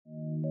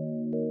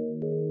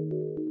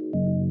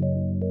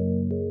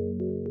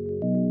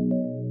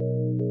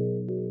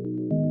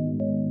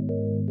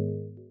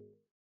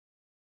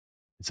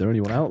Is there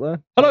anyone out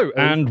there? Hello,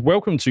 and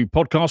welcome to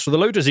Podcast for the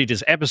Lotus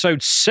Eaters,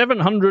 episode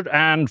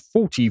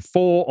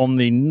 744 on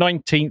the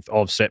 19th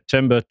of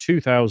September,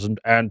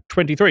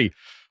 2023.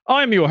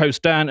 I'm your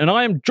host, Dan, and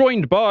I am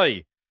joined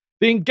by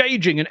the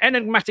engaging and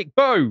enigmatic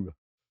Beau.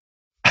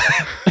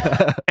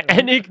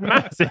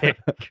 Enigmatic?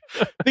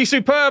 The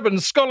superb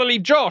and scholarly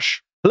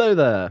Josh. Hello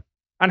there.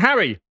 And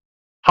Harry.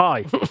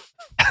 Hi.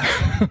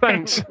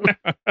 Thanks.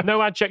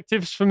 No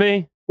adjectives for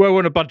me. Well, we're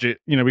on a budget.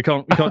 You know, we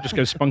can't just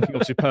go spunking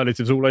off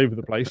superlatives all over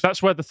the place.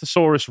 That's where the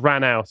thesaurus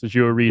ran out as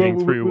you were reading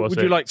through, was would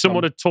it? you like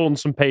Someone some? had torn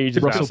some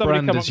pages Russell out.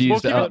 Brand has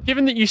used it up.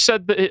 Given that you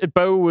said that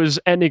Beau was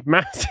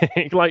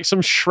enigmatic, like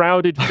some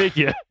shrouded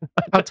figure.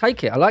 I'll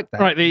take it. I like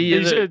that. Right,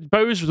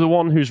 Beau's the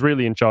one who's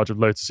really in charge of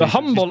Lotus. the Eaters.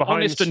 humble,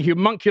 honest, and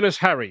homunculous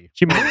Harry.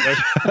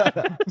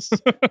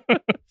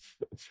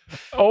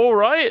 All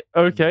right.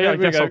 Okay, There I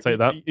we guess go. I'll take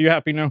that. You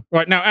happy now?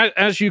 Right, now,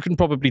 as you can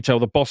probably tell,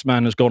 the boss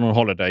man has gone on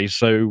holiday,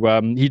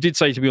 so he did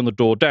say to be on the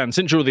door, Dan,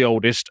 since you're the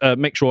oldest,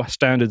 make sure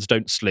standards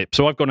don't slip.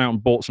 So I've gone out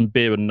and bought some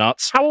beer and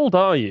nuts. How old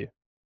are you?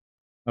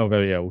 Oh,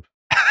 very old.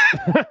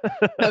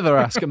 Never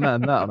ask a man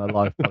that on a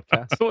live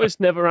podcast. I thought it's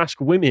never ask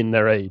women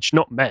their age,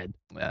 not men.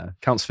 Yeah,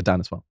 counts for Dan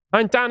as well.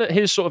 And Dan, at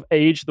his sort of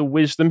age, the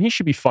wisdom, he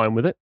should be fine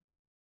with it.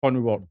 Fine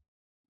with what?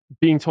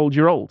 Being told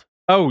you're old.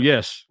 Oh,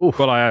 yes. Oof.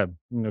 Well, I am.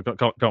 You know,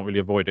 can't really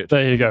avoid it.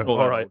 There you go. Not All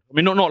that right. old. I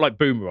mean, not like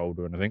boomer old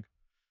or anything.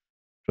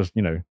 Just,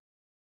 you know,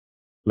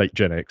 late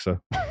Gen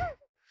Xer.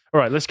 All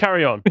right, let's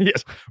carry on.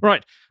 Yes.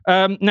 Right.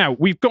 Now,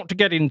 we've got to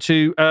get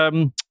into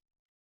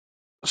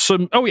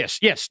some... Oh, yes.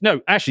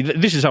 No, actually,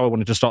 this is how I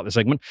wanted to start the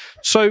segment.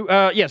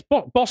 So, yes,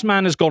 Boss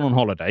Man has gone on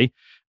holiday.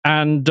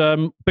 And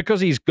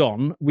because he's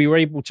gone, we were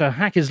able to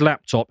hack his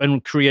laptop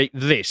and create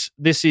this.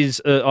 This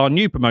is our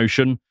new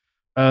promotion,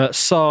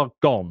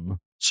 Sargon.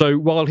 So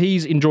while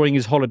he's enjoying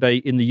his holiday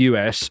in the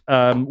US,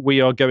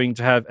 we are going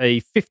to have a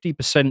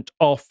 50%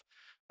 off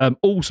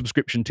all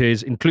subscription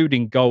tiers,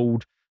 including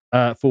gold,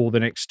 for the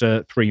next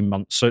 3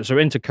 months. So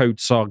enter code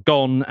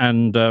Sargon,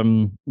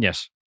 and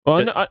yes.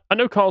 Well, I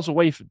know Carl's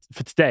away for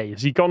today.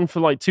 Has he gone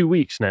for like 2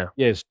 weeks now?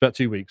 Yes, about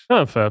 2 weeks.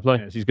 Oh, fair play.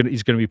 Yes, he's going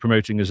to be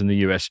promoting us in the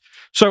US.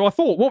 So I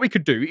thought what we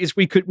could do is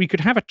we could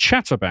have a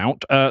chat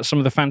about some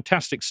of the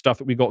fantastic stuff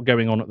that we got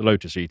going on at the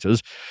Lotus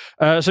Eaters.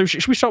 So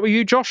should we start with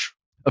you, Josh?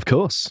 Of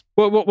course.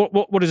 Well,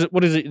 what is it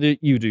that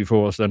you do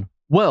for us then?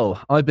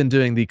 Well, I've been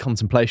doing the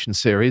Contemplation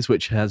series,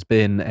 which has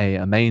been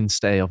a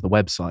mainstay of the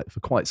website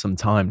for quite some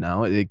time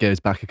now. It goes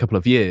back a couple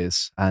of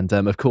years. And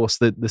of course,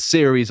 the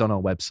series on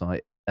our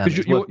website...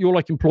 Because you're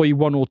like employee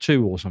 1 or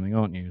 2 or something,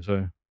 aren't you?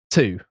 So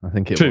 2, I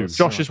think it Two. was.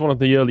 Josh is one of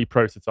the early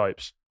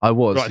prototypes. I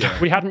was. Right.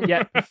 Yeah. We hadn't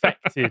yet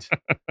perfected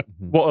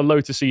what a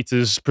Lotus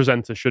Eaters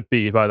presenter should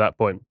be by that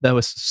point. There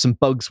was some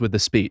bugs with the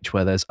speech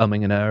where there's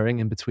umming and erring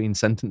in between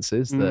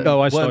sentences that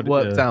weren't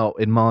worked out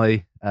in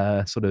my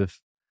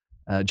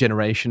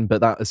generation, but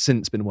that has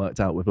since been worked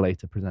out with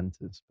later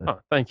presenters. But, Oh,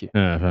 thank you.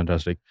 yeah,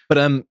 fantastic.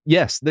 but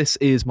yes, this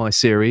is my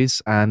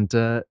series, and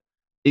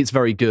it's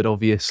very good,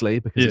 obviously,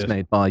 because Yes. it's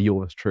made by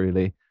yours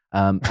truly.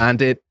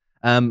 And it,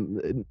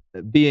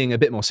 being a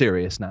bit more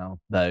serious now,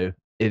 though,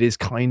 it is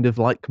kind of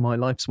like my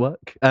life's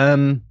work.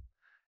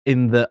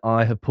 In that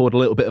I have poured a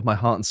little bit of my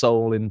heart and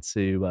soul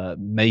into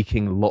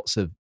making lots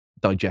of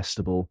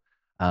digestible,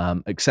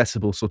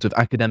 accessible, sort of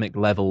academic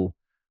level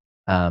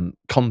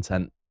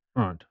content,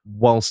 Right.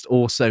 whilst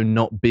also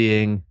not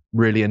being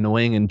really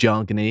annoying and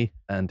jargony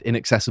and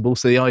inaccessible.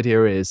 So the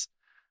idea is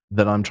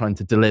that I'm trying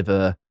to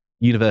deliver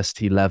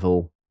university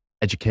level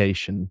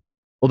education,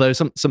 although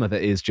some of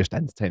it is just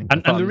entertaining.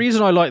 And the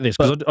reason I like this,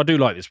 because I do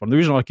like this one, the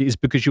reason I like it is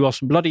because you ask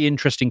some bloody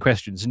interesting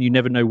questions and you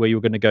never know where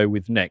you're going to go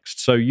with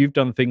next. So you've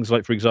done things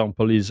like, for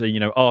example,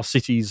 are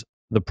cities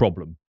the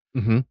problem?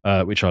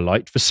 Which I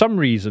liked. For some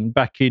reason,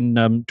 back in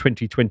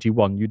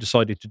 2021, you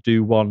decided to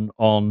do one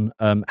on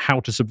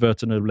how to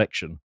subvert an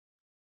election.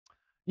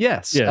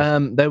 Yes,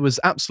 Yes. there was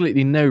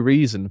absolutely no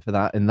reason for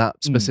that in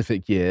that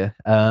specific year.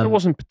 It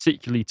wasn't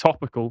particularly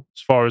topical,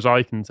 as far as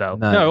I can tell.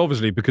 No,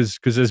 obviously, because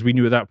as we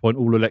knew at that point,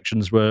 all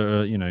elections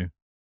were, the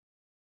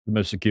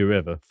most secure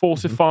ever.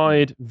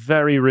 Fortified,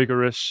 very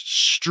rigorous,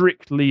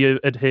 strictly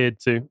adhered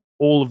to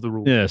all of the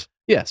rules. Yes.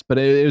 Yes, but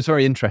it was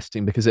very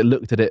interesting because it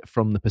looked at it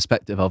from the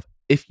perspective of,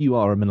 if you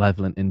are a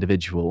malevolent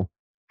individual,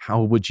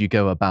 how would you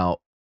go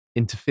about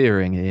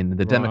interfering in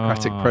the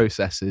democratic Right.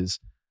 processes?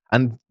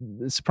 And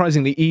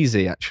surprisingly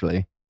easy,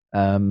 actually.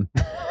 Josh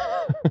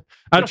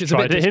Which is a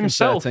tried bit it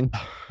himself. disconcerting.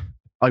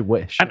 I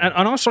wish. And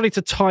I started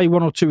to tie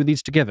one or two of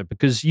these together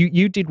because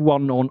you did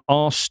one on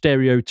are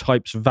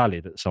stereotypes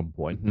valid at some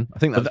point. I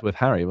think that was with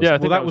Harry, wasn't Yeah, I it?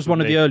 think Well, that that was was one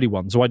with of the me. early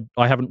ones, so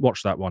I haven't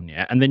watched that one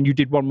yet. And then you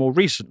did one more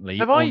recently.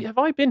 Have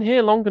I been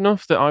here long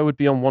enough that I would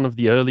be on one of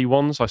the early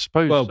ones? I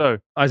suppose Well, so.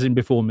 as in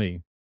before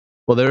me.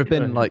 Well, there have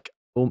been Yeah.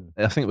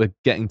 I think we're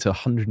getting to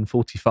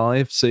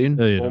 145 soon.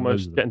 Yeah,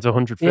 Almost getting to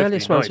 150. The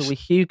earliest ones Nice. are with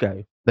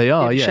Hugo. They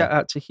are, Give a yeah. Shout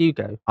out to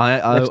Hugo.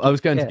 I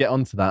was going to Yeah. get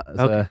onto that. As,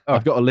 Okay.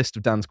 I've got a list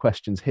of Dan's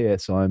questions here,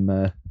 so I'm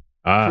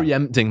Ah.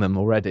 preempting them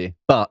already.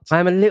 But I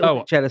am a little Oh.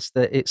 bit jealous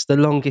that it's the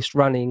longest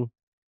running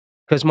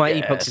Because my Yeah.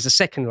 epochs is the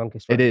second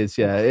longest one. It is,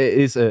 yeah. It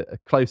is a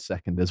close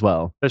second as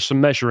well. There's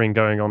some measuring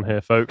going on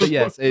here, folks. But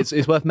yes,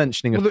 it's worth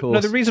mentioning, of course. No,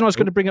 the reason I was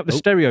going to bring up the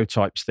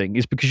stereotypes thing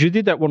is because you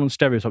did that one on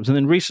stereotypes, and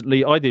then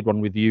recently I did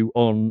one with you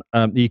on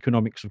the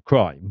economics of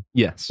crime,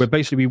 Yes. where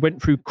basically we went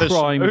through There's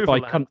some crime by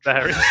overlap country.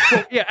 there.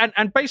 Well, yeah,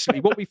 and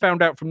basically what we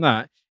found out from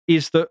that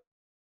is that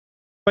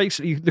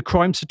basically the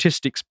crime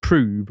statistics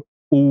prove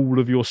all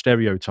of your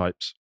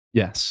stereotypes.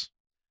 Yes.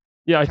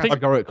 Yeah, I think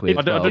Categorically. if,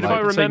 as well, if like-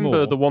 I could say remember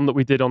more. the one that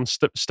we did on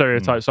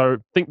stereotypes, I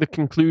think the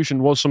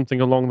conclusion was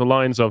something along the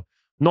lines of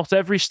not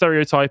every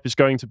stereotype is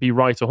going to be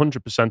right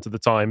 100% of the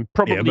time,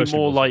 probably mostly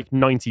more wasn't. like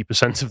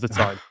 90% of the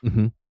time.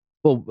 Mhm.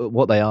 Well,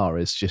 what they are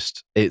is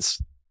just it's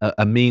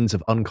a means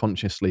of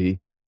unconsciously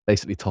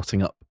basically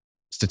totting up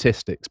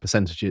statistics,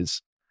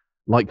 percentages,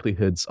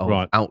 likelihoods of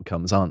Right.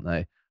 outcomes, aren't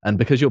they? And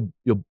because your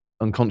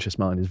unconscious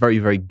mind is very,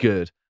 very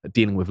good at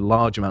dealing with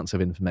large amounts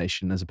of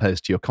information as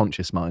opposed to your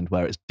conscious mind,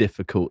 where it's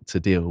difficult to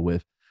deal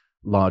with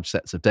large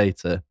sets of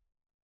data,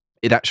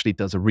 it actually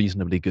does a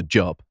reasonably good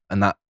job,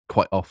 and that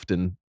quite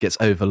often gets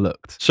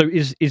overlooked. So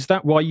is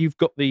that why you've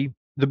got the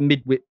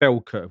midwit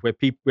bell curve,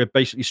 where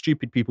basically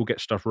stupid people get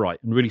stuff right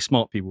and really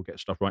smart people get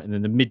stuff right, and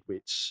then the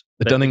midwits,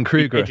 The they're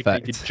Dunning-Kruger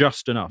educated effect.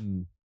 just enough.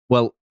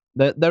 Well,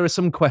 there are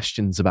some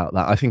questions about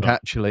that. I think Right.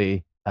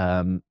 actually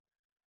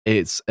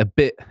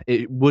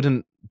it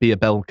wouldn't be a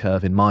bell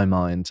curve in my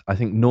mind. I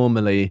think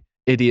normally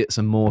idiots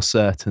are more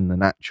certain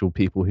than actual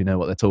people who know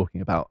what they're talking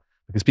about,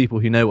 because people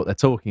who know what they're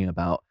talking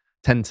about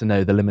tend to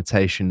know the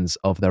limitations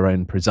of their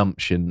own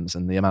presumptions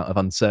and the amount of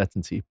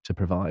uncertainty to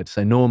provide.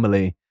 So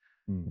normally,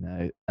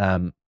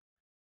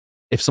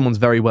 if someone's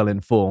very well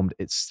informed,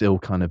 it still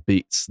kind of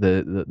beats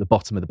the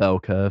bottom of the bell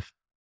curve.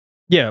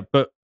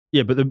 But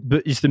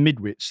it's the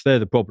midwits. They're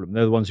the problem.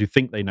 They're the ones who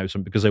think they know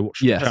something because they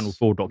watched Yes. the Channel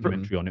 4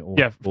 documentary on it, or,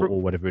 Yeah,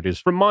 or whatever it is.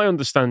 From my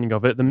understanding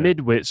of it, the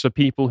midwits are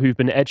people who've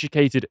been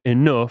educated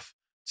enough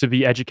to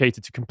be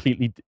educated to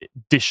completely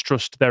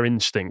distrust their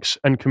instincts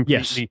and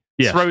completely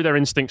Yes. throw their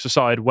instincts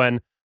aside, when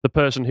the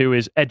person who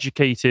is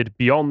educated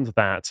beyond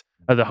that,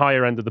 at the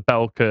higher end of the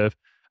bell curve,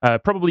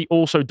 probably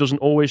also doesn't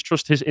always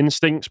trust his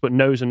instincts, but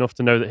knows enough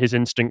to know that his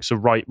instincts are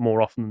right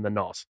more often than they're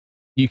not.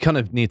 You kind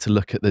of need to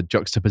look at the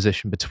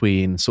juxtaposition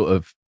between sort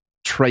of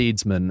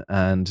tradesmen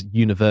and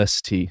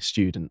university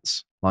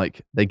students.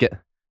 Like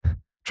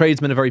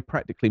tradesmen are very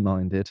practically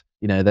minded.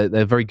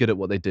 They're very good at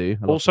what they do.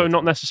 a lot Also, of the not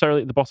time.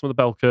 necessarily at the bottom of the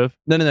bell curve.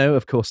 No,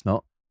 of course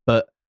not.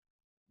 But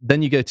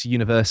then you go to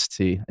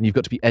university and you've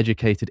got to be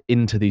educated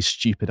into these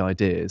stupid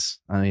ideas.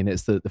 I mean,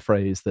 it's the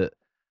phrase that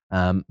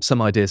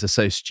some ideas are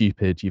so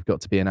stupid you've got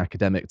to be an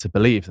academic to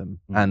believe them.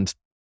 And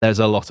there's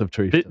a lot of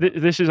truth. to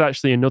that. This is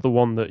actually another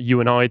one that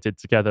you and I did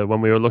together when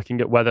we were looking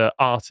at whether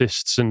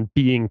artists and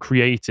being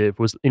creative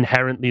was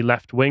inherently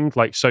left-wing,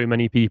 like so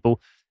many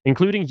people,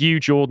 including you,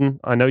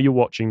 Jordan. I know you're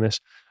watching this.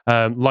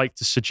 Like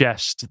to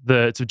suggest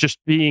that just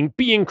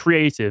being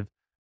creative,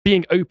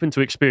 being open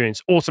to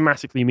experience,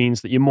 automatically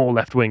means that you're more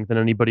left-wing than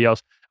anybody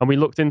else. And we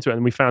looked into it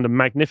and we found a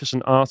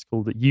magnificent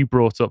article that you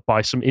brought up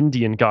by some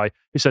Indian guy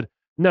who said,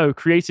 no,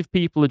 creative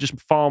people are just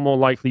far more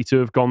likely to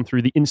have gone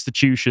through the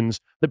institutions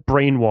that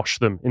brainwash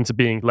them into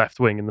being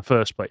left-wing in the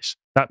first place.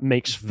 That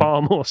makes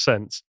far more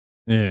sense.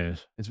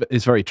 Yes.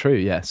 It's very true,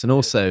 yes. And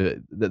also,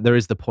 there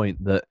is the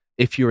point that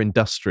if you're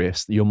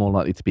industrious, you're more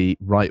likely to be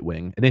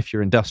right-wing. And if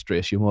you're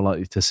industrious, you're more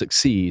likely to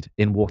succeed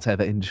in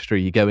whatever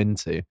industry you go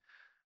into.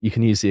 You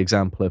can use the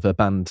example of a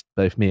band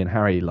both me and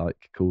Harry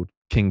like called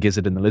King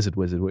Gizzard and the Lizard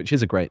Wizard, which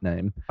is a great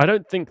name. I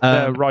don't think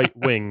they're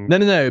right-wing.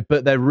 No,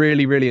 but they're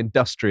really, really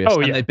industrious, Oh,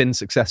 and yeah. they've been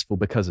successful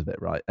because of it,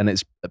 right? And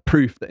it's a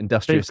proof that They've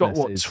industriousness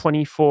got, is...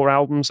 24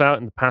 albums out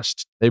in the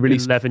past They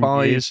released 11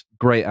 5 years.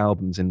 great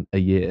albums in a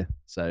year,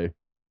 so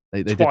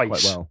they did quite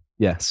Twice. well.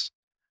 Yes,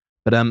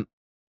 but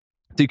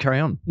do carry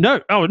on. No,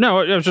 I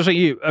was just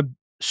saying a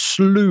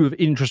slew of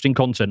interesting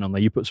content on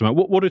there. You put some out.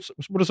 What are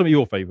some of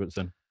your favourites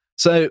then?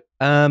 So,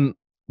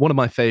 one of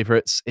my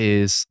favorites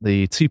is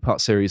the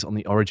 2-part series on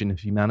the origin of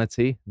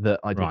humanity that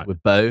I did Right.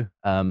 with Beau.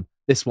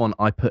 This one,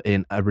 I put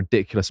in a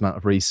ridiculous amount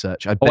of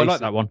research. I like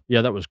that one.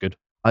 Yeah, that was good.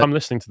 I'm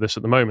listening to this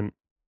at the moment.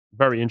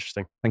 Very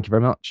interesting. Thank you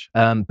very much.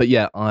 But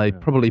yeah, I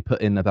probably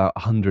put in about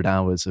 100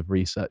 hours of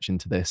research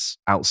into this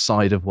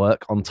outside of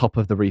work, on top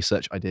of the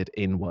research I did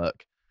in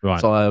work.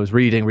 Right. So I was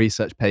reading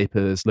research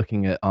papers,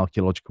 looking at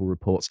archaeological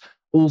reports,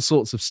 all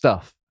sorts of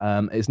stuff.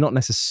 It's not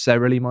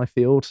necessarily my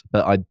field,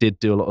 but I did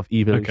do a lot of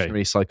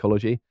evolutionary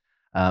psychology,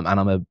 and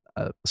I'm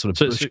a sort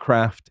of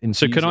bushcraft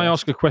enthusiast. So can I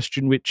ask a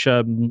question which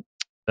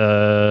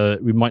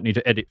we might need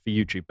to edit for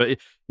YouTube? But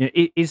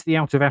is the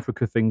out of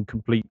Africa thing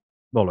complete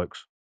bollocks?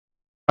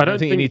 I don't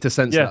think you need to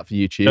censor that for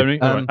YouTube.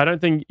 I don't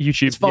think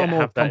YouTube. It's far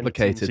more have that in the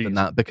complicated than T's.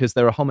 that, because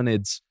there are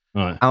hominids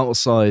Right.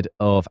 outside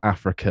of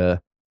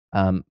Africa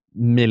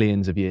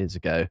millions of years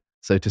ago.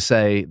 So to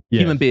say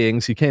human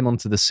beings who came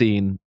onto the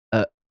scene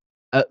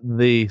at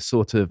the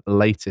sort of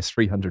latest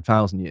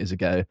 300,000 years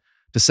ago,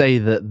 to say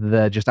that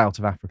they're just out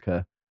of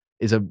Africa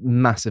is a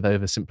massive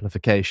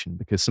oversimplification,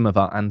 because some of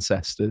our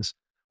ancestors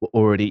were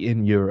already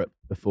in Europe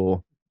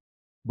before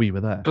we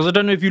were there. Because I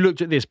don't know if you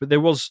looked at this, but there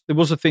was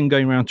a thing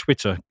going around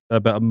Twitter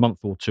about a month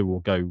or two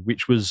ago,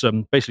 which was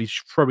basically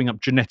throwing up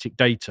genetic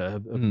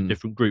data of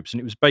different groups, and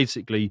it was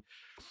basically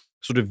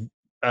sort of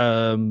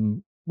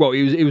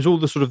it was all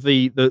the sort of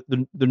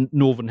the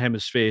northern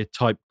hemisphere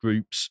type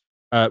groups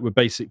were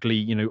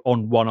basically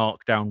on one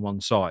arc down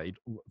one side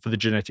for the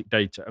genetic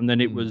data, and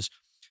then it was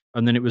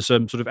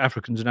sort of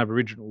Africans and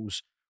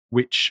Aboriginals,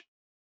 which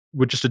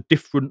were just a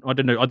different. I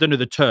don't know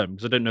the term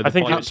because I don't know. I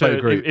think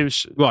it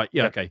was right.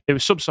 Yeah. Okay. It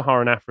was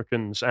sub-Saharan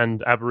Africans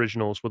and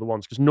Aboriginals were the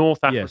ones because North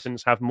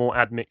Africans have more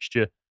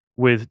admixture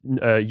with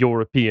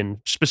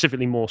European,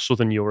 specifically more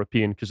Southern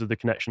European, because of the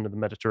connection to the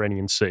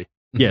Mediterranean Sea.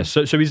 Yes.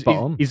 So is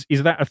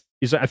that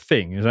a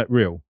thing? Is that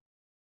real?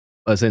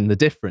 As in the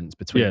difference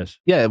between. Yes.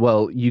 Yeah.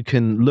 Well, you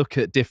can look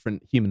at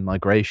different human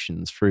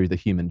migrations through the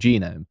human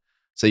genome,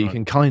 so you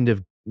can kind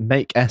of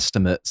make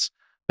estimates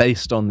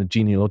based on the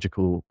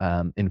genealogical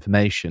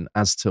information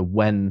as to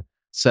when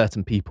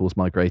certain peoples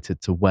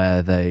migrated to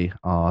where they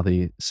are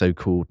the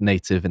so-called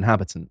native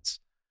inhabitants.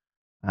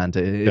 And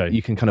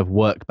you can kind of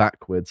work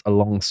backwards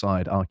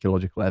alongside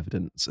archaeological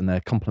evidence, and they're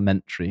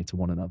complementary to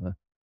one another.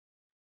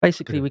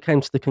 Basically, we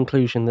came to the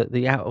conclusion that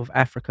the out of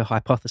Africa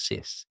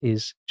hypothesis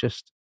is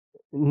just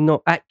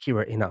not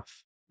accurate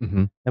enough.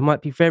 Mm-hmm. There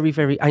might be very,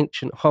 very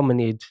ancient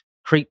hominid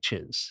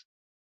creatures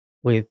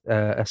with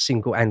a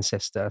single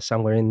ancestor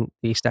somewhere in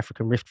the East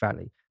African Rift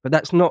Valley. But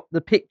that's not the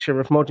picture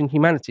of modern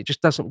humanity. It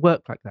just doesn't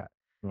work like that.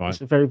 Right.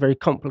 It's a very, very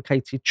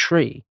complicated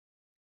tree.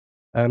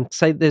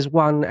 Say there's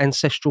one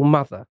ancestral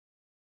mother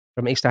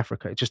from East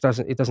Africa. It just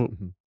doesn't. It doesn't.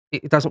 Mm-hmm.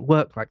 It doesn't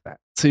work like that.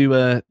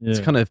 To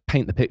kind of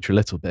paint the picture a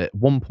little bit,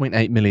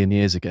 1.8 million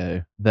years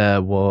ago,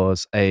 there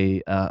was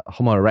a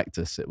Homo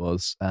erectus. It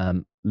was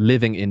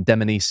living in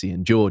Dmanisi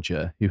in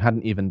Georgia, who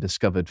hadn't even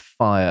discovered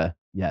fire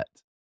yet.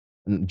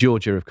 And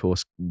Georgia, of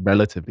course,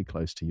 relatively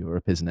close to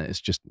Europe, isn't it? It's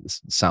just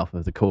south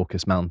of the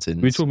Caucasus Mountains.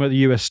 Are we talking about the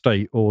US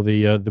state or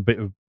the bit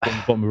of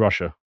bottom of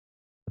Russia?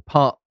 The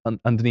part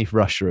underneath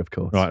Russia, of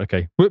course. Right.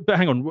 Okay. But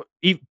hang on.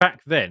 Back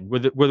then,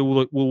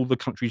 were all the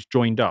countries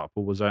joined up,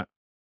 or was that?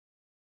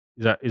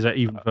 Is that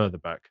even further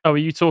back? Oh, are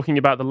you talking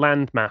about the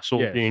landmass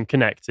all Yes. being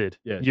connected?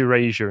 Yes.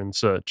 Eurasia and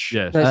such.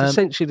 Yes. No, it's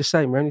essentially the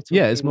same. We're only talking,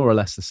 Yeah, it's more or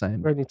less the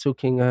same. We're only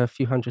talking a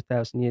few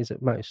 100,000 years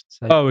at most.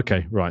 So. Oh,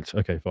 okay. Right.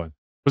 Okay. Fine.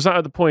 Was that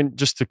at the point,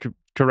 just to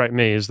correct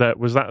me, was that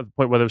at the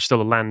point where there was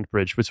still a land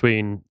bridge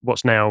between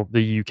what's now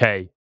the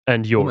UK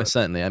and Europe? Almost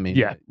certainly. I mean,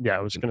 Yeah, I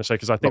was going to say,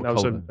 because I think that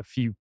was Colin. a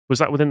few, was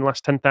that within the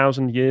last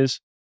 10,000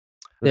 years?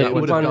 There'd that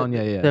be would have one gone,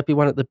 yeah. There'd be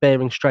one at the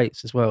Bering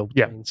Straits as well.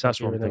 Yeah, between that's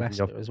what Siberia I'm and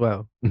thinking Alaska as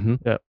well. Mm-hmm.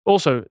 Yeah.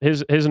 Also,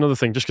 here's another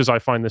thing, just because I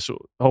find this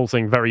whole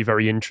thing very,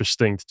 very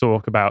interesting to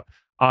talk about.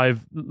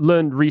 I've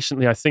learned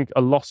recently, I think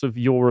a lot of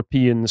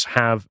Europeans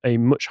have a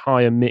much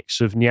higher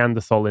mix of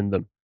Neanderthal in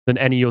them than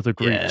any other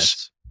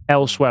groups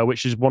elsewhere,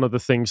 which is one of the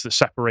things that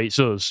separates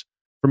us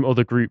from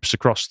other groups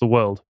across the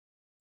world.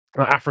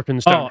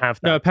 Africans don't have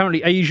that. No,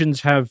 apparently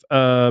Asians have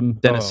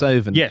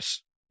Denisovan.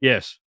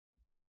 Yes.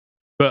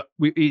 But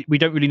we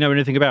don't really know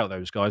anything about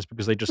those guys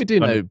because they just We do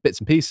know bits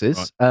and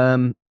pieces.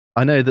 Right.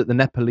 I know that the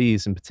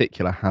Nepalese in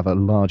particular have a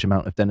large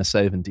amount of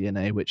Denisovan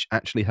DNA, which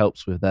actually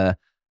helps with their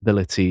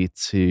ability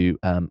to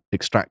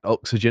extract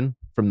oxygen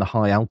from the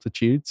high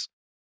altitudes.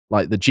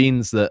 Like the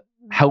genes that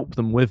help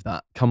them with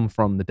that come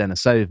from the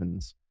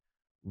Denisovans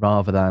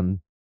rather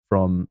than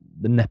from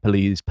the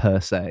Nepalese per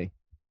se.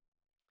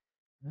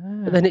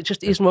 But then it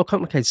just is more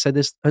complicated. So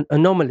there's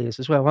anomalies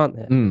as well, aren't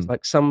there? It's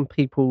like some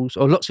people's,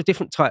 or lots of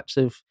different types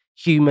of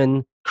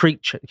human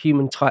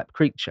type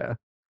creature,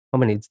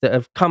 hominids, that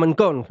have come and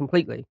gone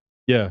completely.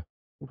 Yeah.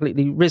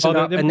 Completely risen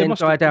up and then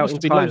died out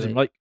entirely.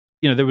 Like,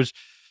 there was.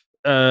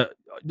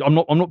 I'm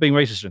not being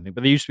racist or anything,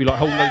 but there used to be like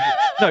whole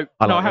loads.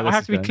 I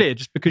have to be clear,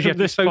 just because you have to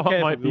be This so part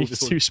careful. might be with all this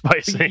too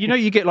spicy.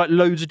 You get like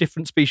loads of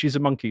different species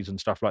of monkeys and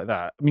stuff like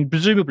that. I mean,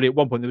 presumably at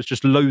one point there was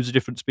just loads of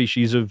different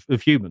species of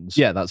humans.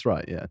 Yeah, that's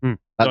right. Yeah,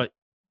 like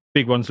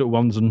big ones, little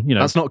ones, and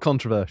that's not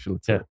controversial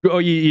at all. Oh,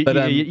 you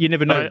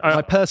never know.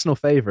 My personal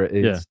favourite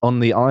is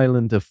on the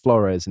island of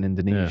Flores in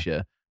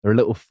Indonesia. There are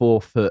little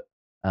 4-foot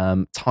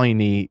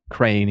tiny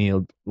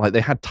cranial, like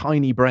they had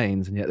tiny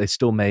brains, and yet they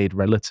still made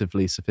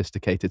relatively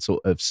sophisticated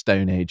sort of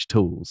Stone Age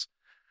tools.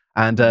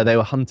 And they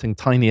were hunting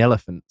tiny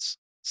elephants.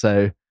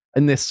 So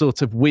in this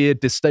sort of weird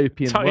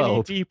dystopian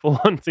world, tiny people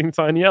hunting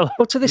tiny elephants.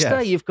 Well, to this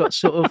day, you've got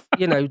sort of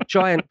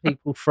giant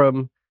people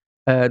from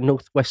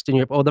northwestern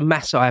Europe, or the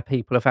Maasai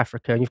people of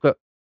Africa, and you've got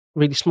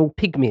really small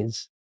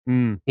pygmies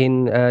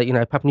in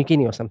Papua New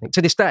Guinea or something.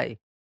 To this day.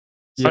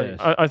 Yes.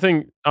 I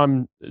think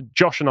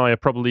Josh and I are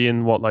probably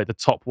in the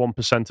top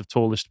 1% of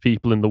tallest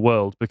people in the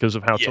world because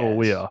of how tall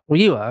we are. Well,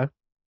 you are.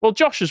 Well,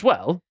 Josh as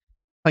well.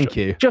 Thank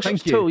you. Josh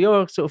is tall.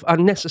 You're sort of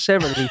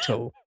unnecessarily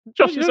tall.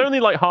 Josh is only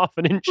like half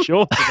an inch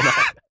shorter than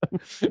I.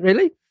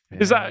 Really?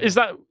 Is that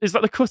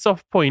the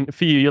cut-off point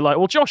for you? You're like,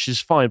 well, Josh is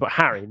fine, but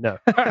Harry, no.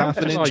 Half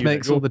an inch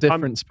makes all the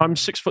difference. I'm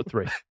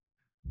 6'3".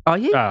 Are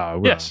you? Oh,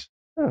 well. Yes.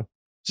 Oh.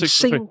 You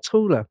seem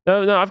taller.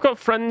 No, I've got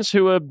friends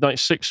who are like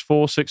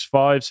 6'4",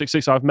 6'5",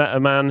 6'6". I've met a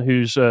man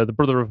who's the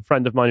brother of a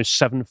friend of mine who's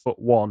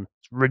 7'1".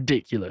 It's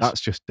ridiculous.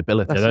 That's just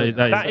debilitating.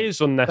 That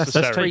is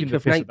unnecessary. That's taking the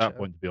piss at that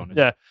point, to be honest.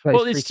 Yeah. That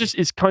Well, is freaky.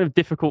 it's kind of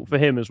difficult for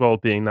him as well,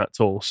 being that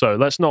tall. So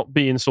let's not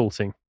be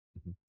insulting.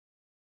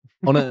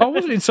 I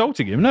wasn't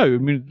insulting him. No, I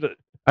mean,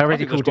 I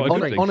already think that's called him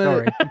quite a good on thing. a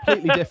Sorry.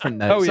 completely different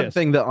note, Oh, yes.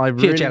 something that I Pure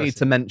really jealousy. need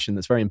to mention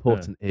that's very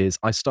important is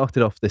I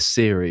started off this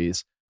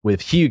series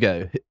with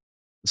Hugo.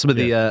 Some of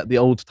the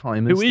old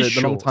timers, Who is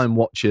the long short. time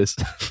watchers,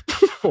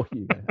 Poor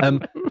Hugo.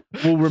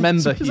 Will remember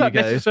is that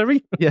Hugo.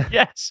 necessary? Yeah,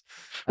 Yes.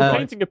 We're Uh,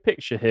 painting a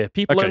picture here.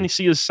 People Okay. only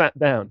see us sat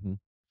down.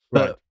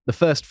 but the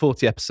first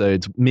 40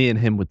 episodes, me and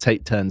him would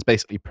take turns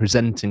basically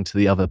presenting to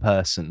the other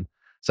person.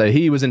 So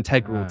he was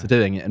integral to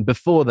doing it. And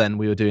before then,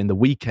 we were doing the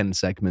weekend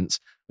segments,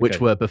 which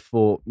Okay. were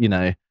before,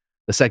 the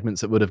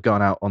segments that would have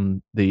gone out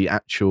on the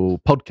actual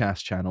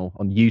podcast channel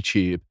on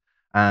YouTube.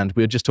 And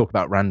we would just talk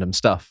about random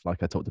stuff.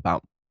 Like I talked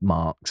about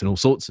marks and all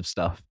sorts of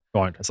stuff.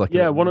 Right. It's like a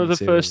Yeah, little one of the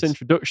first mini-series.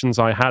 introductions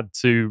I had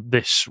to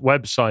this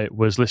website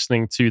was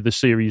listening to the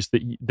series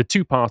the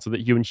two-parter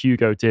that you and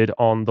Hugo did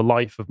on the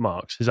life of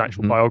Marx, his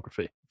actual Mhm.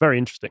 biography. Very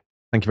interesting.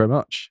 Thank you very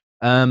much.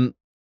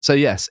 So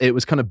yes, it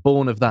was kind of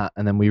born of that.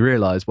 And then we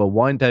realized, well,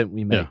 why don't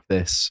we make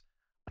this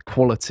a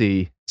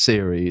quality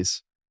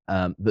series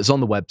that's on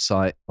the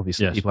website?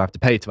 Obviously, Yes. people have to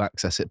pay to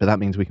access it, but that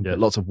means we can Yes. put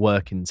lots of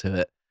work into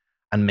it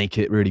and make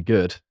it really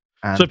good.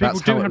 And So people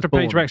that's do how it have was to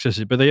pay to born. access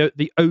it, but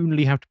they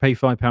only have to pay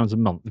 £5 a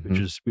month,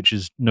 which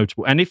is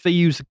notable. And if they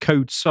use the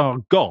code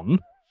SARGON,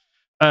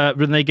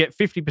 then they get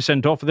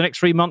 50% off for the next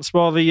 3 months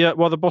while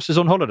the boss is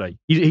on holiday.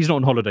 He's not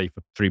on holiday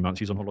for 3 months.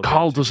 He's on holiday.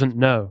 Carl doesn't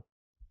know.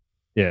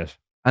 Yes.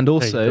 And he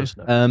also, does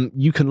know.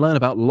 you can learn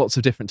about lots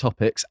of different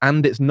topics,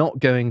 and it's not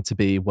going to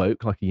be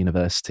woke like a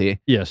university,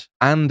 Yes.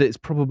 and it's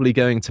probably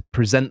going to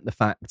present the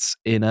facts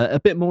in a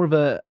bit more of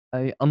a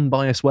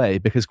unbiased way,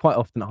 because quite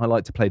often I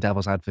like to play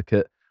devil's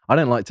advocate. I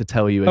don't like to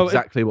tell you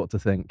exactly what to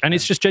think. And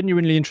it's just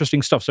genuinely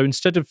interesting stuff. So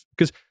instead of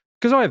because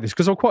I have this,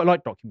 because I quite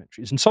like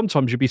documentaries, and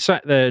sometimes you'll be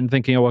sat there and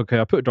thinking, oh, okay,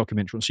 I put a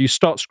documentary on. So you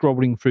start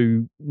scrolling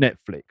through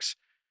Netflix,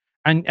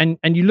 and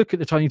you look at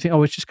the time, and you think,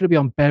 oh, it's just going to be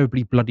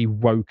unbearably bloody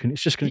woke, and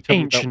it's just going The to tell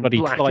me about ancient bloody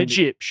black climate.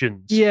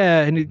 Egyptians.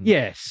 Yeah, and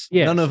yes,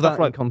 None of stuff that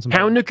like in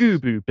contemplation. How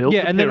Nagubu built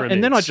yeah, the and then I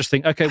pyramids. just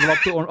think, okay, well,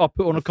 I'll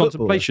put on a Footballer.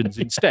 contemplations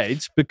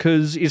instead,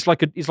 because it's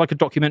like a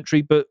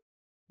documentary, but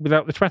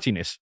without the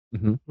twattiness.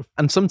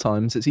 And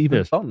sometimes it's even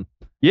Yes. fun.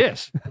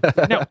 Yes.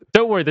 Now,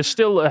 Don't worry, there's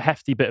still a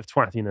hefty bit of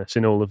twattiness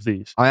in all of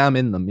these. I am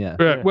in them, yeah.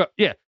 Well,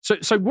 yeah.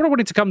 So what I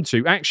wanted to come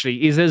to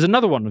actually is there's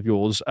another one of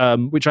yours,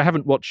 which I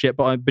haven't watched yet,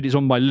 but it's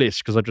on my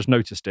list because I just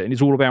noticed it, and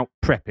it's all about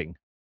prepping.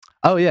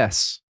 Oh,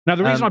 yes. Now,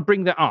 the reason Um, I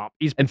bring that up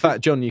is In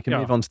fact, John, you can Yeah.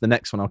 move on to the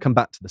next one. I'll come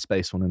back to the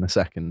space one in a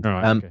second. All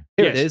right, okay.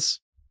 Here Yes. it is.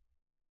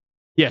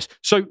 yes.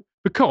 So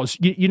because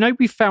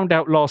we found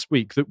out last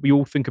week that we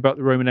all think about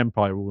the Roman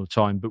Empire all the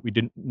time, but we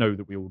didn't know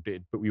that we all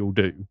did, but we all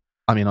do.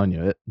 I mean, I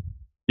knew it.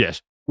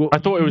 Yes. Well, I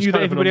thought it you was knew that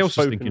kind of an everybody else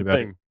was unspoken thinking about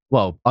it. thing.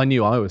 Well, I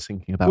knew I was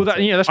thinking about Well, that,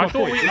 it. yeah, that's my I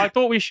thought point. I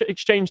thought we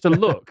exchanged a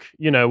look.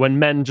 When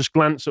men just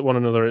glance at one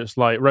another, it's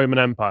like Roman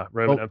Empire.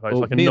 Roman Well, Empire. It's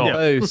like a me and nod.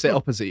 Beau sit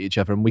opposite each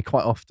other, and we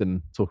quite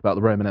often talk about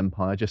the Roman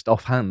Empire just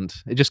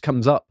offhand. It just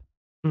comes up.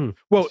 Well,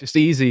 It's just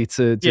easy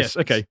to yes,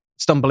 okay.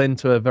 stumble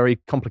into a very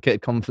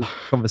complicated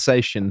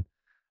conversation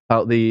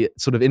about the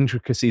sort of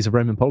intricacies of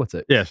Roman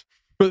politics. Yes.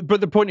 But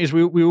the point is,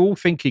 we were all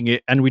thinking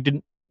it, and we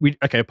didn't.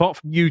 Okay, apart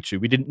from you two,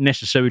 we didn't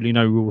necessarily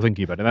know we were all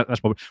thinking about it.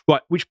 That's my point.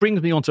 Right, which brings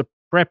me on to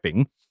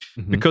prepping,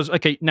 because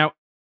okay, now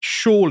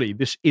surely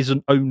this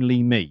isn't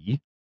only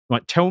me.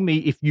 Right, tell me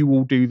if you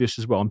all do this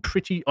as well.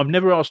 I've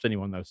never asked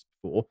anyone this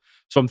before,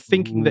 so I'm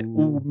thinking that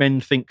all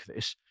men think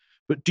this.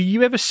 But do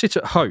you ever sit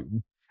at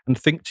home and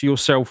think to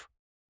yourself,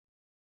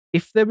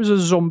 if there was a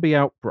zombie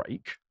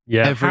outbreak,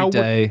 Yeah. Every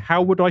day.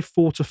 how would I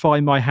fortify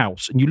my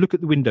house? And you look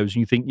at the windows and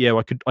you think, yeah,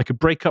 I could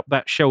break up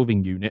that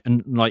shelving unit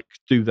and like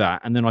do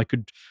that, and then I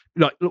could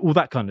like all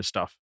that kind of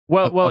stuff.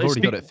 Well, I've it's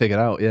already got it figured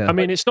out, yeah. I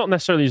mean, it's not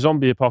necessarily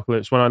zombie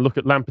apocalypse. When I look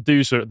at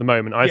Lampedusa at the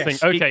moment, I Yes,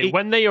 think, okay,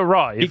 when they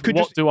arrive, it could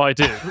what just- do I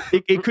do?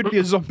 It could be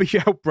a zombie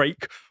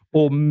outbreak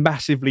or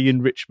massively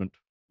enrichment.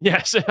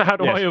 Yes, how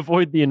do Yes. I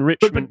avoid the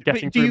enrichment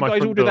getting do through you my guys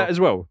front all do door? that as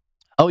well?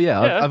 Oh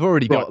yeah, Yeah. I've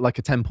already Right. got like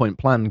a 10-point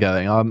plan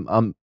going.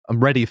 I'm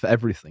ready for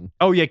everything.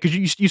 Oh yeah, because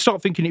you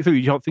start thinking it through.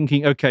 You start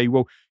thinking, okay,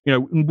 well,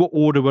 in what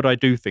order would I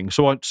do things?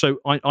 So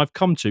I've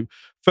come to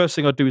first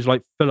thing I'd do is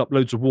like fill up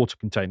loads of water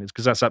containers,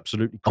 because that's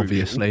absolutely crucial.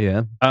 Obviously,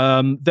 yeah.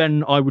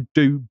 Then I would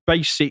do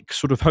basic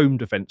sort of home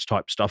defense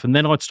type stuff, and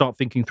then I'd start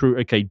thinking through,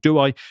 okay, do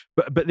I?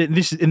 But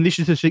this is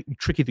the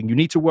tricky thing. You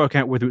need to work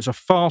out whether it's a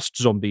fast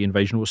zombie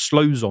invasion or a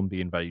slow zombie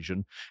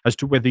invasion, as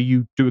to whether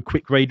you do a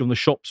quick raid on the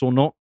shops or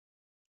not.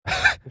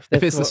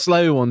 If it's the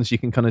slow ones, you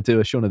can kind of do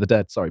a Shaun of the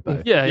Dead. Sorry,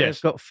 Beau. Yeah, Yes. yes.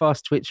 Got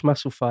fast twitch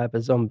muscle fiber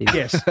zombies.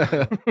 Yes.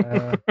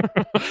 Uh,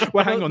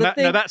 Well, hang on. the Now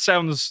thing- that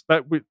sounds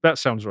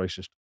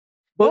racist.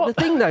 Well, the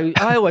thing though,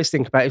 I always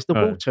think about is the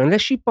Oh. water.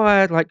 Unless you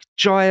buy like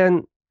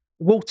giant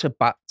water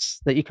butts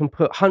that you can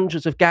put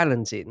hundreds of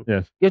gallons in,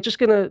 Yes. you're just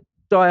going to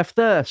die of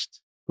thirst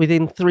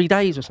within 3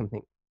 days or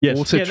something. Yes.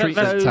 water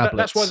treatment tablets.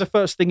 That's why the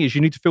first thing is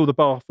you need to fill the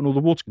bath and all the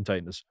water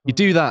containers. You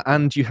do that,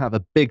 and you have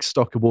a big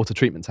stock of water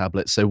treatment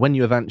tablets. So when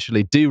you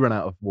eventually do run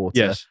out of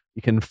water,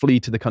 you can flee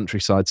to the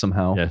countryside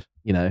somehow. Yes.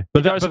 You know.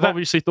 But you guys have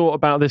obviously thought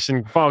about this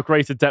in far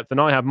greater depth than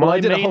I have.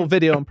 I did a whole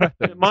video on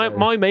prepping.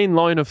 My main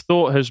line of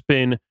thought has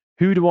been,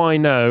 who do I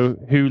know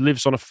who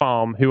lives on a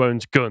farm who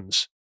owns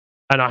guns?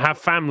 And I have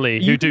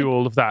family who do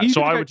all of that.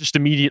 So I would just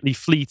immediately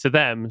flee to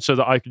them so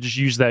that I could just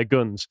use their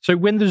guns. So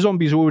when the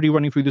zombies are already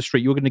running through the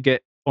street, you're going to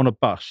get on a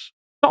bus.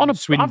 Not on a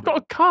Swindon. I've got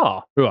a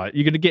car. Right,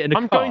 you're going to get in a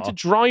car. I'm going to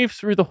drive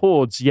through the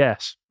hordes,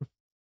 yes.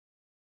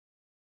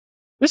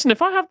 Listen,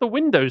 if I have the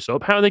windows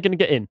up, how are they going to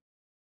get in?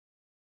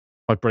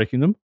 By breaking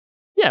them?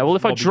 Yeah, well,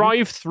 if I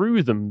drive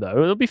through them,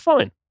 though, it'll be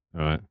fine.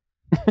 All right.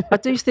 I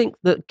do think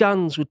that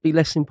guns would be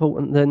less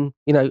important than,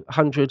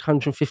 100,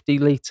 150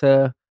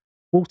 litre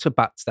water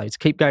butts, though, to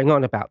keep going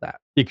on about that.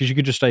 Yeah, because you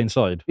could just stay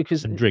inside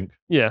and drink.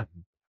 Yeah.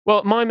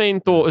 Well, my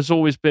main thought has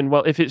always been,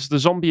 well, if it's the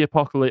zombie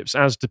apocalypse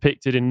as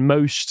depicted in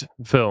most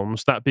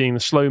films, that being the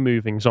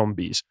slow-moving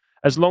zombies,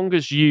 as long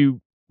as you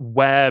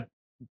wear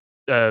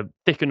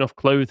thick enough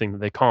clothing that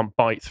they can't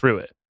bite through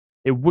it,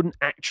 it wouldn't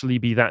actually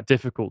be that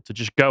difficult to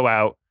just go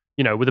out,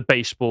 with a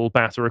baseball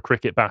bat or a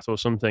cricket bat or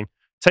something,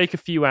 take a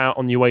few out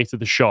on your way to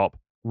the shop,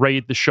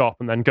 raid the shop,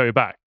 and then go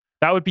back.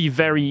 That would be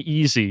very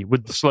easy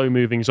with the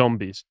slow-moving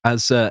zombies.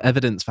 As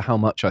evidence for how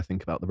much I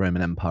think about the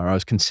Roman Empire, I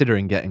was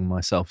considering getting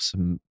myself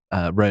some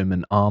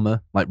Roman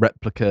armor, like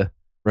replica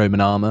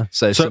Roman armor.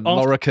 So some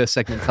lorica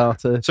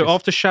segmentata. So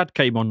after Shad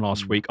came on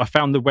last week, I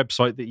found the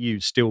website that you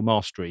use, Steel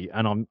Mastery,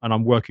 and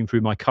I'm working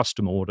through my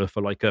custom order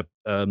for like a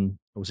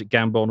was it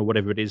Gambon or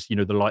whatever it is, the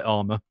light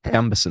armor.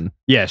 Gambison.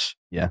 Yes.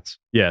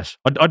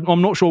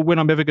 I'm not sure when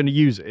I'm ever going to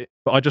use it,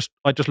 but I just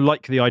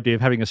like the idea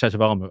of having a set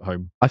of armor at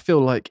home. I feel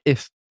like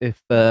if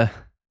S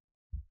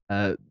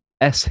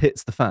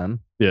hits the fan,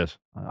 yes,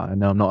 I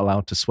know I'm not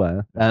allowed to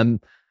swear.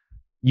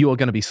 You are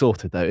going to be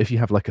sorted though. If you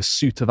have like a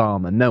suit of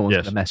armor, no one's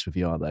going to mess with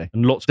you, are they?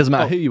 And doesn't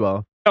matter who you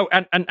are. Oh,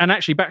 and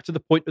actually, back to the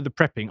point of the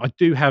prepping, I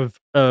do have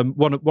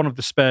one of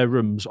the spare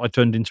rooms I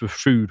turned into a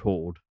food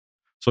hoard.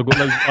 So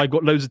I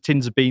got loads of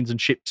tins of beans and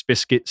chips,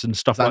 biscuits, and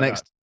stuff like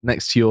that.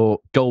 Next to your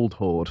gold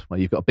hoard, where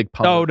you've got a big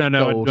pile. Oh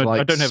no, gold,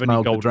 I don't have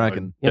any gold.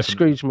 Dragon. Yeah,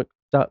 Scrooge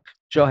McDuck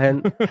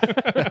giant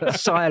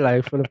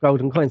silo full of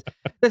golden coins.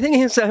 The thing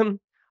is,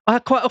 I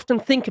quite often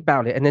think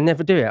about it and then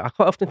never do it. I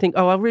quite often think,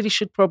 I really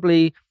should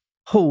probably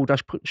hoard. I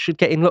should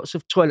get in lots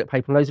of toilet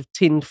paper and loads of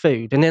tinned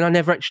food, and then I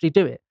never actually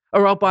do it.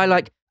 Or I'll buy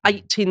like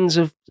 8 tins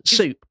of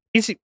soup.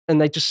 Is it? And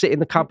they just sit in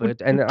the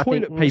cupboard, and I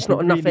think it's not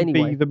enough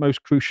anyway. Be the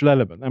most crucial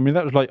element. I mean,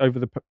 that was like over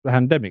the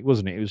pandemic,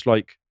 wasn't it? It was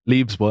like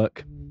leaves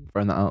work.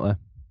 Throwing that out there.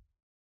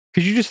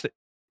 Because you just.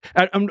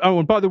 And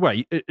by the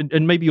way,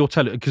 and maybe you'll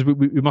tell it because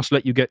we must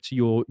let you get to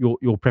your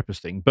preppers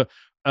thing. But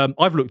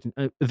I've looked.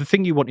 The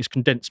thing you want is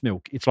condensed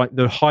milk. It's like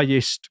the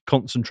highest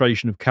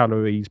concentration of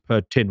calories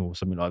per tin or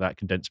something like that.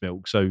 Condensed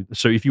milk. So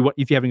if you're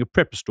having a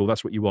prepper store,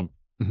 that's what you want.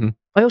 Mm-hmm.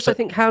 I also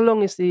think, how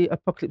long is the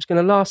apocalypse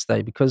going to last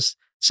though? Because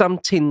some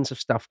tins of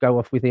stuff go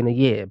off within a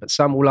year, but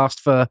some will last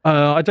for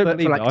I don't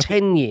believe for like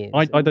 10 years.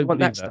 I don't want believe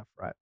that stuff,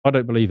 right? I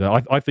don't believe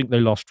that. I think they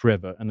last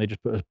forever, and they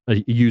just put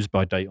a use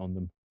by date on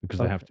them because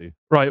they have to.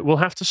 Right, we'll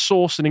have to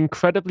source an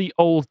incredibly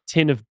old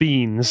tin of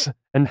beans,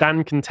 and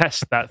Dan can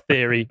test that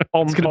theory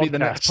on It's going to be the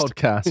next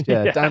podcast.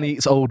 Yeah, Dan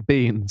eats old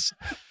beans.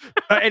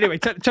 Anyway,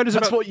 tell us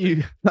about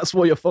That's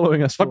what you're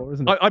following us for,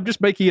 isn't it? I'm just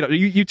making it up.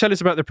 You tell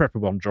us about the prepper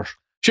one, Josh.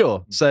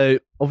 Sure. So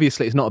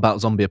obviously, it's not about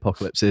zombie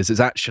apocalypses.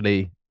 It's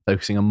actually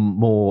focusing on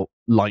more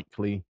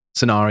likely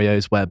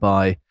scenarios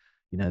whereby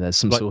there's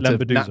some sort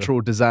of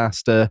natural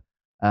disaster.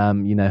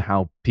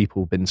 How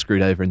people have been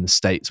screwed over in the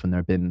States when there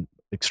have been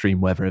extreme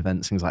weather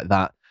events, things like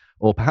that,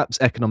 or perhaps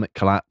economic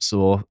collapse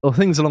or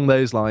things along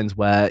those lines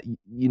where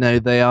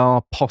they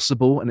are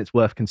possible and it's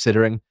worth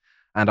considering.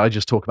 And I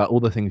just talk about all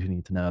the things you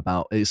need to know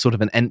about. It's sort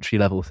of an entry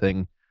level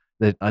thing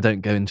that I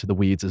don't go into the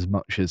weeds as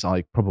much as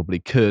I probably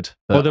could.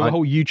 But there are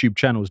whole YouTube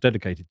channels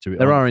dedicated to it.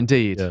 There are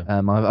indeed.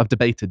 Yeah. I've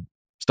debated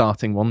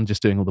starting one,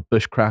 just doing all the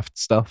bushcraft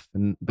stuff,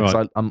 and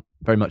because I'm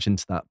very much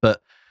into that.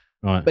 But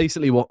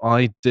basically, what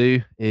I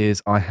do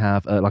is I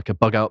have like a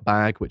bug out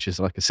bag, which is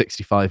like a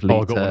 65 litre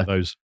I got one of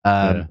those.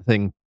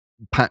 thing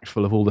packed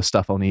full of all the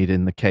stuff I'll need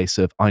in the case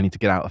of I need to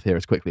get out of here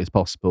as quickly as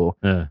possible.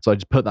 Yeah. So I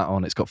just put that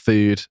on. It's got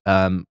food,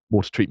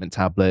 water treatment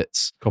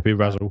tablets. Copy of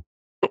Razzle.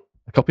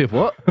 A copy of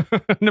what?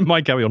 Never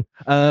mind, carry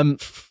on.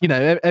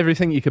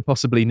 Everything you could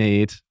possibly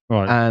need.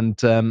 Right.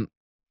 And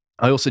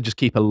I also just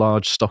keep a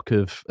large stock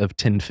of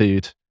tinned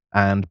food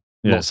and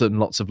lots and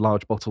lots of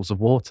large bottles of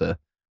water.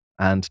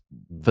 And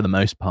for the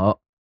most part,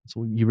 that's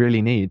all you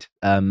really need,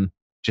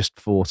 just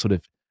for sort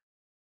of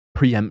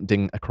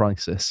preempting a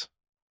crisis.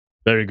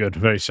 Very good,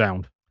 very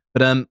sound.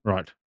 But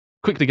right,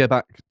 quickly go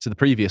back to the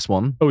previous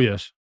one. Oh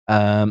yes.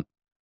 I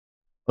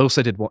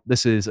also did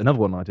this is another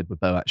one I did with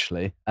Beau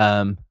actually.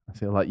 I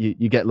feel like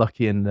you get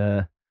lucky and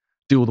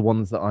do all the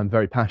ones that I'm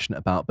very passionate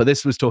about. But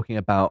this was talking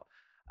about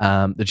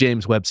the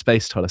James Webb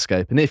Space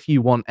Telescope, and if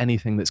you want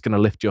anything that's going to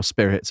lift your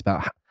spirits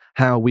about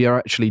how we are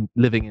actually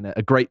living in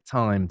a great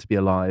time to be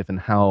alive, and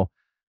how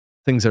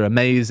things are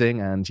amazing,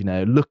 and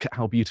look at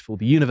how beautiful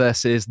the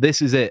universe is.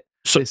 This is it.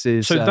 So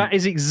that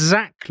is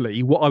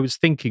exactly what I was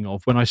thinking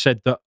of when I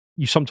said that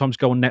you sometimes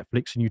go on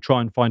Netflix and you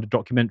try and find a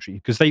documentary,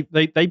 because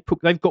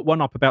they've got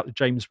one up about the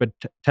James Webb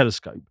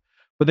telescope,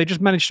 but they just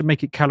managed to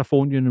make it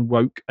Californian and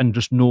woke and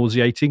just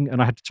nauseating,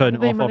 and I had to turn it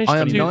off. I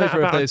am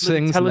neither of those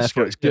things, and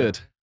therefore it's good.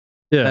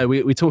 Yeah. No,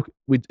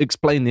 we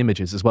explain the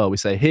images as well. We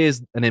say,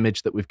 here's an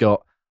image that we've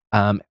got.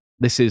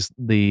 This is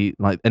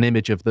an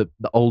image of the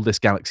oldest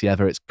galaxy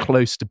ever. It's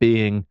close to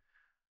being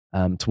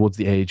towards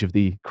the age of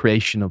the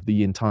creation of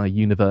the entire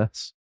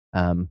universe,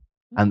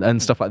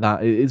 and stuff like that.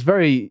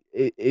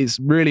 It's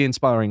really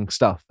inspiring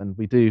stuff, and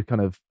we do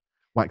kind of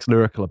wax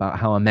lyrical about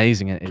how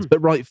amazing it is, but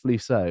rightfully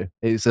so.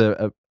 It's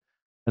an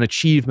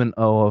achievement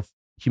of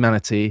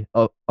humanity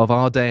of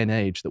our day and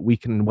age that we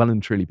can well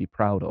and truly be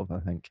proud of, I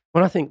think.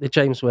 Well, I think the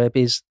James Webb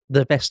is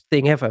the best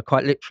thing ever,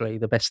 quite literally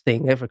the best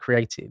thing ever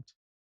created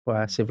by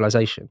our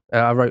civilization.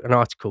 I wrote an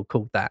article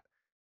called that,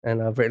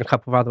 and I've written a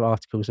couple of other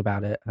articles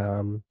about it.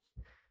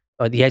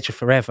 The Edge of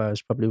Forever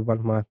is probably one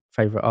of my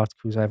favourite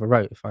articles I ever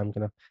wrote, if I'm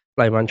going to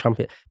blow my own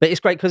trumpet. But it's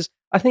great because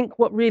I think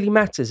what really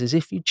matters is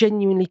if you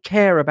genuinely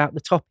care about the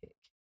topic,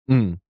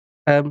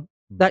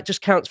 that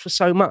just counts for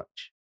so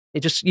much. It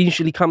just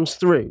usually comes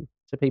through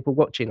to people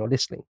watching or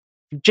listening.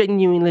 If you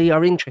genuinely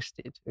are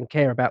interested and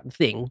care about the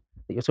thing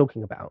that you're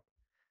talking about.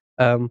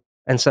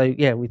 And so,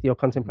 yeah, with your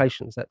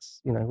contemplations,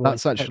 that's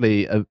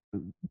actually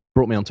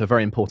brought me on to a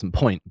very important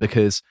point,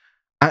 because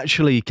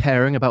actually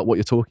caring about what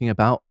you're talking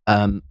about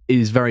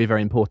is very,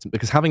 very important,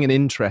 because having an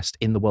interest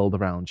in the world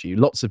around you,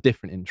 lots of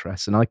different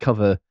interests, and I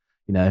cover,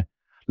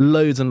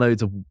 loads and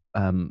loads of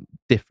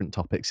different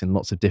topics in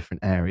lots of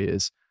different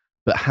areas,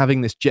 but having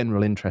this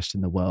general interest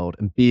in the world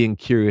and being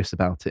curious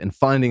about it and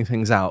finding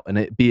things out and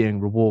it being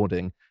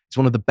rewarding is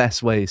one of the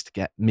best ways to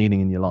get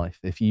meaning in your life.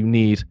 If you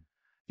need,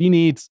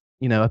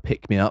 a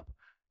pick-me-up,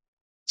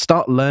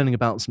 start learning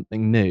about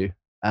something new,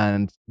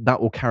 and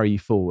that will carry you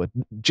forward.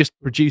 Just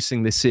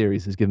producing this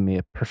series has given me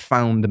a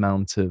profound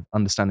amount of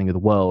understanding of the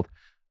world,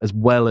 as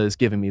well as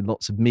giving me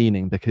lots of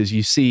meaning, because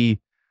you see,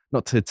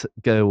 not to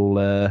go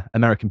all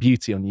American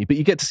Beauty on you, but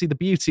you get to see the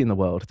beauty in the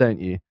world,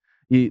 don't you?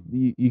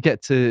 You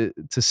get to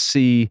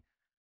see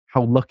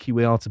how lucky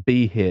we are to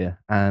be here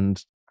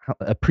and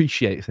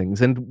appreciate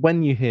things. And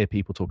when you hear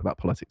people talk about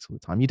politics all the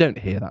time, you don't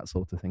hear that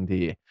sort of thing, do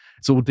you?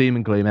 It's all doom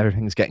and gloom,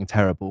 everything's getting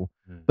terrible.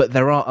 But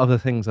there are other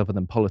things other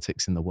than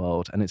politics in the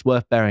world, and it's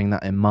worth bearing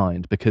that in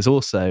mind, because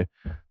also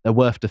they're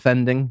worth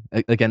defending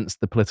against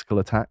the political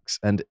attacks,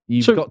 and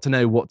you've got to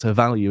know what to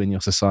value in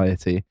your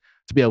society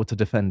to be able to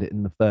defend it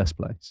in the first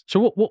place.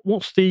 So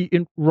what's the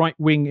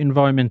right-wing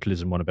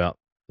environmentalism one about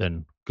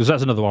then? Because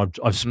that's another one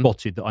I've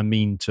spotted that I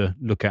mean to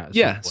look at.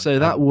 Yeah, so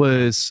that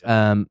was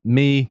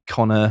me,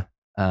 Connor,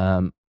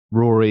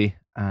 Rory,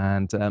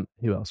 and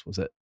who else was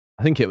it?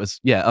 I think it was,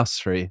 us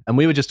three. And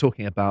we were just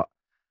talking about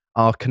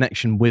our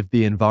connection with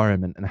the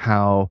environment and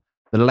how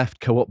the left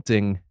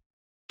co-opting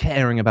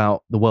caring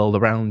about the world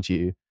around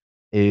you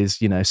is,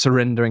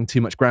 surrendering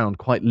too much ground,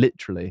 quite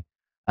literally.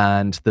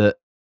 And that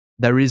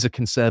there is a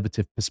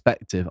conservative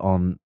perspective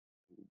on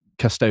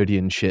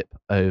custodianship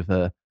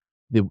over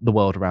the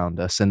world around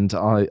us. And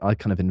I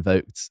kind of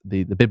invoked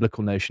the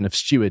biblical notion of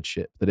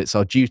stewardship, that it's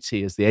our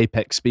duty as the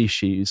apex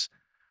species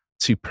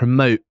to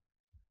promote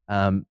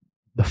the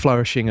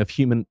flourishing of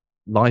human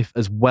life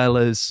as well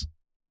as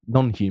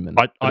non-human.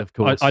 Of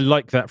course, I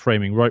like that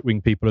framing.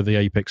 Right-wing people are the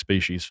apex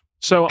species.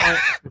 So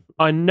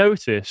I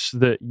noticed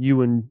that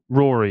you and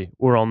Rory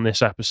were on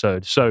this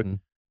episode. So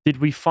did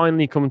we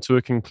finally come to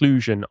a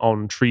conclusion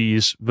on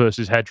trees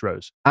versus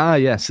hedgerows?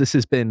 Yes, this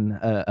has been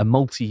a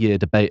multi-year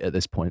debate at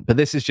this point, but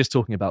this is just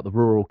talking about the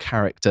rural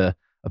character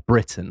of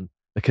Britain,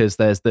 because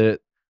there's the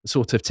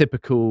sort of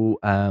typical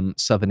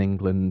southern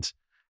England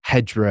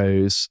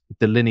hedgerows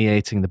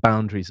delineating the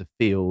boundaries of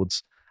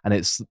fields, and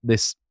it's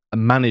this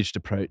managed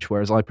approach,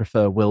 whereas I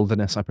prefer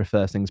wilderness. I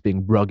prefer things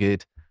being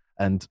rugged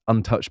and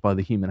untouched by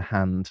the human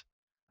hand,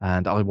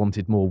 and I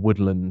wanted more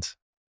woodland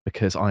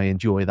because I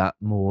enjoy that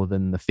more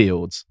than the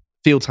fields.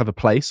 Fields have a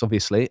place,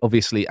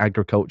 obviously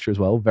agriculture as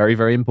well, very,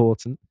 very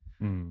important.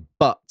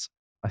 But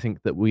I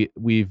think that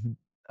we've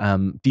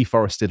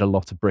deforested a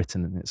lot of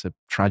Britain, and it's a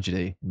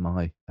tragedy in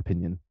my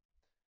opinion.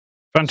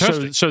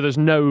 Fantastic. So there's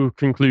no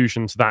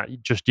conclusion to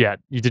that just yet.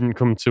 You didn't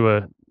come to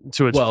a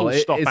full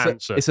stop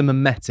answer. It's a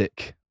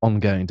mimetic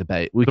ongoing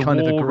debate. We the kind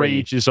of war agree.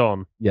 rages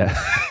on. Yeah,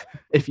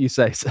 if you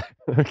say so.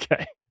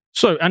 Okay.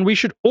 So, and we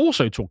should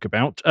also talk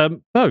about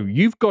Beau.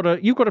 You've got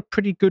a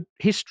pretty good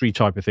history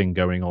type of thing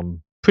going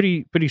on.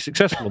 Pretty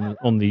successful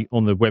on the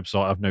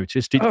website. I've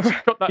noticed. It's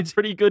got that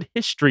pretty good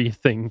history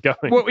thing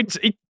going. Well,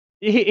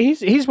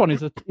 his one is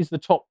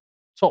the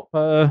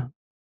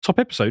top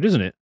episode,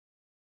 isn't it?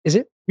 Is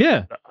it?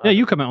 Yeah,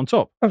 you come out on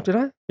top. Oh, did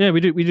I? Yeah,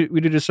 we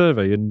did a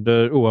survey, and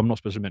I'm not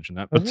supposed to mention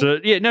that, but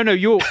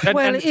you're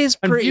well, it is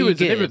and pretty viewers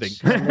good. and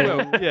everything.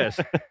 Well, yes.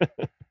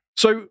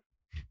 So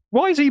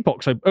why is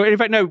Epoch so? In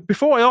fact, no.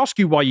 Before I ask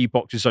you why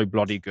Epoch is so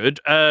bloody good,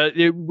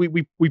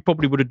 we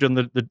probably would have done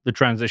the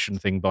transition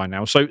thing by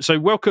now. So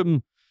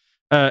welcome,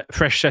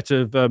 fresh set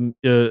of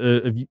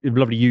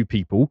lovely you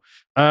people.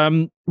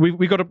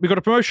 We got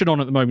a promotion on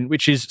at the moment,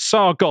 which is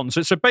SAR gone.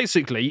 So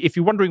basically, if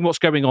you're wondering what's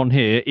going on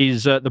here,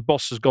 is the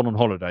boss has gone on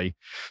holiday.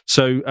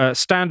 So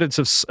standards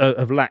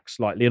have lacked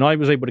slightly, and I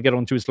was able to get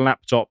onto his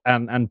laptop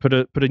and put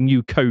a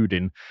new code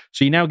in.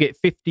 So you now get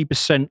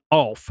 50%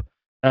 off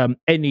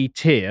any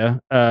tier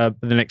for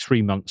the next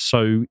 3 months.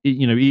 So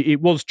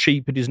it was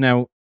cheap. It is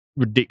now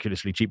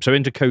ridiculously cheap. So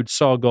enter code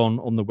Sargon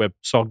on the web,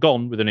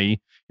 Sargon with an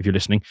E if you're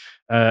listening,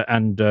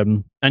 and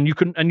you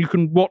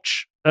can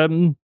watch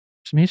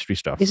some history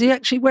stuff. Is he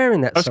actually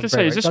wearing that? I was going to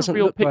say, is this a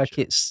real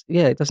picture?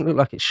 It doesn't look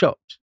like it's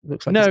shopped. It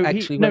looks like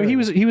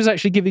he was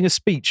actually giving a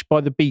speech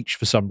by the beach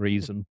for some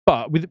reason,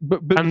 but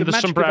and the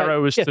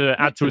sombrero is to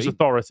add to his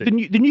authority.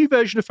 The new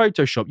version of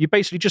Photoshop, you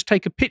basically just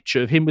take a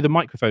picture of him with a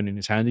microphone in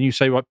his hand, and you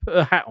say, right, put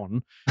a hat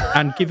on,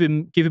 and give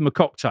him a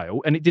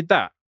cocktail, and it did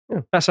that. Yeah.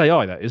 That's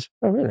AI, that is.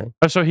 Oh, really?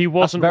 Oh, so he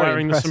wasn't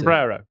wearing the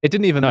sombrero. It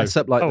didn't even mess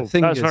up the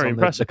fingers on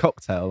the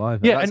cocktail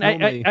either. Yeah, and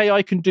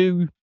AI can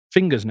do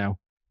fingers now.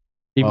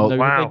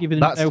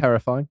 That's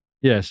terrifying.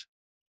 Yes.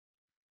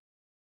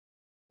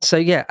 So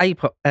yeah,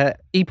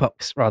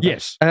 epochs rather.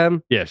 Yes.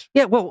 Yes.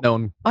 Yeah.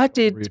 Well, I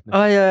did.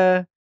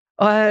 Rudeness.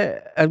 I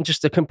am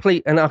just a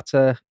complete and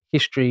utter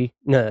history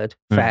nerd,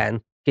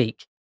 fan,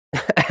 geek,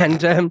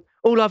 and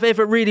all I've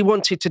ever really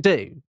wanted to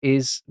do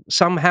is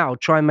somehow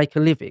try and make a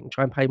living,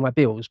 try and pay my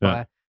bills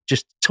by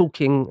just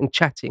talking and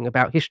chatting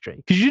about history.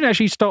 Because you didn't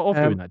actually start off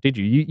doing that, did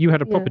you? You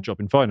had a proper job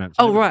in finance.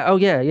 Oh, right. Oh,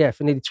 yeah.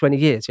 For nearly 20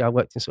 years. Yeah, I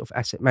worked in sort of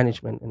asset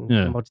management and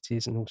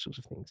commodities and all sorts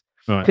of things.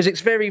 Because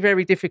it's very,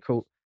 very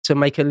difficult to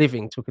make a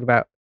living talking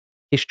about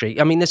history.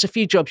 I mean, there's a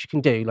few jobs you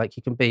can do. Like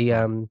you can be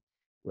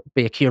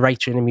a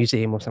curator in a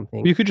museum or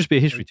something. You could just be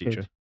a history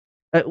teacher.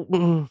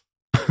 Who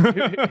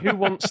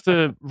wants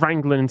to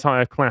wrangle an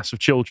entire class of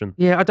children?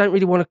 Yeah, I don't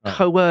really want to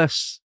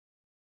coerce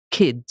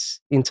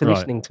kids into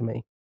listening to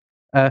me.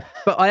 But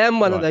I am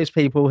one of those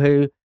people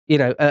who,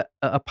 at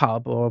a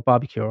pub or a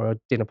barbecue or a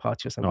dinner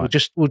party or something,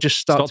 we'll just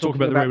start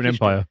talking about the Roman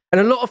Empire.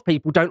 And a lot of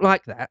people don't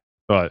like that.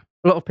 Right.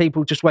 A lot of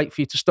people just wait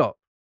for you to stop.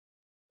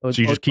 So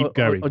you just keep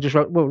going? Or just,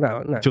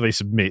 no. Until they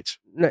submit?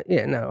 No,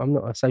 I'm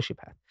not a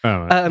sociopath. Oh,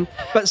 right.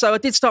 But so I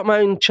did start my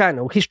own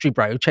channel, History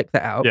Bro. Check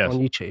that out on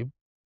YouTube.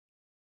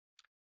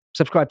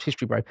 Subscribe to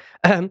History Bro.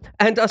 And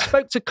I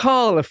spoke to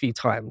Carl a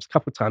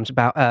couple of times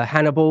about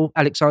Hannibal,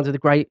 Alexander the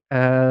Great,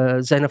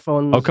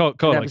 Xenophon. Oh, Carl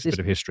likes a bit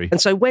of history.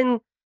 And so when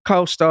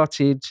Carl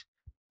started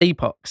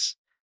Epochs,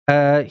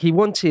 he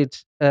wanted,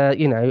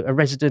 a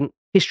resident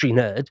history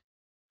nerd.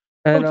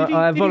 And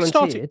I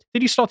volunteered.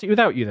 Did he start it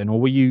without you then, or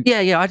were you?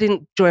 Yeah. I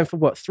didn't join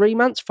for 3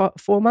 months,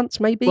 4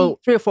 months, maybe? Well,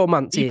 3 or 4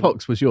 months.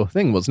 Epochs was your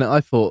thing, wasn't it?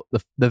 I thought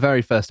the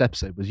very first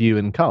episode was you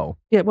and Carl.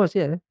 Yeah, it was.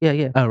 Yeah.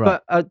 Oh,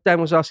 right. But Dan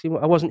was asking.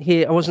 I wasn't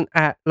here. I wasn't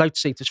at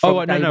Lotus Eaters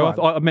from day one.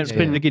 I meant to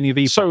be in the beginning of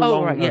Epoch. So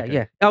long. Right.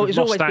 Yeah. Oh, it's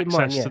always been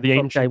mine. To the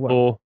ancient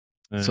law.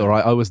 It's all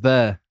right. I was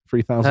there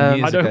 3,000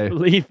 years ago. I don't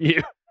believe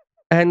you.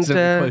 And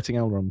quoting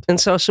Elrond. And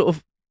so I sort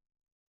of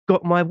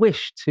got my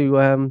wish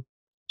to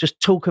just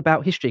talk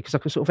about history because I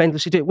can sort of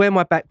endlessly do it. Where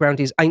my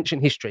background is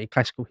ancient history,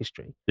 classical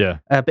history. Yeah.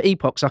 But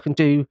Epochs, I can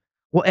do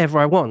whatever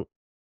I want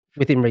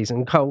within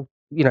reason. Cole,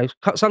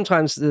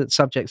 sometimes the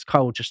subjects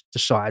Cole just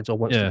decides or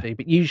wants to do,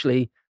 but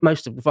usually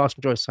the vast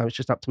majority of the time it's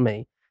just up to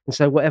me. And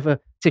so whatever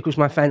tickles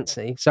my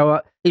fancy.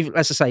 So even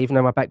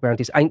though my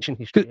background is ancient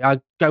history, I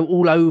go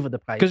all over the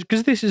place.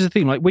 Because this is the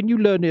thing, like when you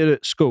learn it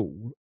at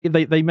school,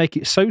 they make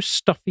it so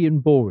stuffy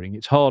and boring,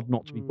 it's hard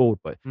not to be bored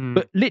by it.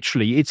 But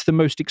literally, it's the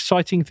most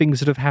exciting things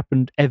that have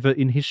happened ever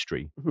in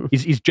history,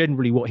 is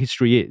generally what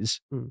history is.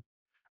 So,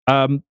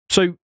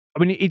 I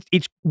mean,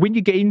 it's when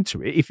you get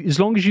into it, as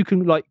long as you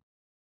can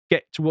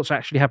get to what's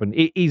actually happened,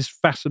 it is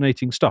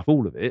fascinating stuff,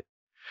 all of it.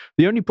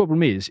 The only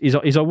problem is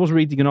I was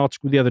reading an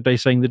article the other day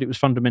saying that it was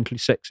fundamentally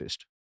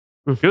sexist.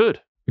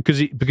 Good. Because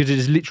it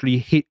is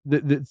literally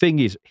the thing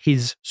is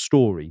his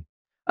story.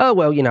 Oh,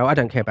 well, I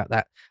don't care about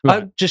that.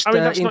 Right. I'm just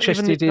that's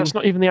interested in... That's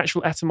not even the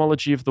actual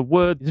etymology of the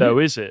word, though,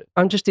 is it?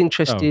 I'm just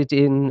interested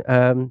in,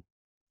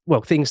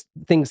 things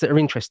that are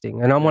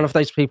interesting. And I'm one of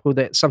those people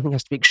that something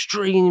has to be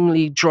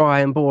extremely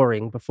dry and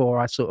boring before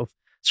I sort of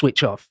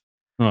switch off.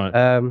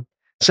 Right.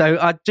 So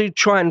I do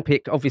try and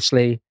pick,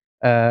 obviously,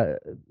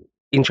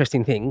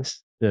 interesting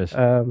things. Yes.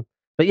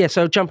 But yeah,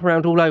 so I jump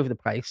around all over the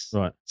place.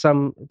 Right.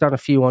 Done a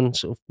few on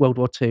sort of World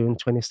War II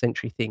and 20th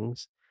century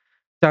things.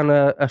 Done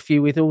a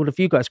few with all of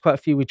you guys, quite a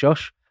few with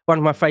Josh. One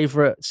of my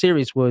favourite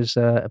series was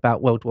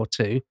about World War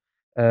II,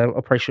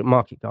 Operation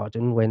Market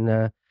Garden, when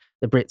the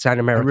Brits and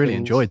Americans... I really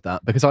enjoyed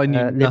that because I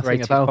knew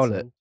nothing about Holland.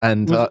 it.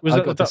 And I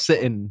got to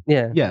sit in...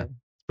 Yeah.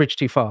 Bridge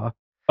Too Far.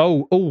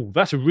 Oh,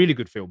 that's a really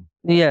good film.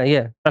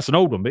 Yeah. That's an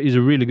old one, but it's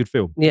a really good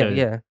film.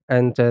 Yeah.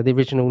 And the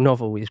original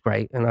novel is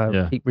great, and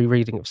I keep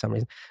rereading it for some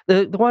reason.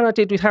 The one I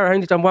did with Harry, I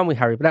only done one with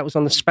Harry, but that was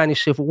on the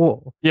Spanish Civil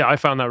War. Yeah, I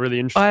found that really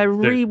interesting. I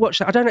rewatched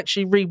that. I don't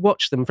actually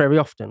rewatch them very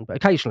often, but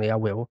occasionally I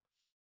will.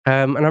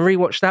 And I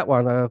rewatched that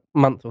one a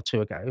month or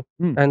two ago,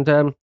 and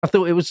I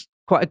thought it was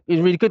quite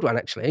a really good one,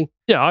 actually.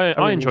 Yeah, I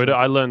really enjoyed it.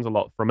 I learned a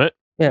lot from it.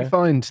 Do Yeah. you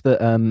find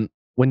that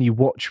when you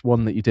watch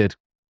one that you did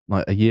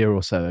like a year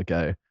or so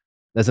ago,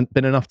 there's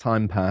been enough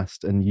time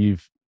passed and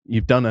you've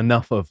done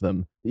enough of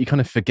them that you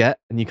kind of forget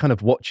and you kind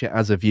of watch it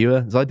as a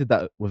viewer? As I did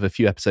that with a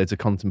few episodes of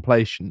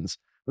Contemplations.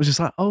 I was just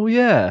like, oh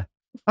yeah,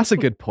 that's a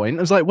good point.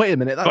 I was like, wait a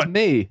minute, that's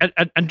me.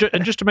 And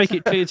just to make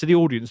it clear to the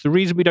audience, the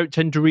reason we don't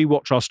tend to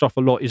rewatch our stuff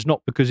a lot is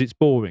not because it's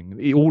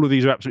boring. All of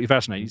these are absolutely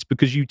fascinating. It's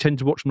because you tend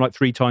to watch them like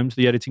 3 times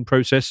the editing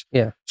process.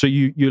 Yeah. So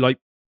you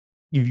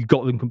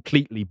got them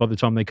completely by the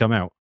time they come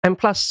out. And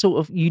plus, sort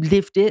of, you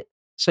lived it,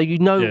 so you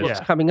know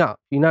what's coming up.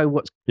 You know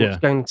what's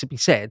going to be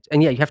said.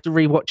 And you have to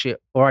rewatch it,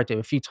 or I do,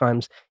 a few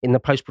times in the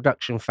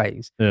post-production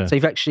phase. Yeah. So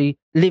you've actually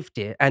lived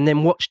it and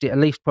then watched it at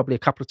least probably a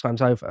couple of times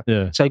over.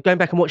 Yeah. So going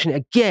back and watching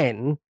it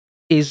again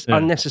is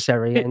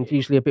unnecessary and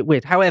usually a bit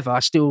weird. However, I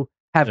still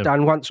have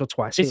done once or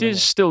twice. It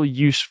is still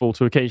useful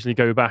to occasionally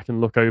go back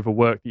and look over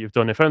work that you've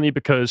done, if only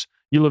because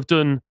you'll have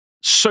done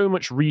so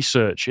much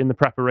research in the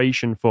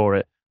preparation for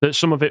it that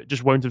some of it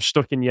just won't have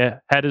stuck in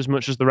your head as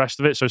much as the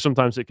rest of it. So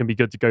sometimes it can be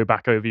good to go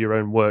back over your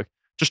own work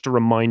just to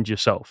remind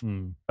yourself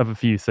of a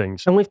few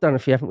things. And we've done a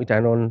few, haven't we,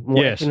 Dan, on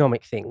more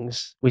economic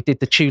things. We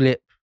did the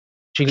tulip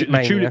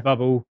mania. Tulip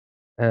bubble.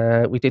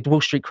 We did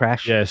Wall Street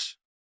crash. Yes.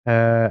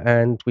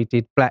 And we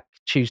did Black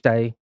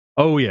Tuesday.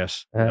 Oh,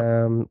 yes.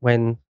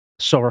 When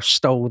Soros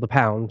stole the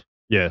pound.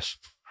 Yes.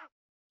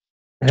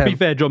 To be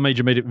fair, John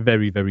Major made it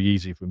very, very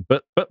easy for him.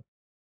 But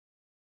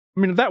I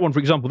mean, that one, for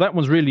example, that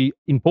one's really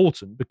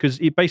important because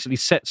it basically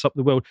sets up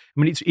the world. I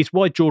mean, it's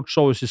why George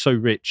Soros is so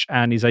rich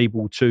and is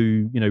able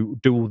to,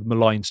 do all the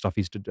malign stuff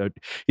he's to do.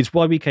 It's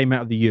why we came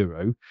out of the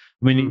euro.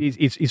 I mean,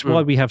 it's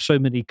why we have so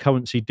many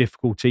currency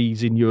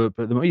difficulties in Europe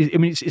at the moment. I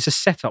mean, it's a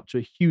setup to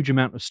a huge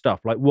amount of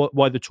stuff, like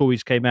why the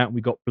Tories came out and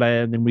we got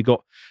Blair, and then we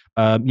got,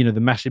 the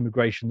mass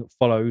immigration that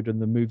followed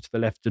and the move to the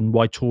left, and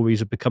why Tories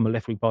have become a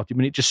left-wing party. I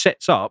mean, it just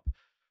sets up.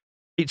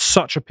 It's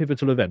such a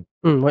pivotal event.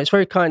 Well, it's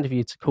very kind of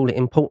you to call it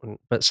important,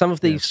 but some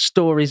of these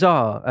stories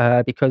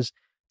are because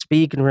to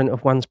be ignorant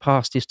of one's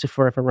past is to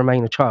forever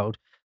remain a child.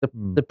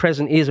 The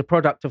present is a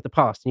product of the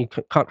past, and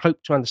you can't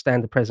hope to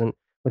understand the present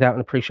without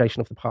an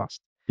appreciation of the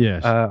past.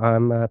 Yes,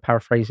 I'm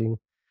paraphrasing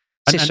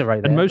Cicero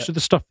there. And most of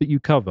the stuff that you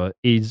cover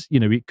is,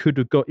 it could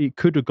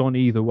have gone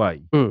either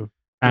way.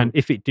 And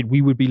if it did,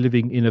 we would be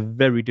living in a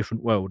very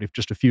different world if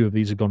just a few of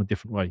these had gone a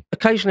different way.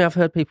 Occasionally I've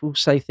heard people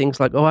say things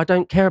like, oh, I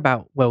don't care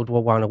about World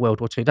War I or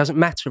World War II. It doesn't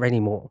matter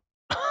anymore.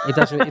 It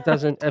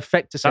doesn't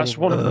affect us That's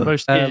anymore. one of the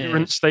most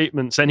ignorant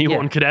statements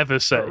anyone could ever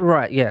say.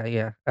 Right,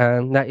 yeah.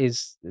 That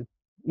is a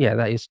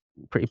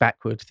pretty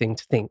backward thing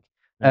to think.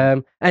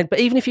 But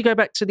even if you go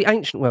back to the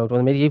ancient world or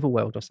the medieval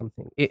world or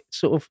something, it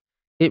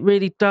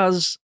really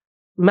does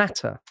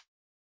matter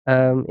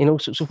in all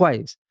sorts of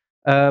ways.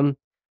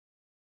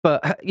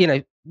 But,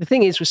 the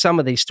thing is with some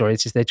of these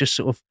stories is they're just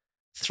sort of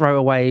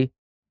throwaway,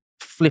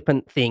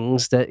 flippant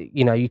things that,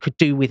 you could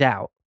do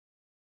without.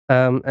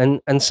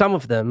 And some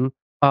of them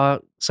are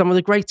some of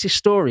the greatest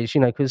stories,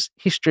 because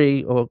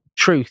history or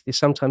truth is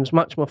sometimes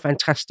much more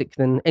fantastic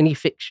than any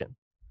fiction.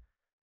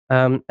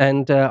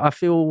 I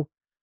feel,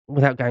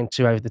 without going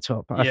too over the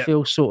top, I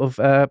feel sort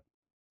of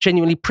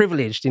genuinely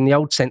privileged in the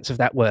old sense of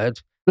that word,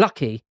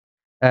 lucky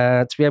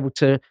to be able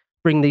to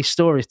bring these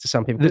stories to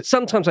some people. But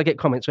sometimes I get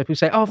comments where people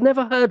say, oh, I've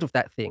never heard of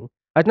that thing.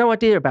 I had no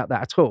idea about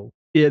that at all.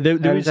 Yeah,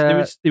 there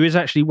is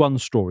actually one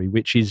story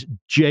which is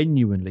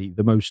genuinely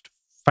the most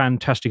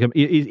fantastic.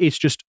 It's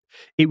just,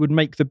 it would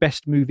make the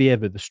best movie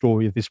ever, the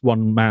story of this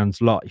one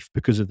man's life,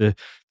 because of the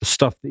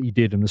stuff that he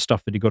did and the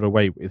stuff that he got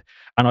away with.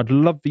 And I'd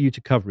love for you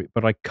to cover it,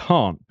 but I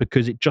can't,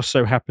 because it just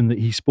so happened that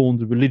he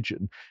spawned a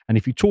religion. And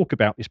if you talk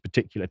about this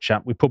particular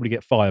chap, we'd probably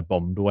get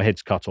firebombed or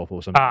heads cut off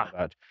or something like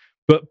that.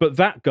 But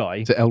that guy,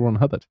 is it L. Ron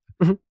Hubbard?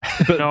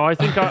 But no, I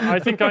think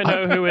I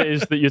know who it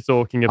is that you're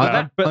talking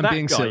about. I'm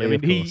being silly. I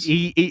mean,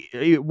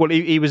 he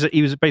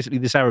was basically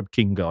this Arab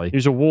king guy. He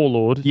was a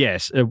warlord.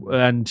 Yes,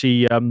 and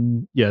he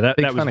that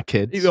Big was fan of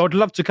kids. I'd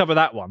love to cover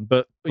that one,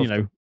 but we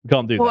can't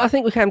do that. Well, I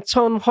think we can.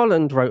 Tom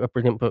Holland wrote a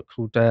brilliant book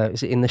called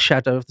 "Is It in the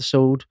Shadow of the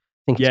Sword?"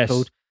 I think it's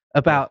called,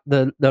 about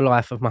the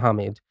life of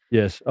Muhammad.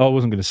 Yes, I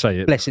wasn't going to say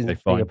it. Blessings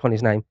be upon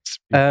his name.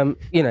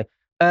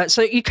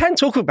 So you can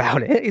talk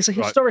about it. It's a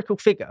historical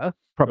figure,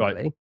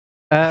 probably.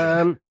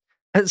 Right.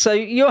 And so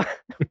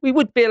we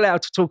would be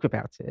allowed to talk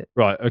about it.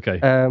 Right, okay.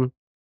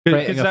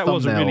 Because that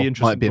was a really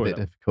interesting might be a bit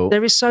difficult.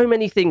 There is so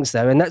many things,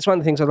 though, and that's one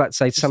of the things I'd like to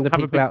say to some of the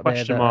people out there.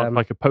 Question mark,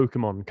 like a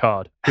Pokemon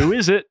card. Who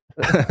is it?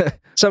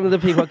 Some of the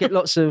people get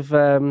lots of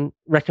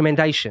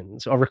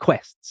recommendations or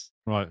requests.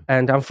 Right.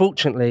 And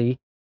unfortunately,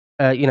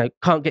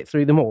 can't get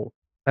through them all.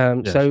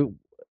 Yes. So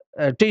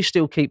do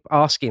still keep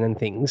asking and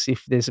things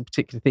if there's a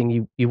particular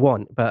thing you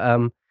want.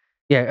 But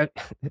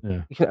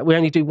we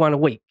only do one a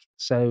week.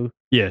 So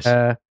yes.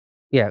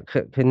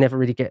 Can never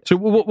really get. So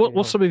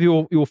what's some of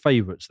your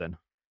favourites then?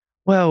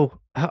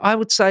 Well, I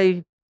would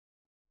say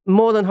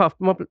more than half,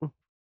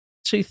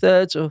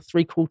 2/3 or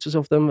 3/4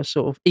 of them are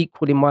sort of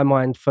equal in my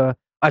mind for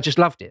I just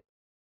loved it.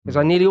 because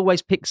I nearly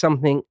always pick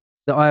something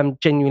that I am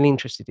genuinely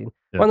interested in.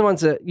 Yeah. One of the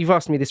ones that you've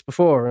asked me this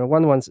before, and one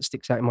of the ones that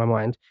sticks out in my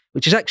mind,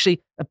 which is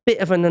actually a bit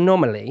of an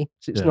anomaly,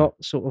 so it's not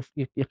sort of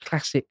your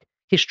classic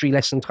history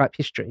lesson type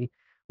history,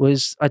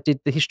 was I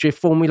did the history of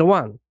Formula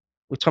One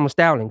with Thomas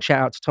Dowling.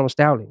 Shout out to Thomas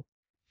Dowling.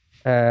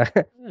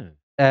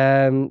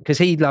 Because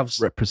he loves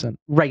Represent.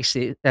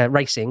 racing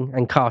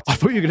and karting. I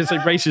thought you were going to say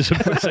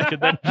racism for a second.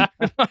 Then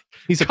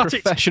He's a Cut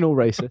it. professional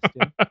racist.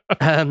 Yeah.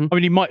 I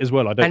mean, he might as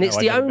well. I don't And know. it's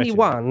I the never only met him.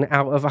 one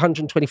out of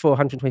 124,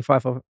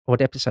 125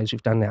 odd episodes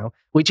we've done now,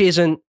 which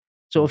isn't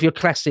sort of your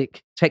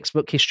classic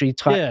textbook history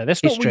type. Yeah,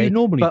 that's not what history. you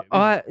normally But do.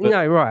 is it?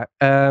 no, right.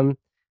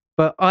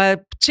 But I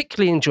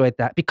particularly enjoyed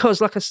that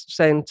because, like I was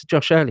saying to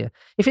Josh earlier,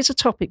 if it's a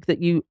topic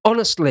that you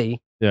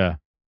honestly, Yeah.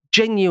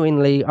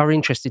 genuinely are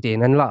interested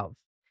in and love,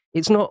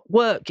 it's not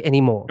work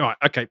anymore. Right.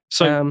 Okay.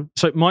 So,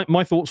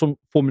 my thoughts on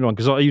Formula One,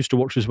 because I used to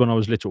watch this when I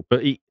was little,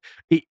 but it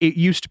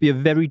used to be a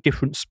very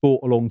different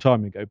sport a long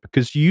time ago,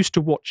 because you used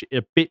to watch it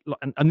a bit like,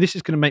 and this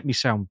is going to make me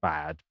sound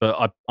bad,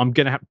 but I'm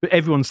going to have,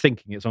 everyone's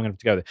thinking it, so I'm going to have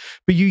to go there.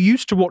 But you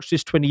used to watch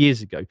this 20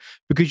 years ago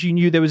because you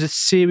knew there was a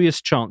serious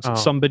chance that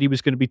somebody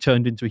was going to be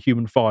turned into a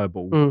human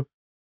fireball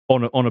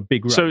on a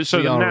big race. So We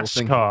the are all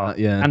thinking NASCAR,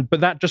 that,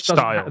 but that just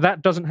style.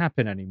 doesn't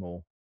happen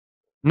anymore.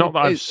 not that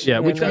I've It's-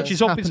 seen. Which no. is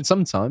happens obvious.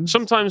 sometimes.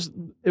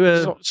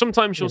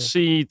 Sometimes you'll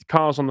see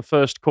cars on the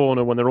first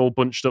corner when they're all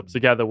bunched up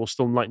together will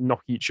still like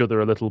knock each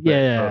other a little bit.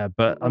 Yeah,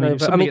 but I mean, No, if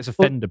but, somebody gets a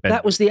well, fender bender.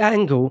 that was the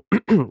angle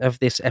of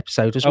this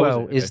episode as Oh, was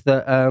well. it? Is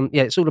that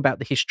it's all about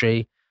the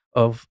history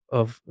of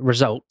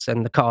results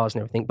and the cars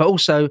and everything, but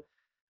also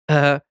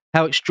how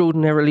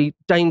extraordinarily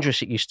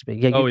dangerous it used to be.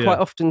 Yeah, you quite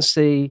often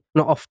see,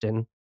 not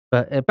often,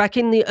 but back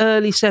in the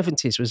early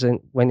 70s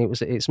when it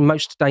was at its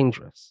most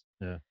dangerous.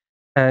 Yeah.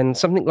 And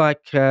something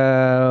like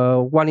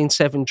 1 in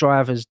 7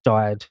 drivers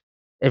died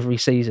every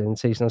season on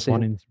season.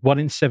 One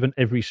in 7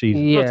 every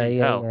season. Yeah, Bloody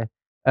hell.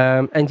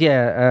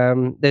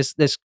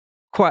 There's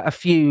quite a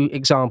few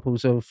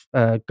examples of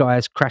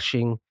guys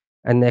crashing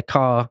and their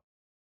car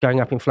going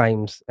up in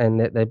flames, and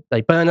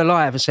they burn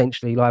alive,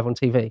 essentially, live on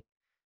TV.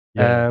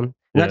 And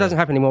that doesn't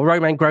happen anymore.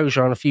 Romain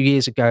Grosjean a few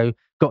years ago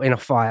got in a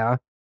fire,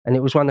 and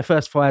it was one of the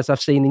first fires I've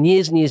seen in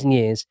years and years and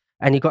years.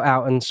 And he got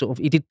out and sort of,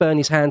 he did burn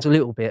his hands a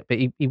little bit, but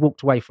he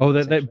walked away from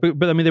it.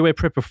 But I mean, they wear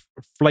proper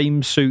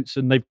flame suits,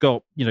 and they've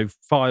got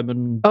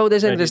firemen. Oh,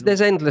 there's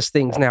endless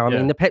things now. I Yeah.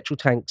 mean, the petrol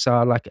tanks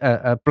are like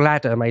a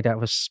bladder made out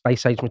of a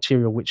space age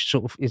material, which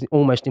sort of is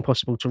almost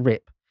impossible to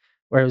rip.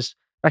 Whereas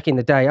back in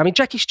the day, I mean,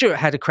 Jackie Stewart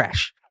had a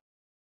crash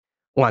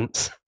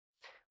once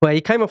where he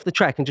came off the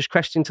track and just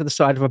crashed into the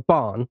side of a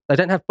barn. They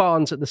don't have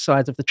barns at the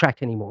sides of the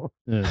track anymore.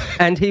 Yeah.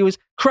 And he was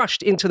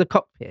crushed into the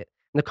cockpit.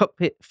 And the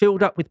cockpit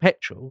filled up with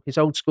petrol, his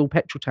old school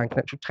natural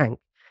tank,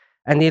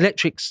 and the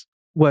electrics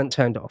weren't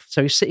turned off.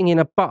 So he's sitting in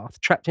a bath,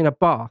 trapped in a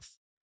bath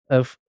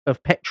of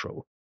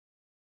petrol.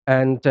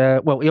 And, he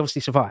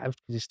obviously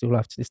survived because he's still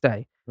alive to this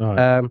day.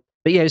 Right.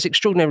 But yeah, it's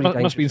extraordinarily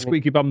dangerous. Must be in I mean,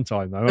 squeaky bum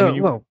time,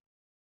 though.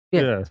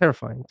 Yeah.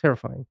 Terrifying.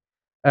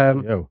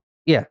 Oh.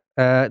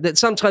 That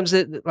sometimes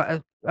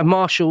like a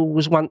marshal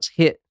was once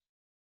hit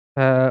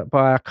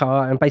by a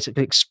car and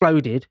basically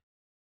exploded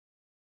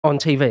on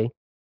TV.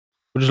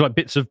 Just like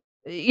bits of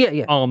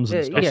arms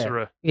and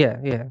stuff. Yeah.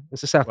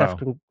 It's a South Wow.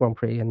 African Grand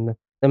Prix, and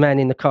the man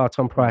in the car,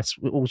 Tom Price,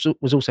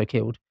 was also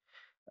killed.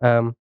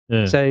 So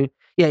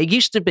it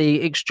used to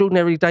be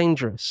extraordinarily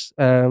dangerous,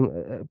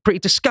 pretty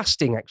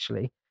disgusting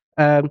actually.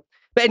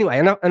 But anyway,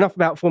 enough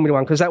about Formula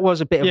One, because that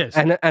was a bit of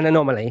an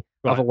anomaly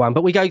of a one.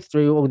 But we go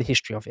through all the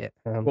history of it.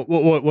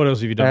 What else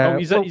have you done?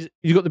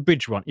 You got the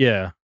bridge one,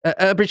 yeah.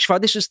 Bridge Fire.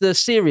 This was the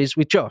series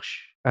with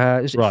Josh.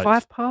 Is it a Right.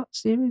 5-part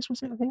series?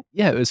 Was it? I think.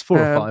 Yeah, it was 4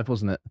 or 5,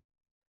 wasn't it?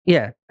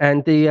 Yeah,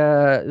 and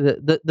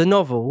the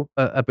novel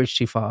A Bridge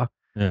Too Far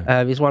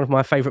is one of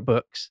my favourite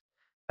books,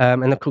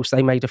 and of course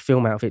they made a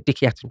film out of it.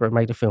 Dickie Attenborough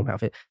made a film out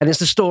of it, and it's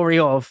the story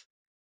of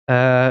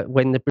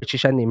when the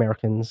British and the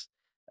Americans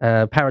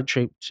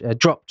paratrooped,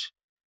 dropped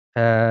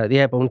the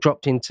airborne,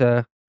 dropped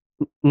into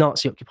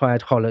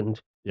Nazi-occupied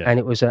Holland, and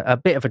it was a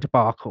bit of a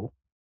debacle.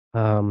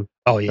 I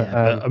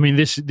mean,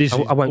 this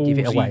I won't give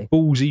it away.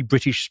 Ballsy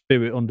British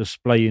spirit on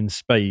display in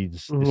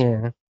spades.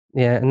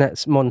 Yeah, and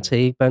that's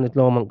Monty, Bernard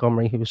Law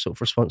Montgomery, who was sort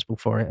of responsible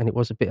for it, and it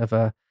was a bit of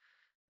a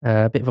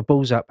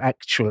balls up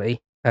actually,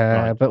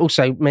 but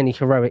also many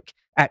heroic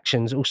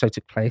actions also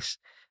took place.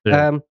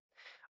 Yeah.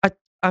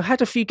 I've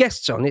had a few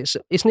guests on.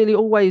 It's nearly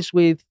always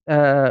with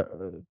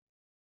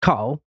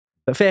Carl,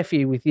 but a fair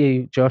few with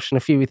you, Josh, and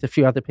a few with a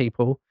few other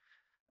people.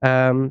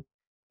 But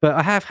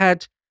I have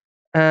had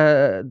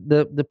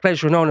the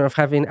pleasure and honour of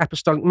having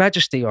Apostolic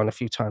Majesty on a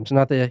few times,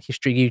 another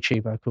history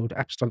YouTuber called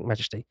Apostolic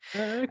Majesty.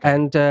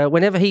 And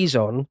whenever he's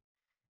on,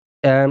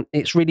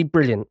 it's really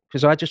brilliant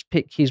because I just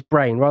pick his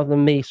brain rather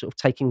than me sort of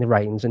taking the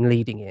reins and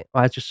leading it.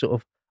 I just sort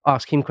of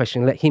ask him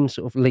questions and let him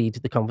sort of lead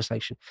the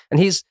conversation. And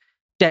his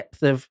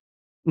depth of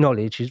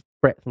knowledge, his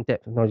breadth and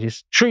depth of knowledge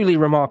is truly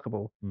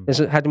remarkable. There's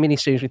had a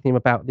mini-series with him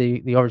about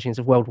the origins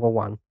of World War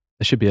One.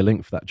 There should be a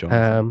link for that,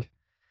 John.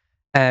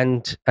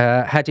 And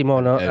had him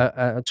on,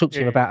 talked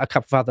to him about a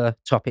couple of other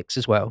topics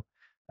as well.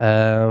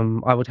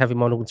 I would have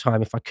him on all the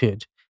time if I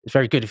could. It's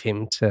very good of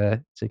him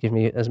to give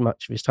me as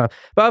much of his time.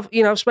 But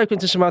I've spoken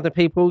to some other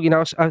people.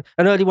 An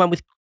early one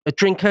with a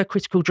drinker,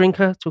 critical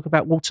drinker, talking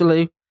about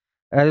Waterloo.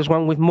 There's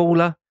one with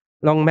Mauler,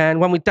 Long Man.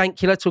 One with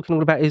Dankula, talking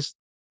all about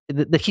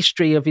the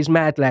history of his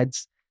Mad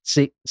Lads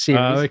series.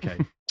 Okay.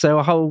 So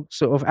a whole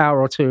sort of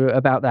hour or two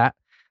about that.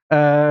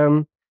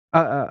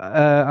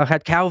 I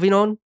had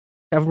Calvin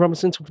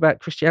Robinson, talked about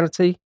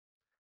Christianity.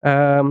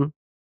 I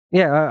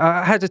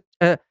had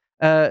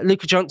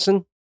Luca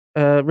Johnson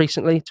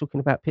recently talking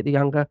about Pitt the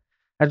Younger.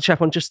 I had a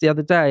chap on just the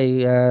other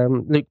day,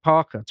 Luke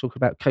Parker, talking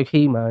about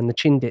Kohima and the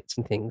Chindits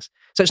and things.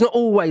 So it's not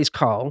always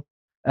Carl,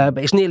 but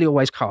it's nearly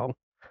always Carl.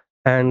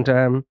 And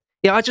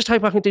I just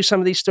hope I can do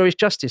some of these stories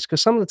justice,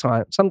 because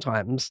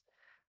sometimes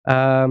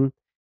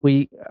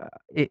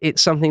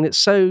it's something that's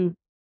so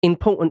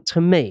important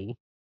to me.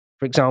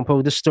 For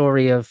example, the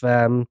story of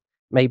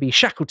maybe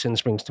Shackleton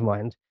springs to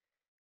mind.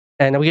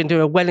 And we're going to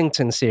do a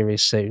Wellington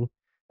series soon.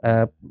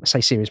 I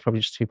say series,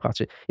 probably just 2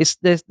 parts.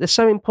 They're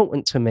so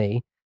important to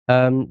me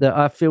that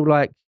I feel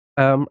like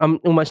I'm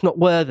almost not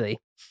worthy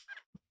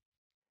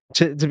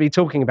to be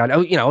talking about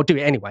it. I'll do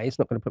it anyway. It's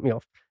not going to put me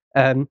off.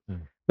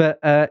 But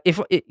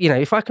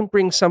if I can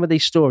bring some of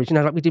these stories,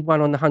 like we did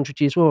one on the 100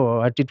 Years' War,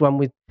 or I did one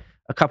with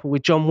a couple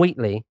with John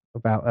Wheatley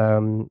about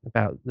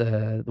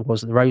the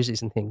Wars of the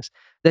Roses and things.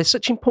 They're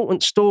such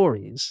important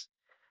stories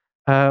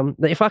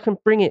that if I can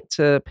bring it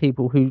to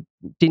people who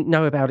didn't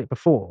know about it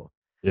before,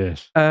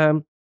 yes,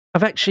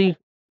 I've actually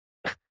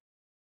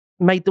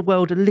made the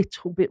world a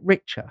little bit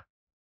richer.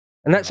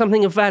 And that's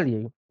something of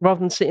value, rather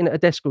than sitting at a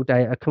desk all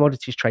day at a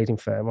commodities trading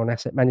firm or an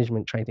asset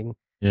management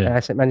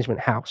asset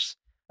management house,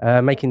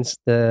 making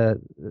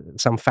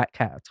some fat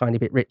cat a tiny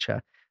bit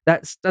richer.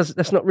 That's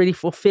not really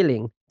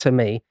fulfilling to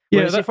me.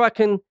 Whereas if I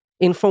can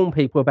inform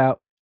people about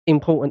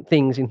important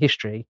things in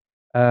history,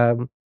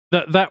 was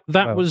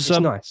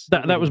nice.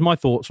 That was my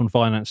thoughts on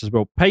finance as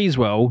well. Pays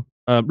well,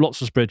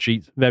 lots of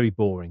spreadsheets, very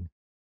boring.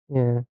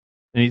 Yeah.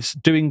 And it's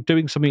doing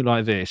something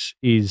like this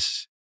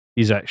is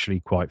actually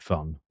quite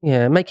fun.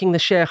 Yeah, making the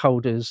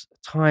shareholders a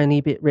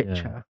tiny bit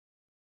richer. Yeah.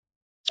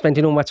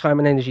 Spending all my time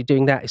and energy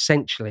doing that,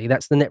 essentially,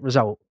 that's the net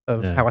result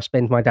of how I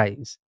spend my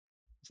days.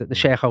 Is that the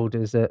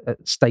shareholders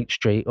at State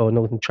Street or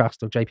Northern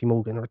Trust or JP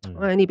Morgan are a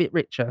tiny bit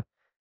richer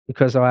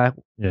because I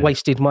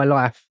wasted my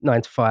life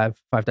 9 to 5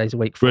 days a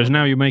week. Whereas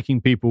now you're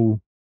making people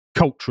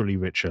culturally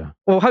richer.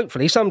 Well,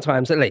 hopefully,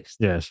 sometimes at least.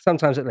 Yes.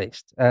 Sometimes at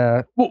least.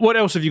 What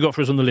else have you got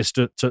for us on the list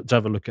to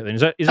have a look at then?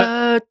 Is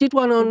that did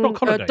one on Doc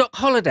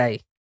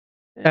Holliday.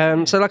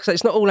 So like I said,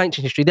 it's not all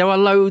ancient history. There are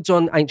loads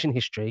on ancient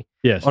history.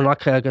 Yes. On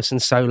Lycurgus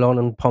and Solon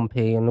and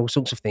Pompey and all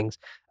sorts of things.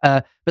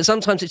 But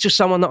sometimes it's just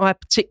someone that I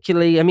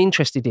particularly am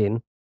interested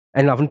in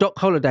and love. And Doc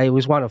Holliday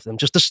was one of them.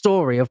 Just the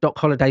story of Doc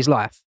Holliday's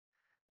life.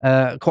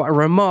 Quite a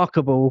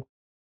remarkable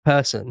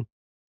person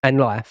and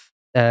life.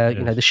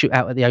 The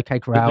shootout at the OK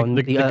Corral.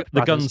 The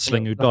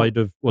gunslinger who died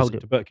of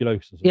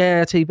tuberculosis.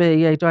 Yeah, TB.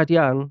 Yeah, he died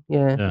young.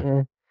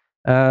 Yeah.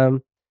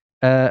 And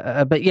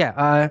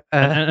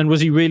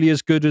was he really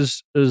as good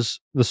as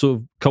the sort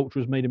of culture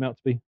has made him out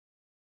to be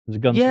as a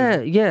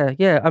gunslinger?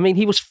 Yeah. I mean,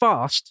 he was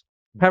fast.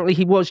 Apparently,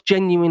 he was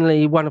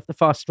genuinely one of the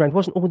fastest around. He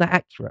wasn't all that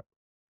accurate,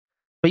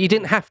 but you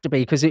didn't have to be,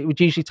 because it would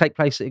usually take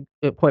place at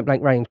point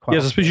blank range.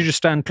 Yes, I suppose you just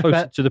stand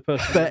closer to the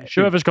person. But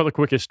whoever's got the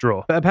quickest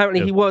draw. But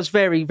apparently, he was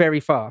very, very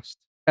fast.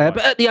 But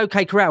at the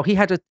OK Corral, he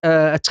had a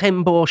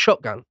 10-bore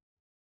shotgun.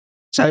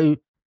 So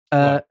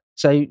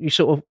you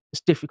sort of,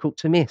 it's difficult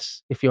to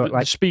miss if you're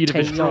the speed of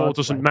his draw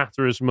doesn't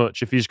matter as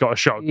much if he's got a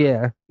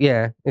shotgun.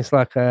 Yeah. It's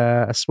like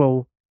a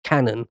small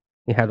cannon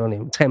he had on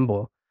him,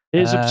 10-bore.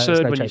 It is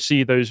absurd when you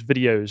see those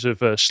videos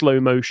of slow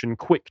motion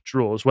quick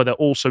draws where they're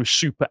also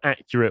super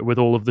accurate with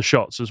all of the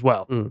shots as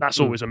well. That's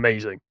always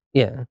amazing.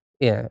 Yeah.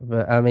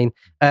 But I mean,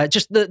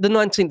 just the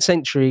 19th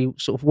century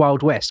sort of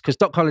Wild West, because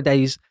Doc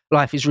Holliday's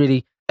life is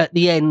really at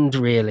the end,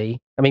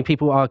 really. I mean,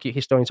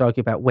 historians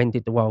argue about when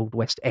did the Wild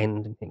West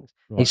end and things.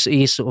 Right.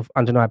 He's sort of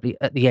undeniably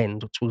at the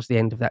end, or towards the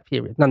end of that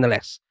period.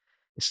 Nonetheless,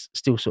 it's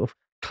still sort of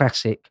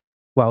classic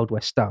Wild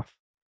West stuff.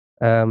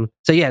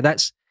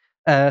 That's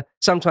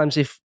sometimes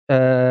if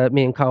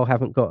me and Carl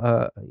haven't got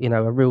a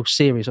real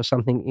series or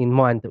something in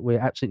mind that we're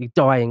absolutely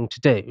dying to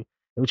do,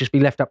 it would just be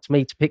left up to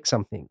me to pick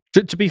something.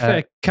 To be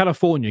fair,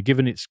 California,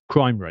 given its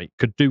crime rate,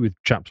 could do with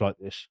chaps like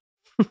this.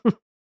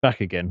 Back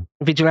again.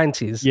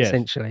 Vigilantes,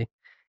 essentially.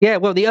 Yeah,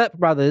 well, the Earp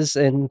brothers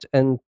and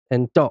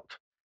Doc,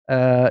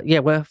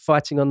 were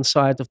fighting on the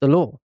side of the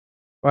law.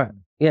 Right.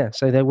 Yeah,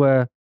 so they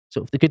were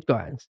sort of the good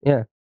guys.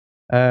 Yeah.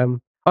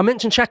 I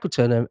mentioned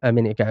Shackleton a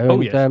minute ago. Oh,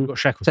 yes, we've got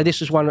Shackleton. So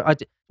this was one,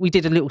 we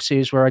did a little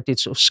series where I did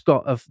sort of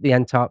Scott of the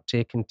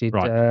Antarctic and did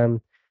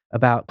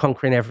about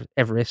conquering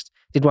Everest.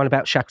 Did one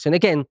about Shackleton.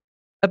 Again,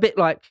 a bit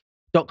like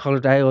Doc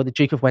Holliday or the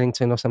Duke of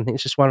Wellington or something.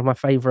 It's just one of my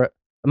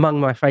among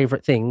my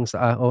favourite things,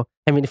 or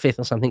Henry V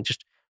or something,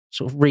 just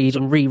sort of read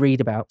and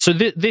reread about. So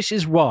this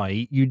is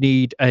why you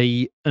need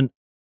a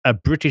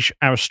British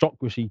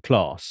aristocracy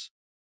class,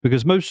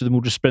 because most of them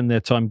will just spend their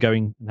time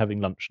going and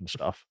having lunch and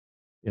stuff,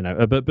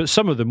 but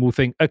some of them will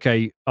think,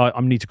 okay, I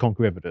need to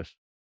conquer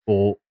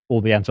or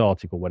the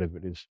Antarctic or whatever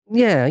it is.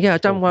 Yeah, I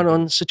done one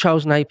on Sir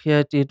Charles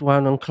Napier, did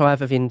one on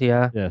Clive of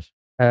India, Yes.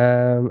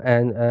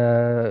 and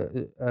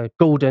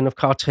Gordon of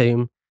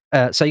Khartoum.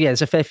 So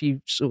there's a fair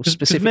few sort of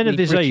specific men of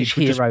this British age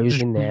were heroes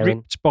just in there.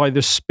 gripped by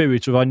the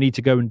spirit of I need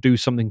to go and do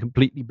something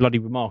completely bloody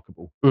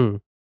remarkable,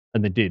 and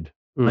they did.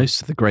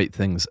 Most of the great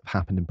things that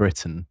have happened in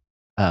Britain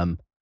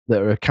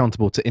that are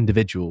accountable to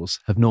individuals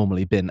have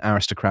normally been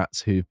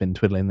aristocrats who've been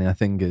twiddling their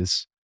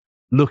fingers,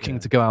 looking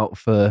to go out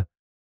for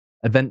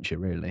adventure,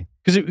 really.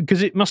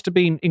 Because it must have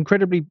been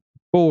incredibly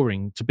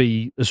boring to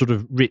be a sort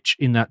of rich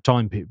in that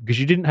time period, because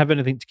you didn't have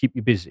anything to keep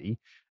you busy,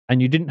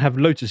 and you didn't have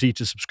Lotus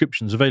Eater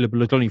subscriptions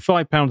available at only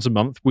 £5 a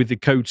month. With the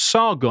code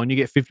Sargon, you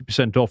get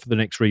 50% off for the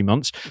next 3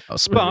 months.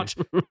 But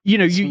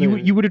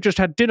you would have just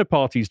had dinner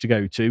parties to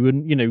go to,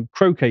 and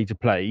croquet to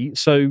play.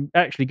 So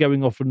actually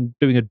going off and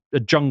doing a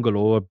jungle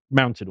or a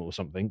mountain or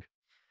something.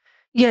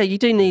 Yeah, you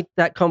do need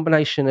that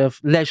combination of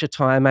leisure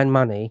time and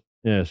money.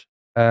 Yes.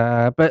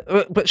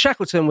 But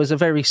Shackleton was a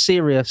very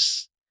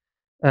serious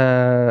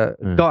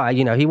guy.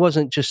 He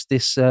wasn't just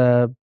this.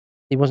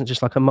 He wasn't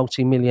just like a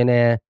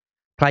multi-millionaire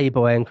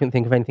playboy and couldn't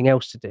think of anything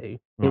else to do.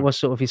 It was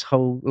sort of his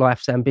whole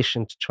life's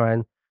ambition to try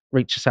and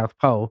reach the South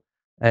Pole.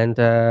 And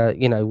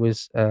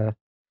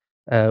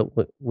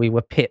we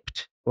were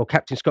pipped. Well,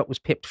 Captain Scott was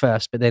pipped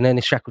first, but then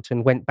Ernest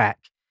Shackleton went back.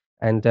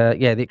 And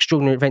the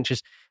extraordinary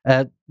adventures.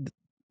 The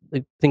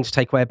thing to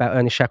take away about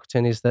Ernest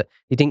Shackleton is that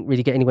he didn't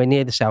really get anywhere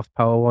near the South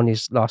Pole on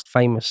his last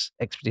famous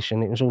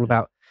expedition. It was all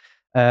about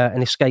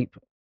an escape,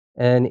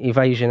 an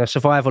evasion, a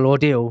survival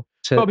ordeal.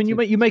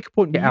 You make a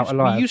point.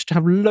 We used to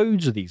have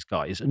loads of these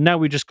guys, and now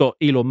we just got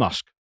Elon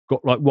Musk.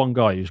 Got like one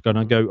guy who's going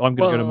to go. I'm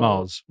going to go to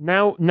Mars.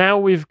 Now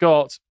we've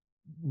got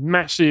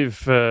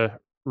massive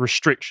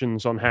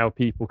restrictions on how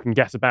people can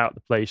get about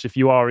the place. If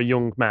you are a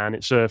young man,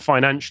 it's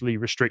financially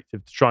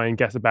restrictive to try and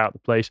get about the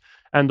place,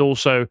 and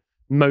also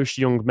most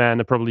young men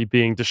are probably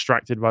being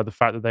distracted by the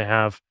fact that they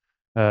have.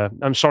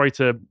 I'm sorry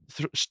to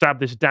stab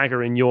this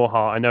dagger in your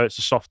heart. I know it's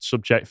a soft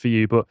subject for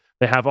you, but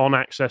they have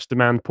on-access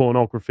demand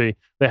pornography.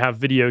 They have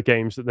video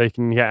games that they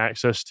can get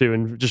access to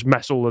and just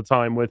mess all the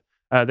time with.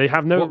 They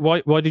have no.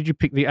 Why did you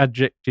pick the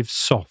adjective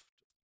soft?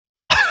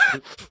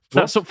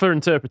 That's up for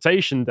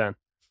interpretation, Dan.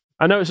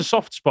 I know it's a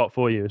soft spot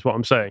for you, is what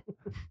I'm saying.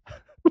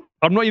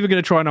 I'm not even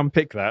going to try and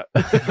unpick that.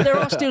 There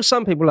are still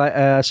some people like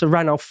Sir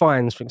Ranulph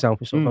Fiennes, for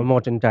example, sort of a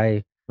modern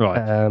day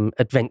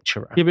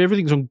adventurer. Yeah, but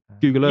everything's on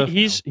Google Earth.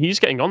 He's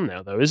getting on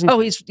now, though, isn't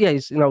he?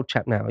 He's an old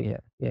chap now.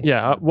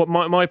 Yeah. What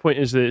my point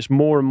is that it's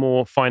more and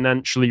more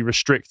financially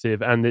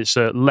restrictive, and it's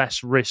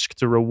less risk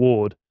to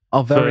reward.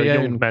 Our very for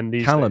own young men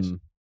these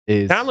Callum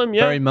days. is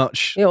very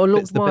much or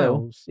Lord fits the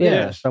bill.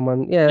 Miles.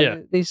 Someone.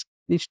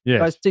 These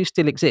guys do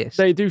still exist.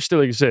 They do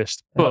still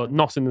exist, but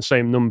not in the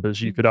same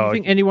numbers. You could argue. Do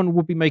you think anyone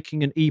will be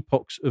making an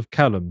epochs of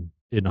Callum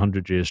in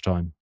 100 years'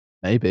 time?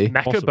 Maybe.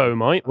 Mechabo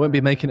might. Won't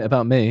be making it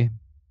about me.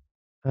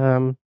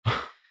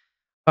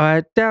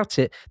 I doubt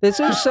it. There's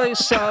also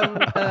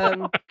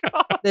some.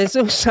 There's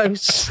also.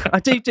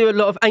 I do a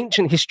lot of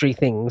ancient history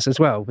things as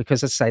well,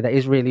 because, as I say, that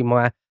is really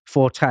my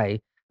forte.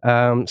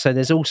 So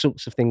there's all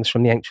sorts of things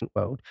from the ancient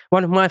world.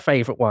 One of my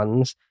favourite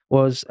ones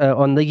was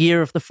on the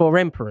Year of the Four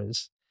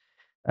Emperors,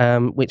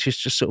 which is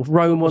just sort of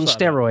Rome on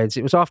steroids.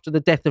 It was after the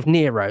death of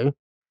Nero.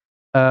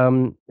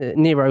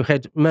 Nero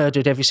had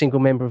murdered every single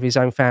member of his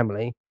own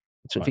family,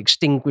 sort of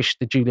extinguished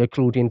the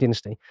Julio-Claudian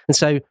dynasty, and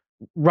so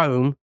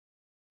Rome.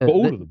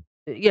 All of them.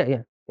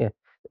 Yeah,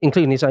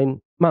 including his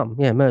own mum.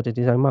 Yeah, murdered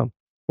his own mum.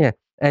 Yeah,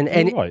 and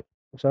right.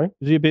 Sorry,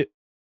 is he a bit?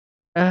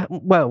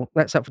 Well,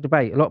 that's up for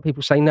debate. A lot of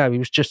people say no, he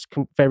was just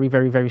very,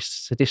 very, very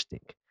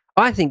sadistic.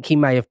 I think he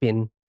may have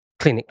been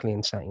clinically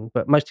insane,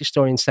 but most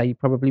historians say he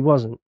probably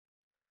wasn't.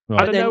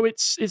 Right. I don't know.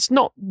 It's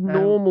not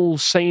normal,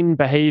 sane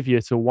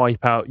behaviour to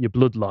wipe out your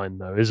bloodline,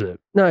 though, is it?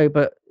 No,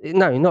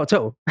 not at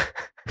all.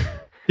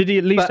 Did he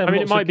at least? Have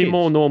it might be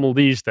more normal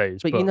these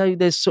days. But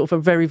there's sort of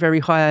a very, very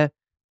high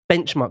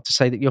benchmark to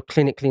say that you're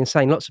clinically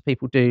insane. Lots of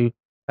people do,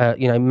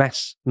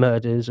 mass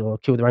murders or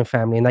kill their own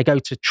family, and they go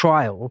to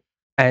trial,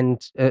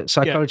 and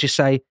psychologists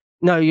say,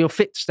 "No, you're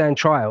fit to stand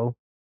trial.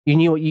 You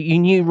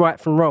knew right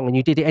from wrong, and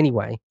you did it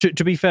anyway."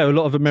 To be fair, a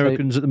lot of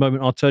Americans at the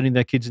moment are turning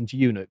their kids into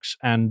eunuchs,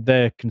 and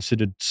they're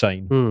considered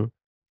sane.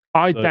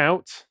 I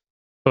doubt,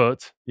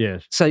 but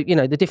yes. So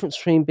the difference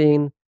between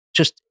being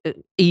just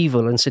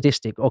evil and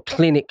sadistic or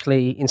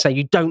clinically insane,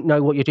 you don't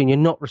know what you're doing. You're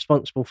not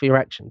responsible for your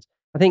actions.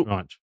 I think.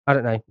 Right. I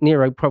don't know.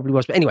 Nero probably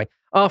was, but anyway,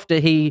 after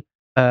he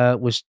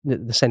was,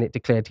 the Senate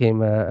declared him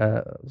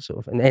sort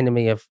of an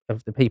enemy of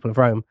the people of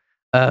Rome.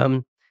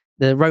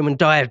 The Roman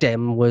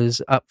diadem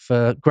was up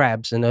for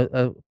grabs, and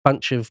a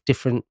bunch of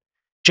different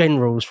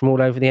generals from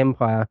all over the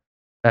empire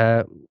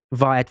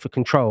vied for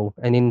control.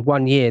 And in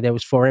 1 year, there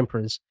was 4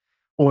 emperors,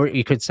 or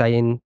you could say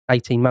in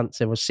 18 months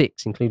there was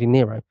 6, including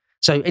Nero.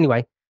 So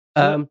anyway,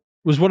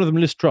 was one of them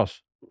Liz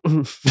Truss?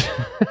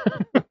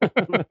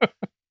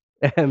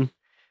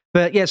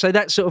 But yeah, so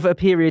that's sort of a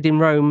period in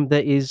Rome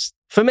that is,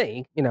 for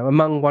me,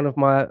 among one of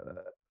my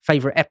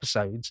favourite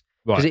episodes,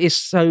 because it is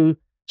so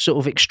sort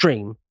of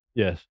extreme.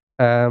 Yes.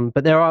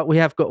 But we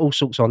have got all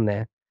sorts on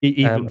there.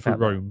 Even for about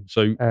that. Rome.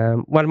 So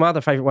one of my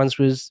other favourite ones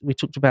was we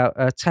talked about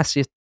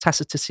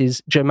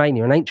Tacitus's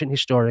Germania, an ancient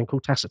historian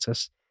called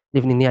Tacitus,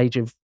 living in the age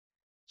of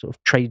sort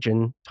of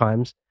Trajan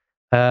times.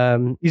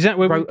 is that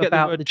where we wrote get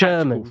about the word the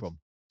tactical Germans from?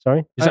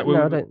 Sorry, Is that where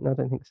no, I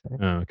don't think so.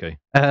 Oh, okay.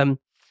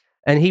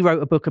 And he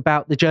wrote a book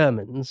about the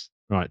Germans,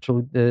 Right.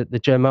 called the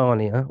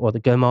Germania or the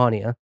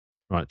Germania,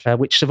 Right.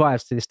 which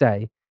survives to this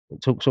day.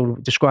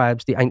 It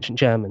describes the ancient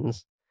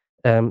Germans.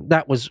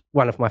 That was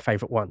one of my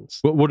favourite ones.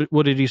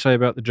 What did he say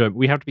about the German?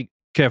 We have to be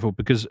careful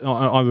because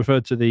I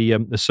referred to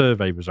the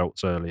survey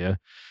results earlier,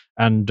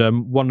 and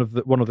one of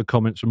the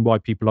comments on why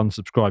people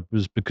unsubscribed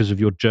was because of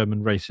your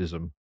German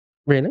racism.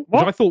 Really?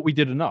 Which I thought we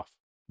did enough,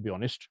 to be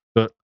honest.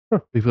 But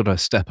We've got to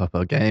step up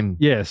our game.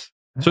 yes.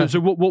 So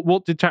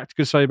what did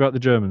Tactica say about the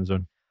Germans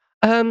then?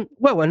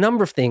 Well, a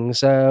number of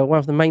things. One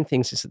of the main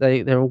things is that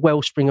they're a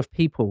wellspring of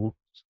people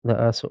that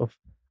are sort of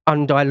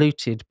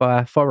undiluted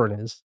by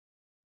foreigners.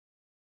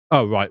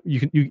 Oh right,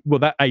 well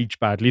that aged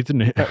badly,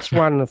 didn't it? That's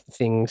one of the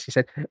things he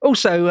said.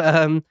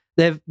 Also,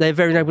 they're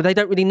very noble. They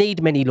don't really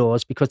need many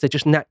laws because they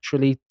just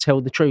naturally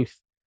tell the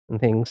truth and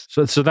things.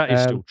 So that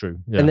is still true.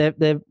 Yeah.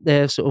 And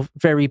they're sort of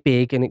very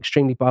big and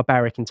extremely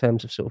barbaric in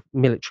terms of sort of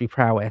military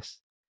prowess.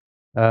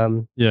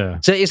 Yeah.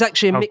 So it's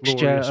actually a How mixture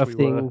glorious of we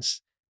were.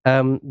 things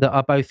that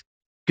are both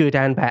good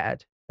and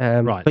bad.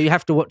 Right. But you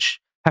have to watch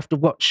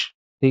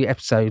the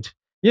episode.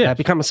 Yeah.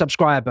 Become a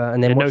subscriber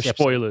and then Yeah, no watch the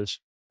episode. spoilers.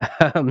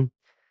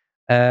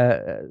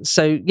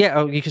 So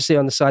yeah, you can see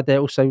on the side they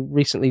also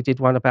recently did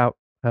one about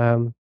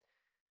the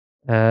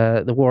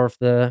War of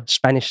the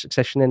Spanish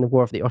Succession and the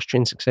War of the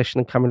Austrian Succession,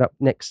 and coming up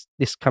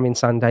this coming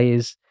Sunday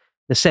is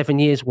the 7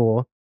 Years'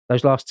 War.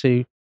 Those last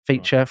two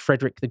feature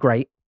Frederick the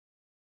Great.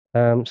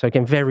 So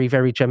again, very,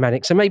 very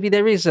Germanic. So maybe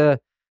there is a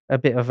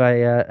bit of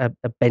a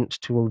bent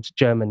towards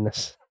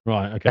Germanness.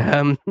 Right.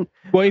 Okay.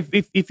 Well,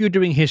 if you're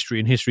doing history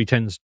and history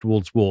tends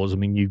towards wars, I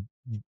mean, you'd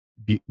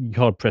be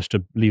hard pressed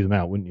to leave them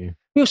out, wouldn't you?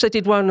 We also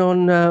did one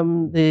on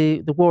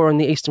the war on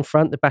the Eastern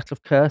Front, the Battle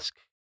of Kursk.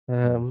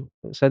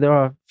 So there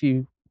are a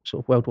few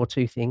sort of World War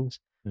II things,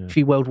 Yeah. a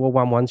few World War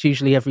I ones.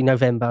 Usually every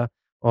November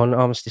on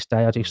Armistice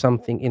Day, I do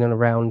something in and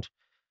around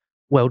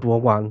World War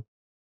One.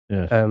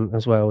 Yeah.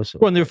 As well as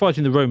Well, and they were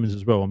fighting the Romans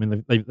as well. I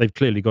mean, they've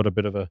clearly got a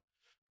bit of a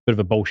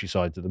bolshy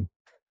side to them.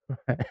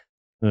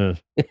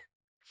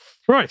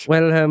 Right.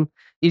 Well,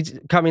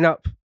 coming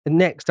up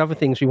next, other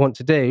things we want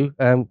to do.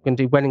 We're going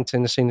to do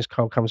Wellington as soon as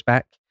Carl comes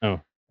back. Oh.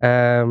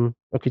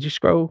 Or could you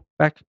scroll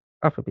back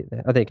up a bit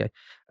there? Oh, there you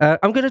go.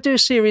 I'm going to do a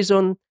series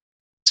on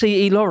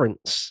T.E.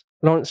 Lawrence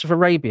of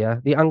Arabia,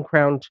 the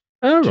uncrowned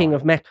king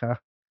of Mecca.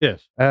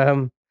 Yes.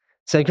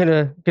 So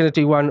going to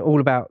do one all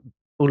about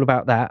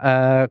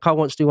that. Carl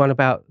wants to do one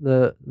about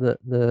the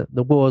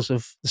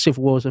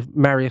civil wars of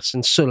Marius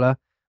and Sulla,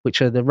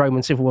 which are the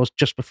Roman civil wars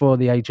just before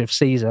the age of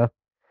Caesar.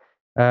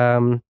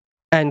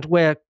 And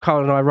where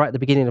Carl and I, right at the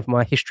beginning of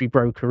my History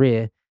Bro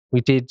career,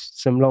 we did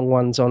some long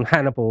ones on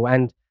Hannibal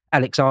and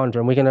Alexander,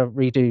 and we're going to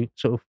redo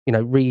sort of,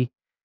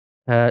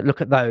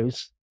 look at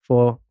those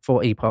for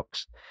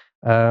epochs.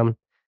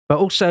 But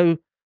also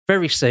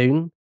very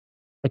soon,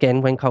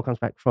 again, when Carl comes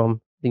back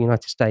from the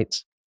United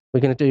States,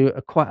 we're going to do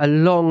quite a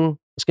long,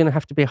 it's going to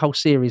have to be a whole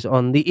series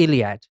on the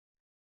Iliad.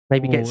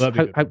 Maybe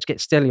hope to get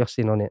Stelios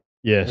in on it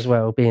as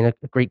well, being a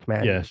Greek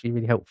man. Yes. Would be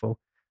really helpful.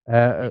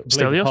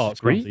 Stelios is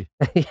Greek?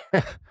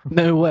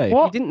 No way.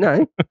 You didn't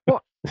know?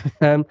 What?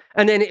 And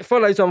then it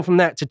follows on from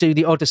that to do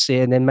the Odyssey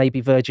and then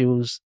maybe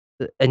Virgil's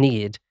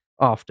Aeneid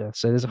after.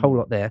 So there's a whole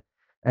lot there.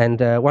 And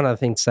one other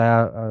thing to say,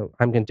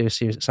 I'm going to do a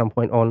series at some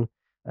point on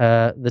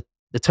the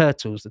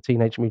Turtles, the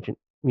Teenage Mutant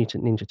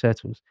Ninja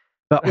Turtles.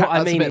 But what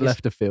I mean a bit is,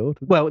 left of field.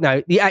 well,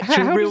 no, the actual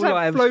How real does that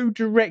lives. flow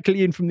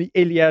directly in from the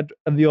Iliad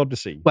and the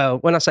Odyssey? Well,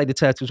 when I say the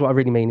Turtles, what I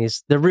really mean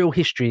is the real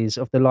histories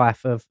of the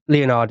life of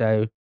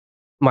Leonardo,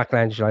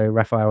 Michelangelo,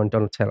 Raphael, and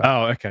Donatello.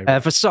 Oh, okay.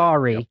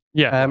 Vasari,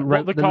 Yeah,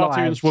 wrote what the the cartoons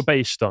lives. were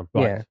based on.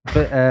 Right. Yeah,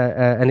 but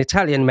an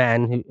Italian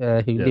man who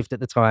lived at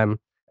the time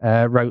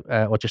wrote,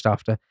 or just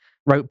after,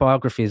 wrote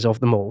biographies of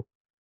them all.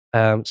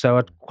 So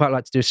I'd quite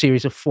like to do a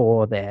series of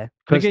 4 there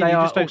because Again, they you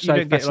are just don't, also you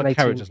don't get like fascinating,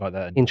 characters like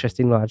that.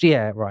 interesting lives.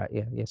 Yeah, right.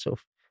 Yeah, sort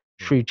of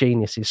true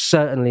geniuses.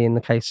 Certainly in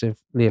the case of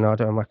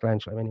Leonardo and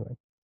Michelangelo, anyway.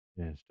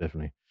 Yes,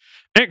 definitely.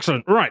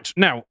 Excellent. Right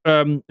now,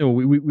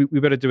 we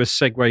better do a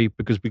segue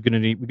because we're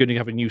going to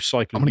have a new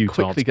cycle I'm of going to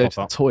U-Tards quickly go pop to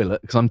the up.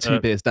 toilet because I'm 2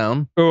 beers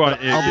down. All right,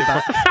 I'll be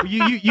back.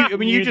 I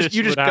mean, you just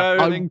would go.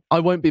 And then, I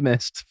won't be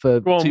missed for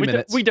Go on, 2 we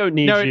minutes. we don't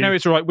need no, you. no,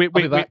 it's all right. I'll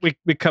be back.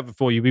 We're covered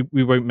for you.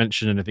 We won't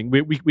mention anything.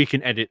 We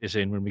can edit this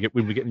in when we get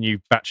the new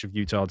batch of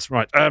U-Tards.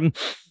 Right.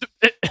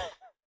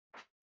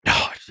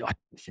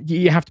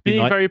 You have to be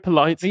Being nice. very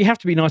polite. You have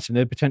to be nice to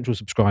their potential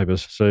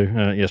subscribers. So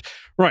yes,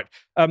 right.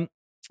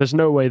 There's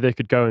no way they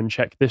could go and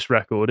check this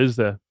record, is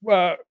there?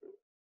 Right.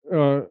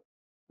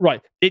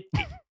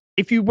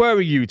 If you were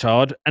a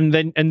U-Tard and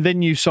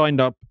then you signed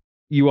up,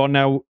 you are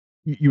now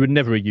you were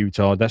never a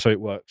U-Tard. That's how it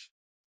works.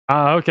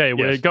 Ah, okay.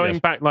 We're Yes, going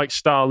yes. back like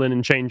Stalin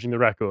and changing the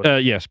record.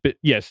 Yes, but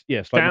yes.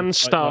 Dan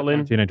Stalin.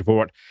 1984.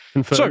 Right.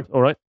 Confirmed.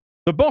 All right.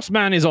 The boss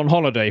man is on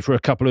holiday for a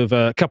couple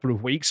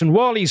of weeks, and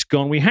while he's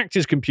gone, we hacked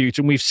his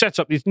computer and we've set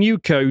up this new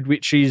code,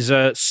 which is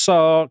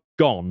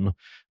Sargon.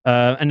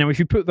 And now, if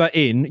you put that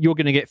in, you're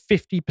going to get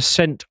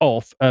 50%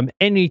 off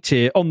any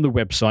tier on the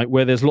website,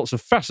 where there's lots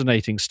of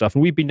fascinating stuff.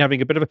 And we've been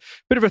having a bit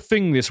of a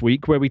thing this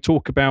week where we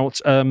talk about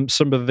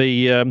some of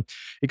the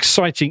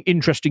exciting,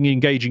 interesting,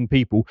 engaging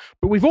people.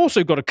 But we've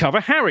also got to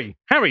cover Harry.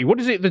 Harry, what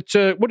is it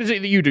that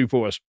you do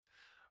for us?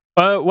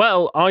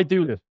 Well, I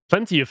do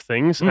plenty of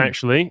things,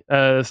 actually.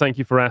 Thank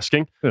you for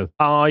asking. Yeah.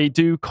 I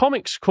do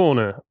Comics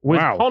Corner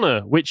with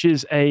Connor, which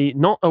is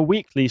not a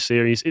weekly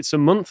series, it's a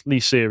monthly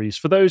series.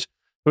 For those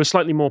who are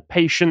slightly more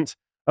patient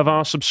of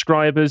our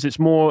subscribers, it's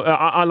more,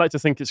 I like to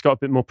think it's got a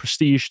bit more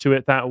prestige to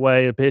it that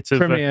way, a bit of...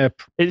 Premiere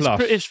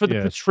it's for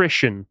the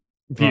patrician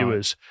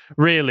viewers,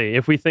 really,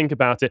 if we think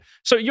about it.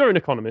 So you're an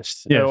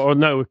economist, or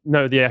know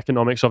the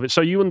economics of it,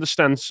 so you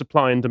understand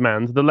supply and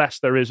demand. The less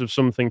there is of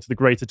something to the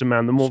greater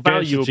demand, the more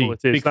valuable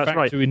it is. Big That's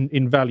right.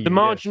 In value. The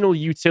marginal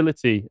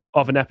utility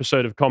of an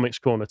episode of Comics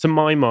Corner, to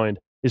my mind,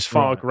 is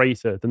far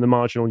greater than the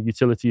marginal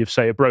utility of,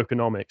 say, a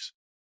Brokenomics.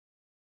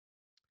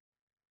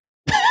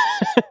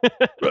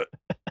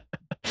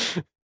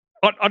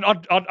 I'll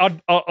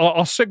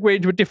segue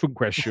into a different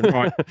question,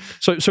 right?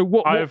 So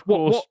what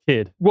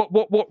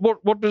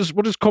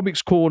does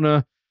Comics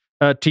Corner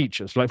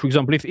teach us? Like, for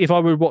example, if I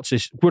were to watch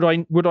this, would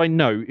I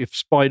know if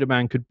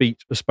Spider-Man could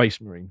beat a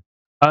Space Marine?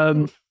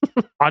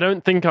 I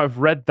don't think I've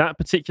read that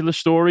particular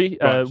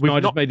story. I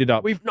just made it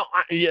up. We've not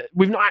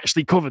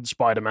actually covered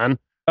Spider-Man.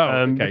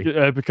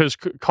 Because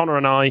Connor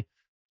and I,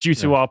 due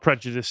to our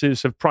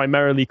prejudices, have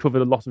primarily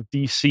covered a lot of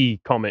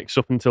DC comics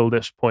up until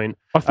this point.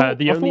 I thought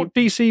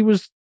DC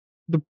was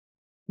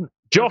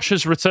Josh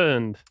has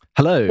returned.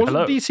 Hello.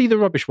 Wasn't DC the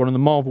rubbish one and the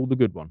Marvel the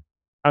good one?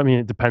 I mean,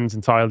 it depends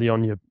entirely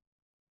on your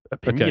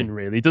opinion,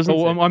 really, doesn't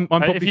it? I'm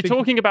if you're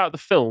talking about the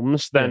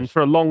films, then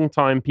for a long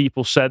time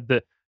people said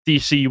that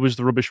DC was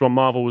the rubbish one,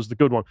 Marvel was the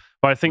good one.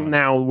 But I think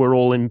now we're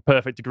all in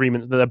perfect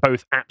agreement that they're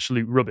both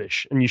absolute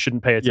rubbish, and you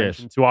shouldn't pay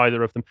attention to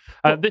either of them.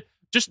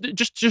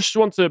 Just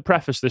want to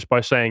preface this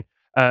by saying,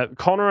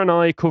 Connor and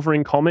I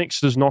covering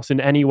comics does not in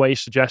any way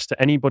suggest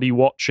to anybody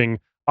watching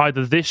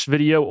either this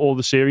video or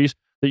the series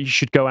that you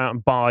should go out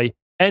and buy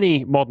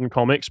any modern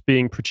comics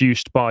being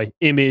produced by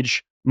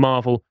Image,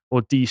 Marvel,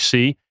 or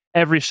DC.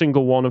 Every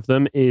single one of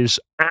them is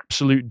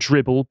absolute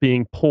dribble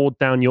being poured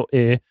down your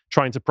ear,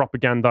 trying to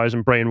propagandize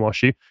and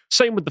brainwash you.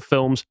 Same with the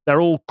films; they're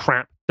all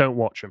crap. Don't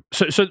watch them.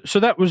 So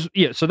that was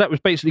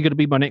basically going to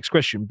be my next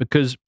question,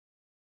 because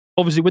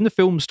obviously when the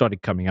films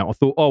started coming out, I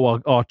thought,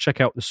 I'll check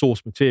out the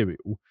source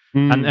material,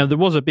 and there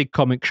was a big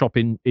comic shop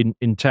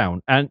in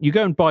town, and you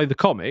go and buy the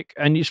comic,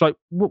 and it's like,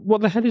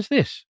 what the hell is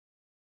this?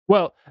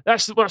 Well,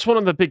 that's one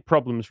of the big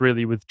problems,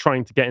 really, with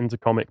trying to get into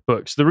comic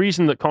books. The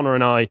reason that Connor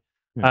and I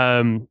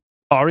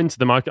are into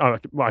them, I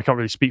can't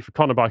really speak for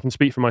Connor, but I can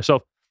speak for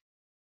myself.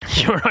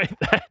 You're right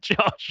there,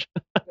 Josh.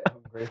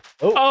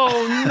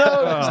 Oh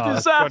no, it's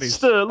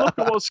disaster. Look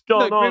at what's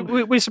gone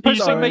on. We're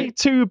supposed to make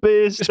 2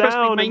 beers down. Supposed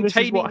to be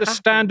maintaining the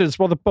standards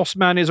while the boss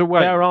man is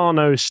away. There are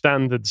no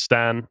standards,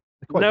 Stan.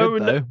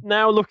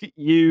 Now look at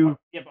you,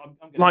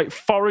 like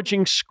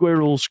foraging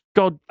squirrels.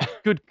 Good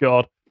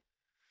God.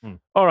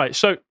 All right,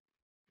 so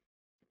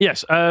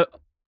yes,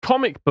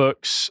 comic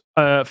books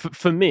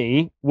for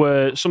me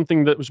were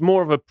something that was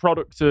more of a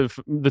product of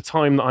the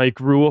time that I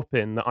grew up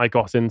in, that I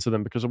got into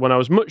them, because when I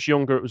was much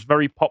younger, it was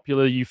very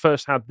popular. You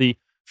first had the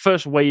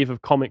first wave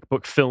of comic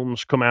book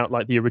films come out,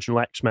 like the original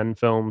X-Men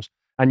films,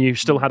 and you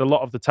still had a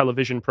lot of the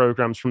television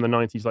programs from the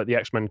 90s, like the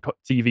X-Men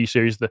TV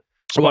series, the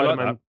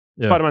Spider-Man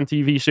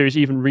TV series,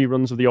 even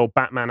reruns of the old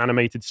Batman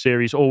animated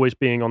series, always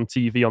being on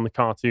TV on the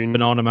Cartoon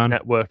Banana Man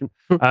network.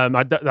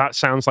 That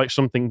sounds like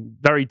something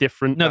very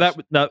different.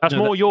 That's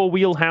more your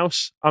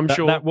wheelhouse, I'm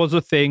sure. That was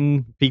a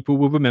thing people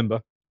will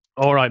remember.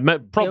 All right,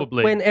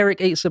 probably. When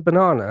Eric eats a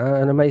banana,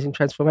 an amazing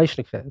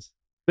transformation occurs.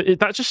 But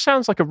that just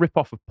sounds like a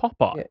rip-off of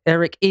Popeye. Yeah,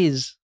 Eric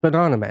is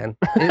Banana Man.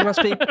 It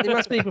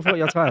must be before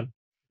your time.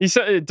 He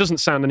said it doesn't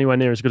sound anywhere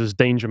near as good as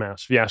Danger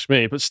Mouse, if you ask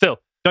me, but still.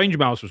 Danger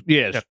Mouse was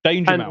Danger Mouse.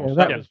 Yeah,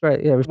 that was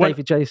great. Yeah, with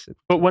David Jason.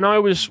 But when I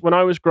was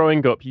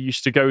growing up, you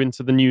used to go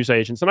into the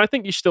newsagents, and I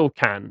think you still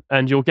can,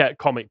 and you'll get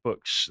comic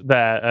books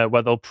there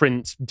where they'll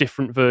print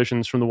different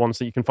versions from the ones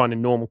that you can find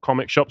in normal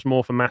comic shops,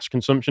 more for mass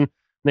consumption. And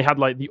they had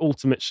like the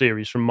Ultimate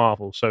series from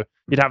Marvel, so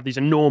you'd have these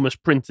enormous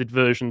printed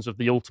versions of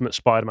the Ultimate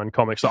Spider-Man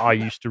comics that I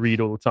used to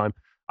read all the time.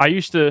 I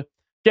used to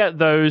get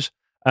those,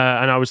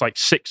 and I was like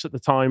 6 at the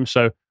time,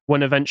 so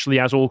when eventually,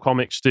 as all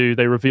comics do,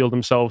 they reveal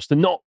themselves to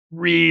not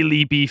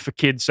really be for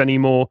kids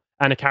anymore,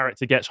 and a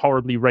character gets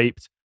horribly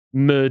raped,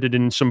 murdered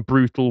in some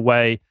brutal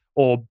way,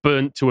 or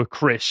burnt to a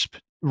crisp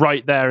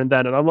right there and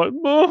then, and I'm like,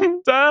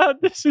 Mom, Dad,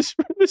 this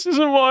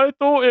isn't what I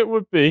thought it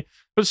would be.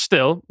 But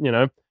still,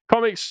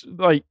 comics,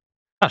 like,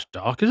 that's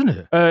dark, isn't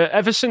it?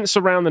 Ever since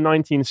around the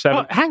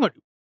 1970s. Hang on.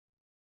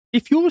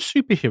 If you're a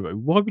superhero,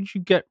 why would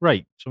you get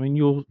raped? I mean,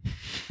 you're...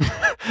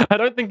 I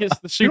don't think it's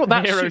the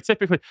superhero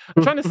typically.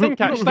 I'm trying to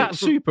think, actually. You're not that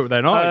super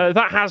then, are you?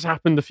 That has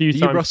happened a few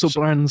times. Russell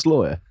Brand's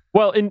lawyer?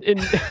 Well, in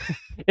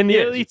in the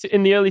early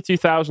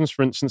 2000s,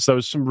 for instance, there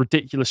was some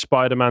ridiculous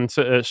Spider-Man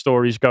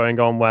stories going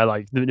on where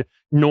like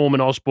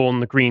Norman Osborn,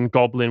 the Green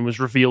Goblin, was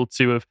revealed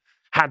to have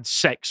had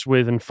sex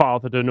with and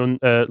fathered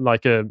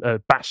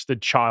a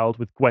bastard child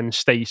with Gwen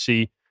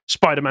Stacy,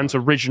 Spider-Man's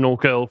original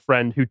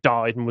girlfriend, who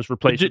died and was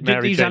replaced with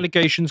Mary Did these Jane.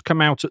 allegations come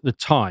out at the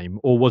time,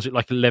 or was it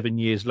like 11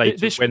 years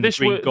later when the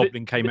Green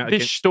Goblin came out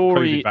against the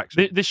COVID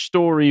vaccine? This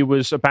story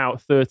was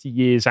about 30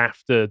 years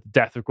after the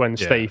death of Gwen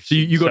Stacy. So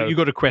you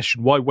got to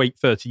question, why wait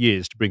 30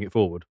 years to bring it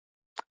forward?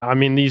 I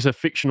mean, these are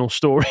fictional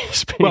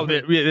stories. Well,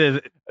 these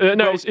are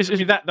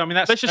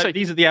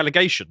the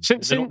allegations.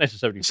 They're not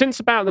necessarily.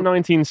 Since about the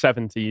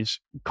 1970s,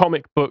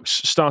 comic books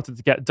started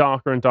to get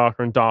darker and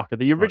darker and darker.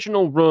 The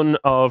original run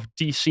of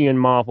DC and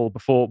Marvel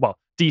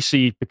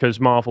DC, because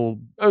Marvel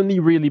only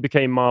really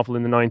became Marvel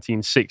in the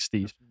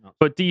 1960s,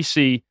 but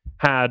DC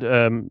had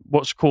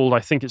what's called, I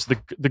think it's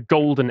the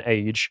Golden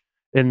Age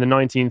in the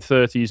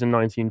 1930s and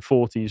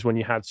 1940s, when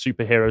you had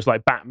superheroes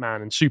like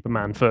Batman and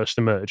Superman first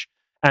emerge.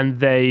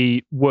 And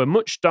they were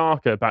much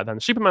darker back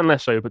then. Superman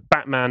less so, but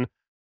Batman,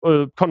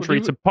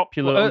 contrary to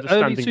popular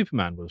understanding, early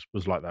Superman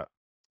was like that.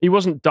 He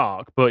wasn't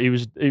dark, but he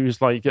was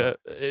like a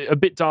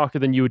bit darker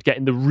than you would get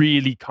in the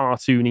really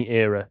cartoony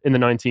era in the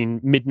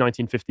mid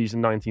 1950s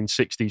and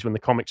 1960s, when the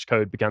Comics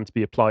Code began to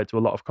be applied to a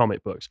lot of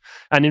comic books.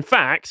 And in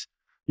fact,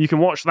 you can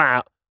watch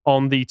that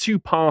on the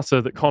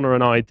two-parter that Connor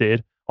and I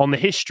did on the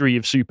history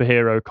of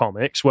superhero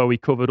comics, where we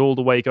covered all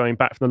the way going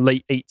back from the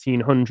late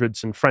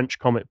 1800s and French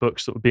comic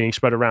books that were being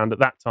spread around at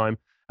that time.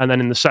 And then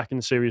in the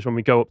second series, when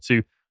we go up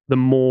to the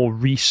more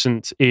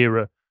recent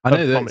era. I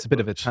know that's a bit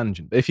of a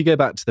tangent, but if you go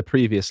back to the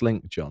previous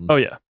link, John. Oh,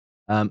 yeah.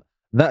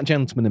 That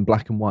gentleman in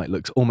black and white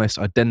looks almost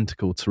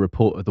identical to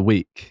Report of the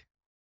Week.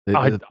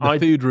 The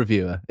food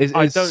reviewer is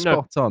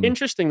spot on.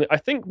 Interestingly, I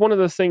think one of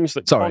the things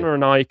that Connor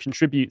and I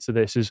contribute to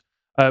this is,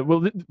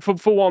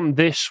 for one,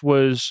 this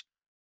was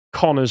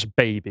Connor's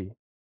baby,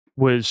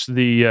 was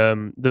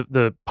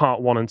the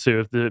part 1 and 2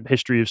 of the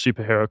history of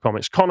superhero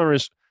comics. Connor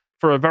has,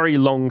 for a very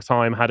long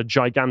time, had a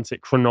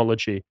gigantic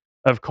chronology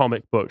of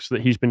comic books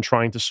that he's been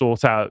trying to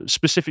sort out,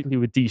 specifically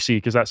with DC,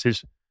 because that's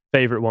his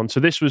favorite one. So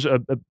this was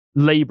a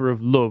labor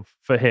of love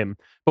for him.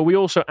 But we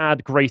also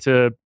add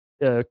greater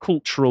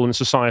cultural and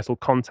societal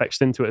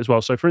context into it as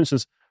well. So, for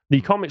instance,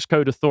 the Comics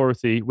Code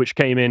Authority, which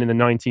came in the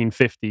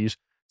 1950s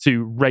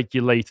to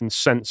regulate and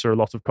censor a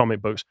lot of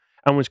comic books,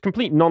 and was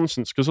complete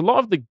nonsense, because a lot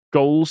of the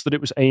goals that it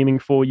was aiming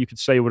for, you could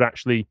say, would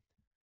actually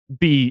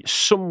be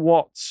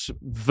somewhat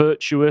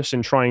virtuous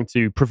in trying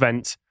to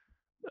prevent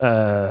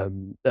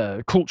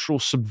cultural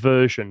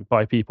subversion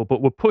by people,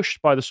 but were pushed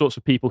by the sorts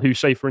of people who,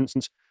 say, for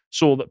instance,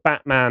 saw that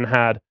Batman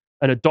had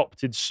an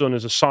adopted son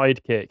as a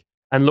sidekick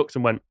and looked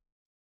and went,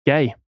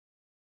 gay.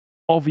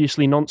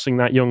 Obviously noncing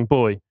that young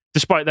boy,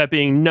 despite there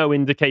being no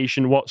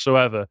indication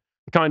whatsoever.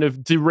 The kind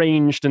of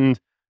deranged and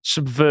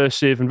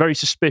subversive and very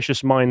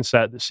suspicious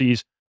mindset that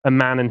sees a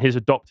man and his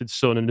adopted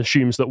son and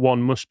assumes that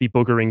one must be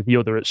buggering the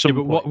other at some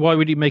point. Why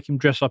would he make him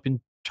dress up in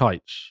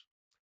tights?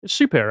 It's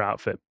a superhero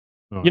outfit.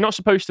 Right. You're not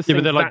supposed to think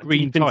but they're like that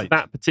green deep into tights.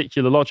 that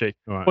particular logic.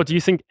 Right. What, do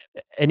you think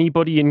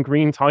anybody in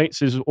green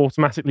tights is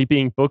automatically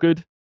being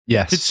buggered?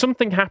 Yes. Did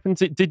something happen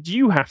did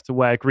you have to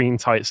wear green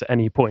tights at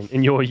any point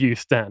in your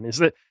youth, Dan? Is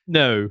that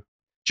No.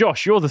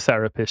 Josh, you're the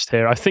therapist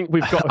here. I think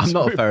we've got I'm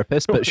not a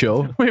therapist, but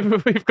sure. We've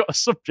got a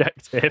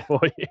subject here for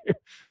you.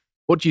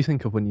 What do you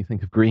think of when you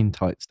think of green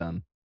tights,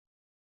 Dan?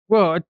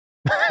 Well,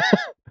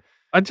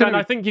 And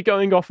I think you're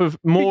going off of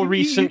more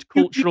recent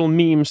cultural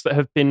memes that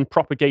have been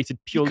propagated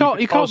purely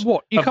because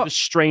of the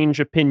strange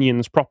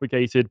opinions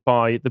propagated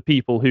by the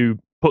people who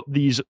put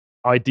these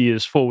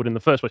ideas forward in the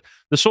first place.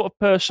 The sort of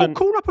person...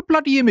 call up a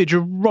bloody image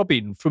of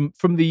Robin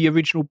from the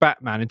original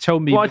Batman and tell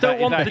me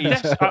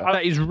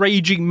that is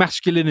raging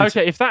masculinity.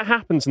 Okay, if that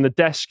happens and the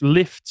desk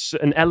lifts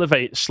and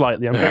elevates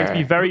slightly, I'm going to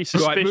be very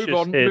suspicious.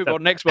 Right, move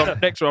on. Next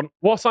one.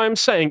 What I'm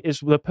saying is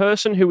the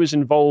person who was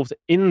involved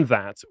in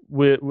that,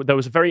 there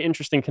was a very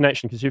interesting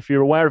connection, because if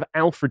you're aware of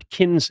Alfred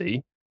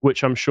Kinsey,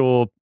 which I'm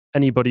sure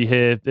anybody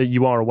here,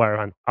 you are aware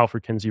of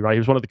Alfred Kinsey, right? He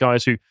was one of the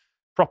guys who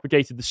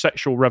propagated the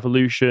sexual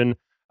revolution.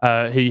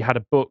 He had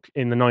a book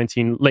in the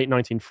late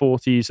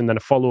 1940s and then a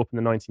follow-up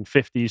in the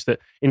 1950s that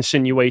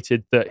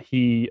insinuated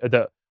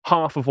that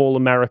half of all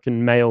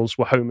American males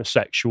were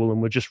homosexual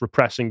and were just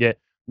repressing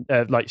it,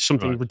 like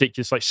something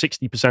ridiculous, like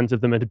 60%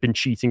 of them had been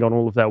cheating on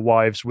all of their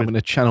wives with. I'm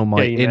going to channel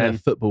my inner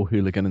football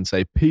hooligan and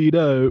say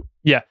pedo.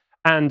 Yeah,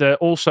 and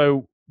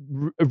also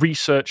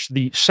research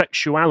the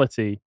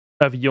sexuality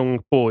of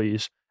young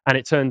boys. And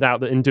it turned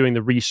out that in doing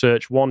the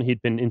research, one,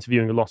 he'd been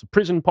interviewing a lot of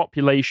prison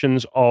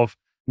populations of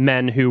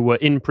men who were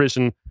in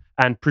prison,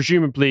 and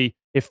presumably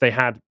if they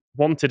had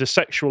wanted a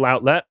sexual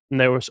outlet and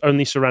they were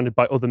only surrounded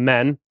by other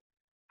men,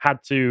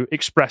 had to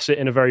express it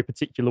in a very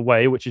particular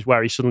way, which is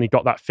where he suddenly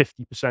got that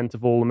 50%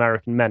 of all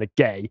American men are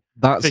gay.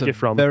 That's a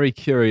very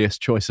curious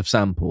choice of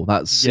sample.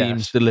 That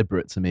seems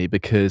deliberate to me,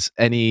 because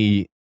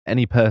any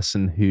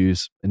person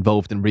who's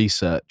involved in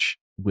research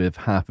with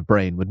half a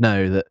brain would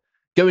know that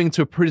going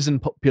to a prison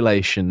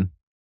population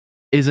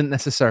isn't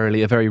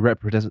necessarily a very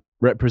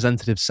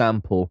representative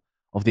sample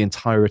of the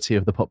entirety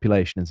of the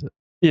population, is it?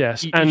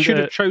 Yes, You and should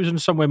have chosen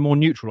somewhere more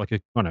neutral, like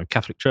a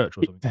Catholic church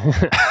or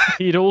something.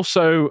 he'd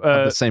also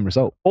Had the same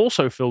result.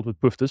 also filled with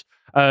pufters.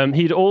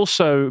 He'd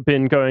also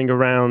been going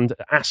around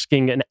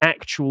asking an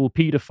actual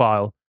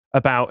paedophile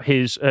about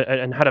his,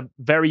 and had a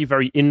very,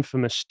 very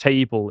infamous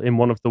table in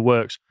one of the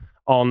works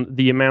on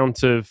the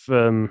amount of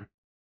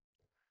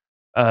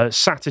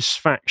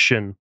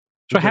satisfaction.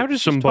 So how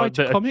does this tie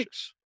to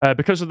comics?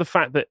 Because of the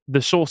fact that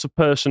the sort of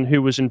person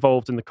who was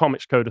involved in the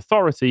Comics Code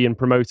Authority and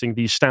promoting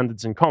these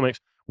standards in comics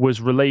was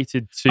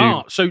related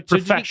to,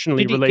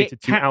 professionally did he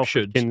related get to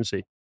Alfred captured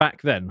Kinsey.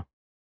 back then?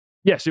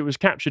 Yes, it was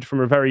captured from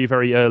a very,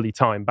 very early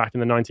time, back in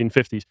the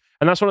 1950s.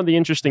 And that's one of the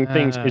interesting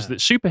things, is that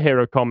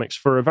superhero comics,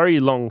 for a very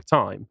long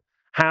time,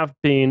 have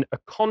been a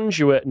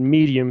conduit and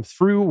medium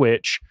through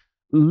which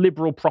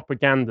liberal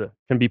propaganda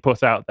can be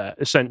put out there,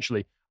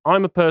 essentially.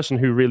 I'm a person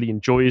who really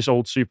enjoys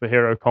old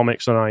superhero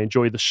comics, and I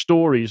enjoy the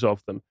stories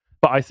of them.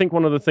 But I think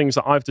one of the things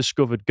that I've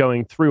discovered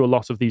going through a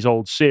lot of these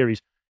old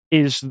series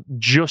is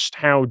just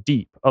how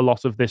deep a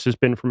lot of this has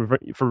been from a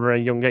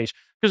very young age.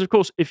 Because, of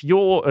course, if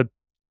you're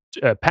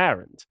a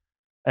parent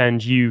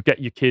and you get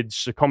your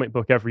kids a comic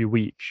book every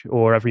week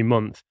or every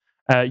month,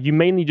 you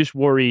mainly just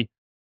worry,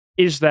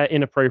 is there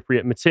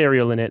inappropriate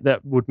material in it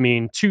that would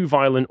mean too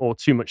violent or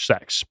too much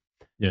sex?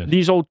 Yes.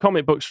 These old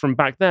comic books from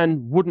back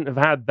then wouldn't have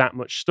had that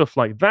much stuff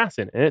like that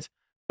in it,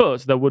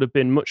 but there would have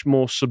been much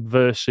more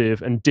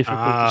subversive and difficult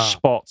to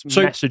spot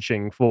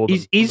messaging for them.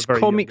 Is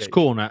Comics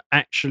Corner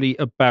actually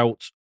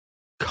about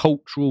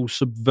cultural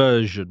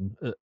subversion?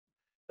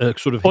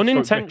 Sort of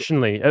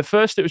unintentionally. At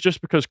first, it was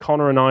just because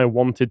Connor and I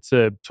wanted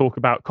to talk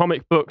about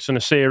comic books and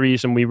a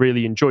series, and we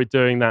really enjoyed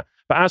doing that.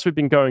 But as we've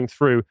been going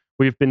through,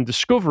 we've been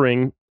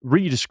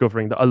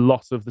rediscovering that a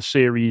lot of the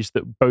series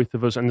that both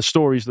of us, and the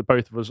stories that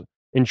both of us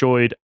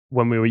enjoyed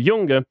when we were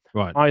younger,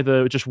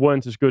 either just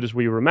weren't as good as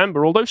we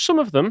remember, although some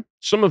of them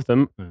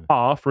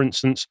are. For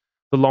instance,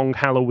 The Long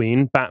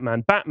Halloween,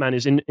 Batman. Batman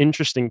is an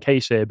interesting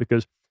case here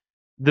because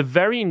the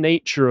very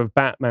nature of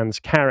Batman's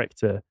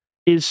character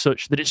is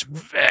such that it's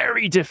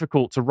very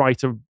difficult to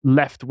write a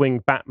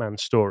left-wing Batman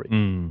story.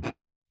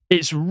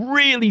 It's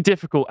really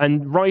difficult,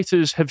 and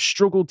writers have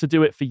struggled to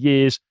do it for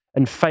years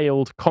and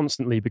failed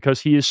constantly,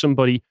 because he is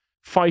somebody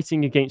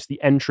fighting against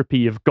the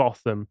entropy of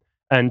Gotham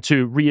and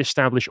to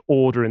re-establish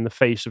order in the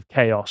face of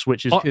chaos,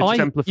 which is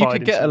exemplified. You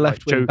could get a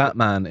left-wing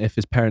Batman if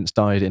his parents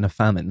died in a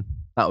famine.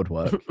 That would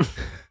work.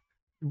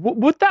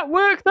 Would that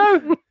work,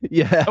 though?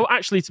 Yeah. Oh,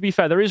 actually, to be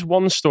fair, there is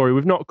one story.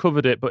 We've not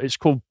covered it, but it's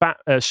called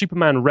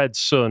Superman Red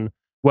Sun,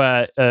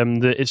 where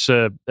it's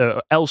a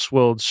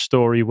Elseworlds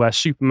story where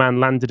Superman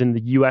landed in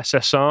the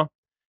USSR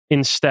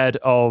instead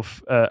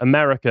of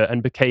America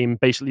and became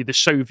basically the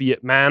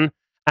Soviet man.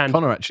 And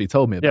Connor actually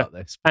told me about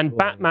this. And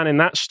Batman in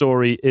that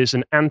story is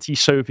an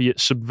anti-Soviet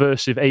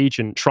subversive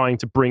agent trying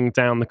to bring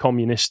down the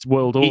communist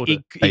world order.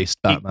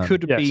 Batman. It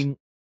could have been.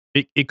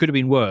 It could have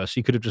been worse.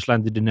 He could have just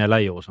landed in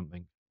LA or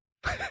something.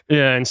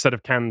 Yeah, instead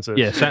of Kansas.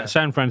 Yeah,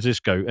 San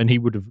Francisco, and he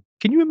would have.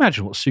 Can you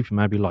imagine what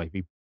Superman would be like?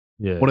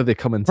 One of the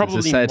commenters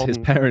has said his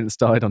parents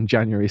died on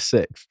January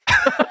 6th.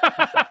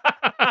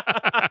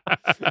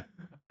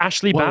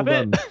 Ashley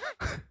Babbitt?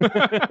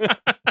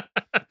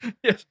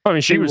 Yes. I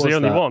mean, she was the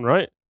only one,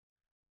 right?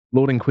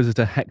 Lord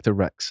Inquisitor Hector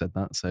Rex said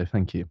that, so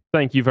thank you.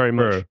 Thank you very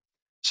much.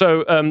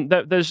 So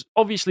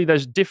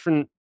there's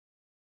different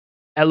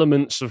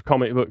elements of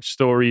comic book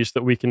stories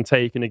that we can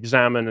take and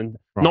examine, and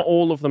not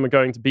all of them are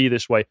going to be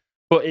this way,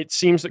 but it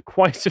seems that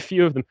quite a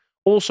few of them,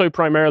 also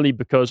primarily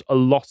because a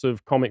lot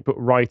of comic book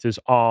writers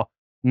are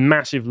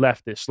massive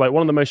leftists. Like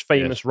one of the most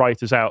famous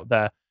writers out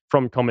there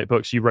from comic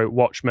books, he wrote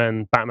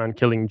Watchmen, Batman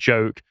Killing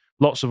Joke,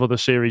 lots of other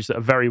series that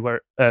are very well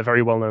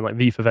known, like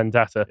V for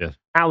Vendetta. Yes.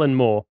 Alan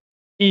Moore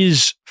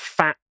is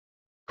fat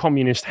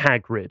communist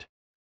Hagrid.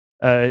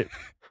 I've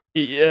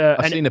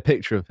seen a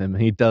picture of him.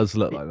 He does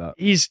look like that.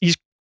 He's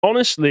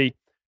honestly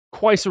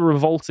quite a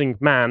revolting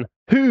man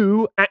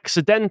who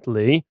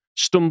accidentally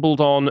stumbled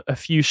on a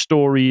few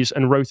stories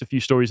and wrote a few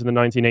stories in the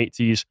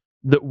 1980s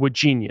that were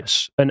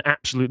genius and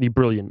absolutely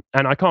brilliant.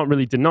 And I can't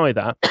really deny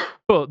that.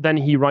 But then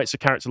he writes a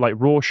character like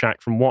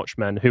Rorschach from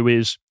Watchmen, who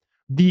is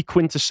the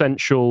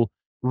quintessential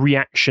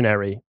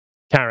reactionary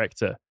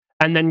character,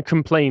 and then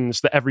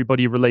complains that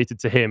everybody related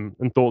to him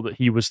and thought that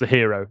he was the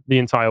hero the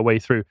entire way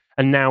through.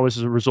 And now, as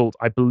a result,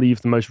 I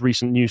believe the most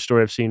recent news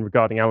story I've seen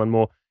regarding Alan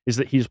Moore is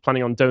that he's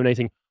planning on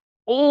donating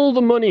all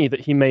the money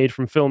that he made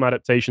from film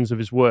adaptations of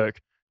his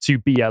work to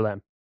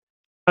BLM.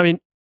 I mean,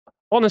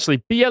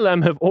 honestly,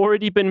 BLM have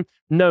already been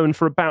known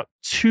for about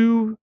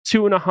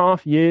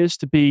 2.5 years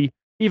to be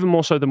even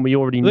more so than we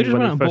already knew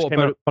when they first came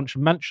out. A bunch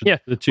of mansions. Yeah,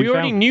 the we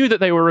already knew that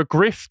they were a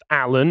grift,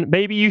 Alan.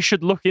 Maybe you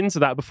should look into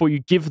that before you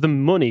give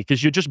them money,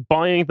 because you're just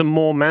buying them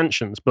more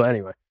mansions. But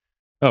anyway.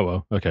 Oh,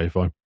 well, okay,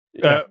 fine.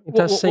 It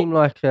does seem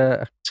like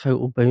a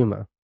total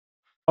boomer.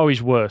 Oh,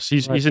 he's worse.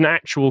 He's an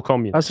actual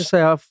communist. I was to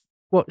say,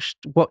 watched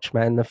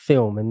Watchmen, the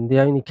film, and the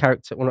only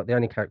character, well, not the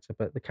only character,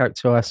 but the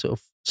character I sort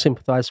of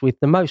sympathised with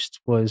the most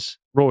was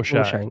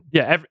Rorschach.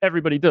 Yeah,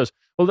 everybody does.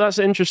 Well, that's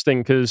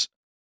interesting because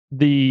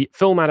the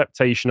film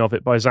adaptation of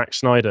it by Zack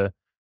Snyder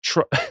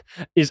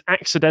is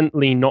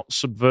accidentally not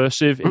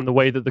subversive in the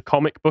way that the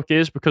comic book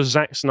is, because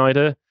Zack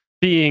Snyder,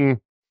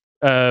 being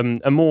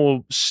a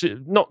more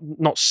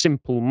not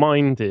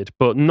simple-minded,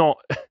 but not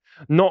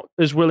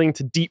as willing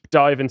to deep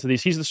dive into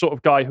these. He's the sort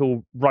of guy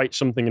who'll write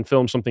something and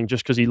film something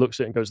just because he looks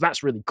at it and goes,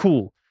 "That's really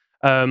cool."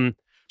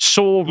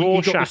 Saw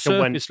Rorschach he got the surface and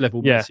went,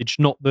 level message,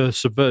 not the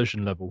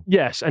subversion level.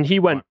 Yes, and he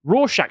went,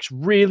 "Rorschach's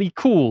really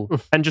cool,"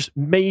 and just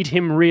made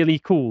him really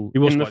cool. He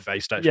was quite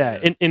based, actually.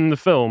 Yeah, in the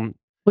film.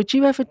 Would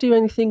you ever do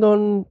anything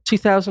on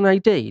 2000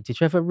 AD? Did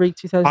you ever read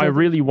 2000 AD? I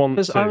really want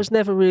to. Because I was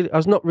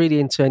not really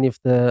into any of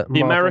the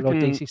Marvel American or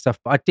DC stuff,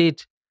 but I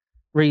did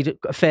read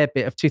a fair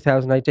bit of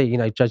 2000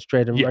 AD, Judge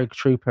Dredd and Rogue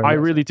Trooper. I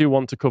really do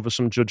want to cover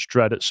some Judge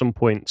Dredd at some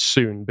point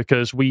soon,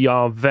 because we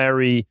are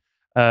very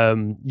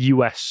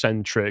US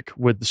centric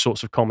with the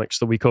sorts of comics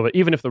that we cover.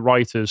 Even if the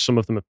writers, some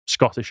of them are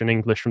Scottish and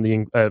English from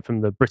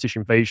the British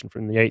invasion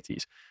from the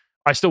 80s,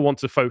 I still want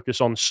to focus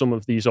on some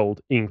of these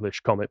old English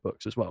comic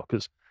books as well,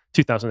 because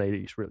 2000 AD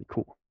is really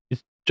cool.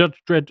 Is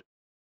Judge Dredd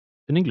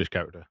an English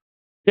character?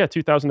 Yeah,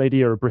 2000 AD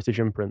are a British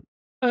imprint.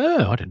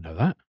 Oh, I didn't know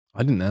that.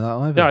 I didn't know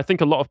that either. Yeah, I think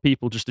a lot of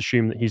people just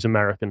assume that he's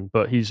American,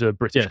 but he's a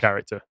British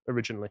character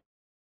originally.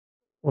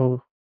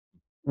 Well,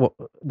 what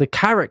the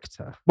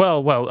character?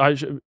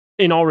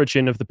 In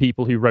origin of the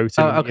people who wrote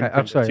in okay,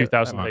 I'm sorry.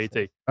 2000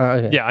 AD.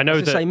 Okay. Yeah, I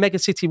know that. Say Mega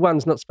City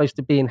 1's not supposed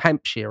to be in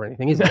Hampshire or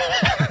anything, is it?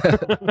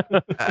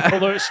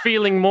 Although it's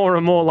feeling more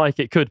and more like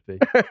it could be.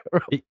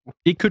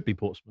 It could be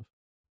Portsmouth.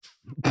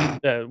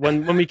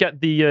 When we get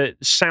the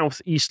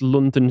southeast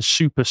London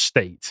super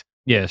state.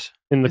 Yes.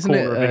 In the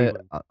corner of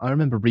England. I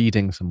remember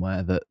reading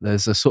somewhere that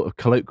there's a sort of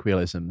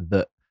colloquialism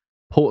that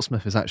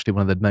Portsmouth is actually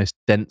one of the most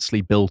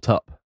densely built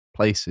up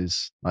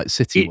places, like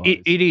city-wise.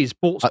 It is.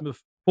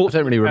 Portsmouth. I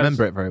don't really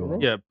remember it very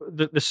well. Yeah,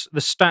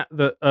 the stat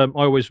that I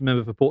always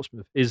remember for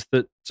Portsmouth is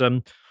that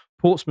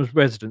Portsmouth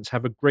residents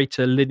have a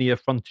greater linear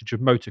frontage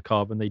of motor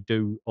car than they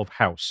do of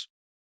house.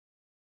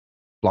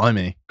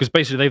 Blimey. Because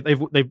basically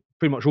they've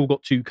pretty much all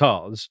got 2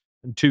 cars,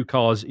 and 2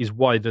 cars is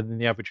wider than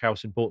the average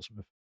house in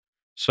Portsmouth.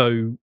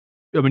 So,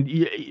 I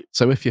mean...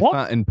 So if you're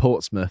fat in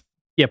Portsmouth...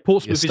 Yeah,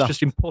 Portsmouth is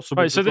just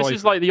impossible. Right, so this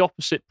is like the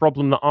opposite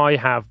problem that I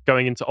have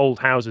going into old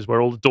houses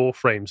where all the door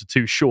frames are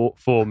too short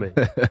for me.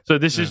 So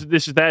this is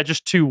they're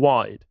just too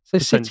wide. So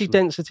city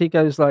density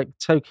goes like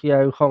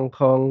Tokyo, Hong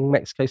Kong,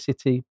 Mexico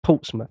City,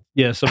 Portsmouth.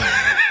 Yeah, so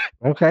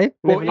okay.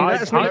 Well, I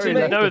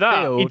didn't know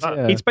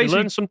that. It's basically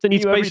learn something new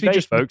every day,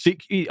 just folks.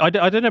 I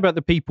don't know about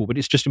the people, but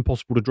it's just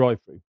impossible to drive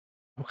through.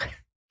 Okay.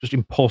 Just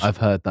impossible. I've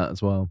heard that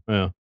as well.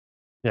 Yeah.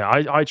 Yeah,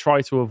 I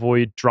try to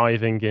avoid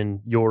driving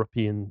in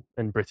European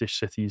and British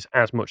cities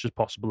as much as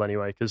possible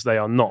anyway, because they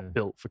are not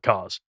built for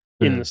cars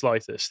in the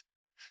slightest.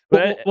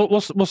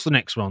 What's the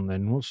next one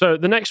then? So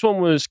the next one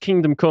was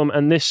Kingdom Come,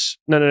 and this...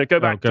 No, go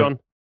back, John.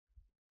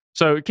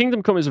 So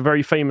Kingdom Come is a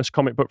very famous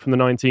comic book from the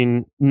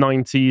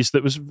 1990s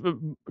that was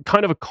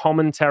kind of a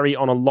commentary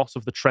on a lot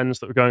of the trends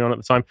that were going on at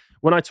the time.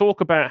 When I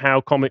talk about how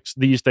comics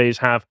these days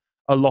have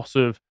a lot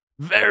of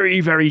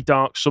very, very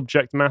dark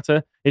subject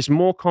matter, it's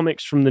more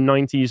comics from the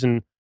 90s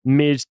and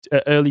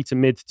early to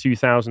mid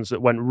 2000s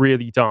that went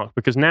really dark,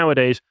 because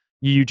nowadays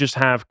you just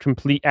have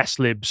complete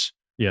S-libs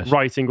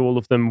writing all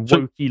of them,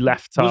 wokey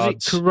leftards. Was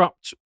it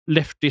corrupt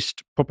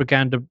leftist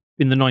propaganda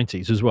in the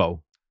 90s as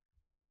well?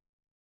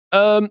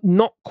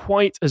 Not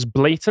quite as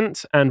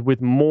blatant, and with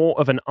more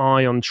of an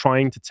eye on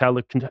trying to tell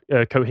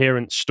a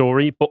coherent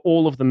story, but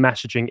all of the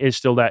messaging is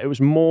still there. It was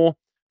more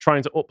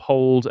trying to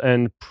uphold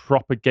and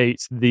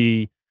propagate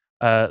the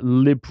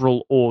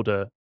liberal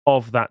order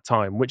of that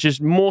time, which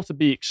is more to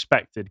be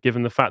expected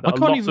given the fact that I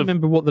can't even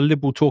remember what the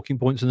liberal talking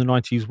points in the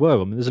 90s were.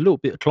 I mean, there's a little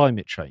bit of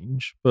climate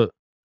change, but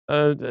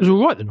it was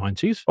all right, the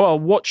 90s. Well,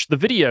 watch the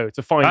video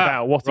to find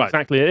out what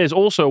exactly it is.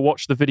 Also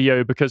watch the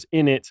video, because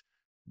in it,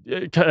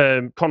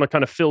 Connor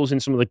kind of fills in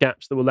some of the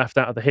gaps that were left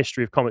out of the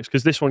history of comics,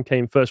 because this one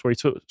came first where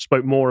he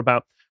spoke more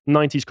about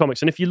 90s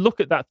comics. And if you look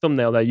at that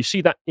thumbnail there, you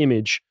see that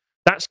image,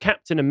 that's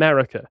Captain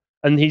America.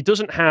 And he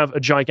doesn't have a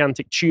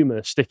gigantic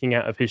tumor sticking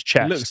out of his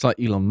chest. He looks like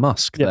Elon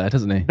Musk there,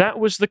 doesn't he? That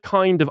was the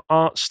kind of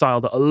art style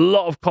that a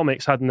lot of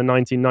comics had in the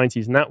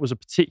 1990s. And that was a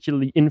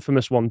particularly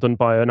infamous one done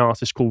by an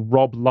artist called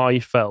Rob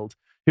Liefeld,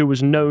 who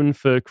was known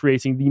for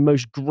creating the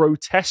most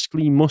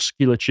grotesquely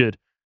musculatured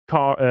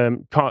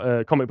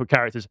comic book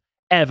characters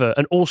ever,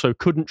 and also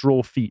couldn't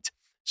draw feet.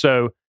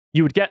 So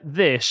you would get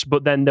this,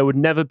 but then there would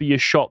never be a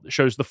shot that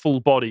shows the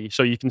full body,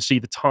 so you can see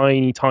the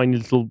tiny, tiny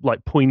little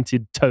like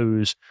pointed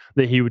toes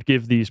that he would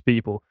give these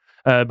people.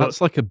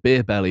 That's like a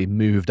beer belly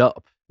moved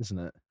up, isn't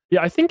it?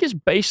 Yeah, I think it's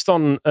based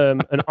on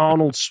an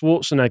Arnold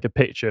Schwarzenegger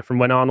picture from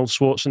when Arnold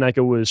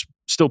Schwarzenegger was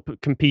still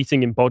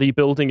competing in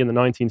bodybuilding in the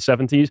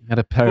 1970s. He had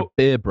a pair of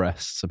beer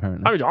breasts,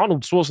 apparently. I mean,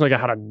 Arnold Schwarzenegger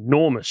had an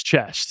enormous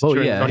chest. Well,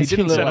 during yeah, the he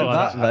didn't look like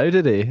 1970s. that, though,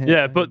 did he?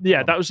 Yeah, but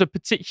yeah, that was a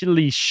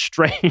particularly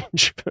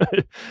strange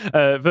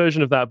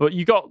version of that. But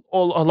you got a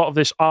lot of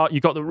this art. You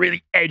got the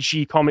really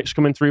edgy comics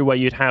coming through where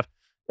you'd have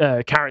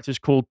characters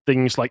called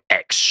things like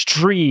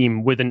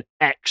Extreme with an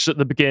X at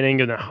the beginning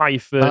and a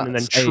hyphen and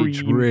then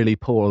aged Treem. really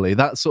poorly.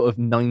 That sort of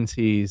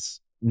 90s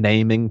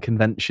naming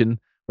convention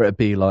where it'd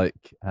be like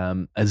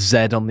a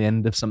Z on the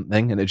end of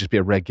something and it'd just be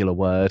a regular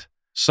word.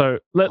 So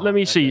let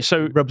me see.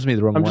 So It rubs me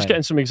the wrong way. I'm just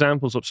getting some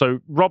examples up. So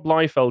Rob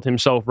Liefeld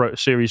himself wrote a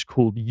series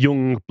called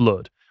Young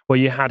Blood, where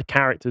you had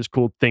characters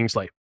called things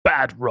like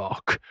Bad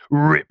Rock,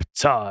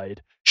 Riptide,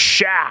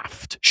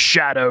 Shaft,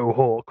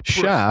 Shadowhawk,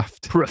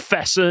 Shaft.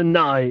 Professor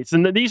Knight,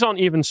 and these aren't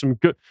even some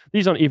good.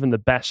 These aren't even the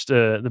best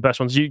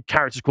ones. You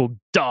characters called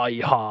Die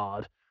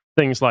Hard,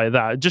 things like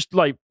that. Just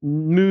like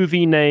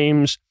movie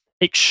names,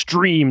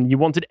 extreme. You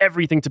wanted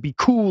everything to be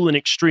cool and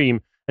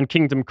extreme, and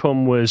Kingdom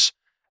Come was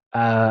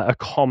a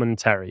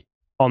commentary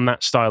on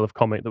that style of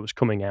comic that was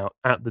coming out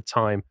at the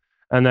time.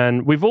 And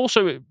then we've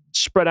also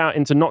spread out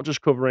into not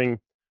just covering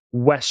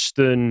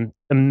Western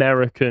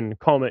American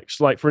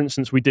comics. Like, for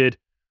instance, we did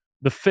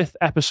the 5th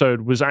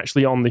episode was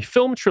actually on the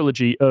film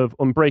trilogy of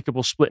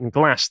Unbreakable, Split and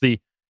Glass, the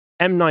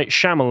M. Night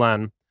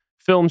Shyamalan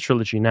film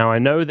trilogy. Now, I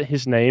know that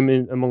his name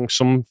among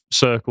some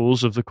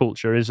circles of the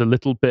culture is a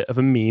little bit of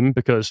a meme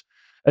because,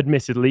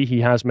 admittedly,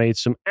 he has made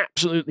some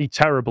absolutely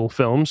terrible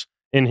films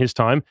in his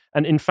time.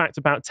 And in fact,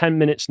 about 10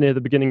 minutes near the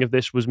beginning of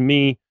this was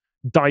me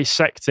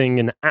dissecting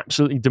and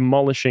absolutely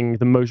demolishing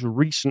the most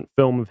recent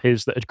film of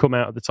his that had come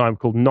out at the time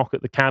called Knock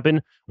at the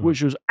Cabin,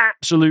 which was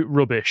absolute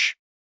rubbish.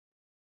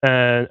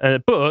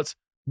 But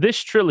this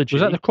trilogy...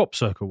 Was that the crop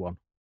circle one?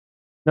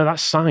 No,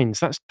 that's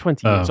Signs. That's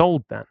 20 years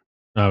old then.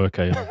 Oh,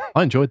 okay.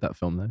 I enjoyed that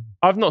film, though.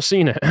 I've not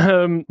seen it.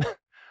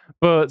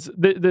 But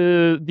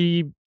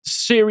the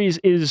series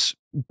is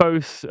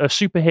both a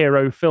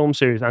superhero film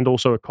series and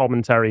also a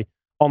commentary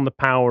on the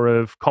power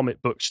of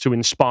comic books to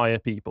inspire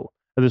people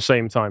at the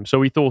same time. So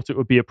we thought it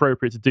would be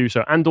appropriate to do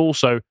so and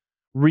also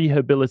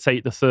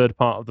rehabilitate the third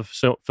part of the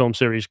film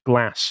series,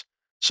 Glass,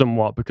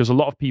 somewhat, because a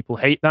lot of people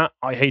hate that.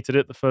 I hated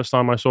it the first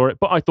time I saw it,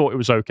 but I thought it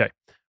was okay.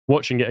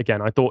 Watching it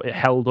again, I thought it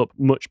held up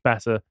much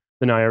better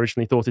than I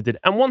originally thought it did.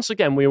 And once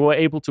again, we were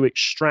able to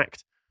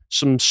extract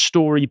some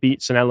story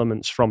beats and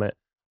elements from it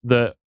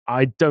that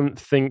I don't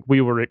think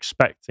we were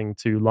expecting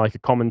to, like a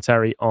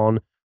commentary on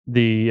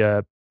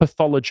the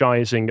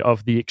pathologizing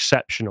of the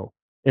exceptional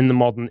in the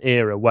modern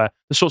era, where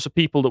the sorts of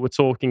people that we're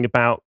talking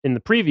about in the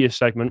previous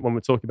segment, when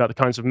we're talking about the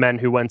kinds of men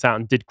who went out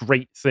and did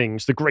great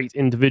things, the great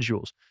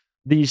individuals,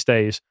 these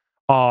days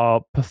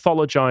are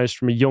pathologized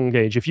from a young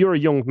age. If you're a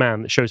young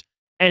man that shows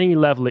any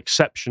level of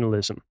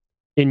exceptionalism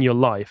in your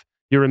life,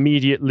 you're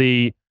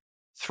immediately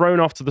thrown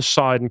off to the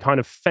side and kind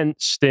of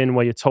fenced in,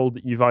 where you're told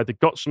that you've either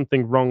got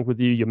something wrong with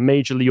you, you're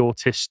majorly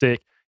autistic,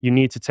 you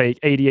need to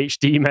take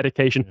ADHD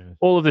medication,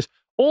 all of this.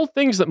 All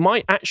things that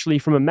might actually,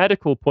 from a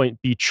medical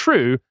point, be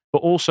true, but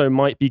also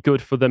might be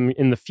good for them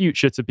in the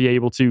future to be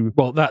able to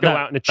go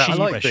out and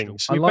achieve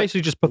things. You're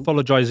basically just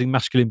pathologizing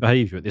masculine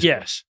behavior at this point.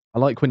 Yes. I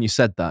like when you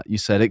said that. You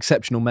said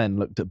exceptional men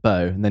looked at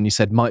Beau, and then you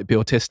said might be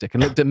autistic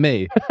and looked at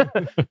me.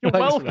 You're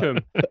welcome.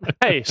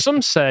 Hey,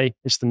 some say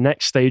it's the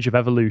next stage of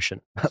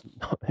evolution.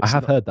 I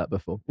have heard that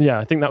before. Yeah,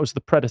 I think that was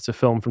the Predator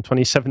film from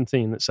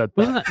 2017 that said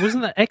that.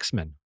 Wasn't that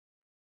X-Men?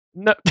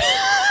 No.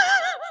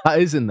 That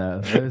is in there,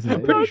 though, isn't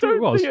it? pretty sure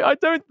it was. I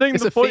don't think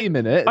It's the a point, theme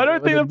in it. I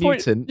don't think the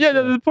point. Mutant. Yeah,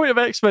 no, the point of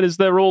X-Men is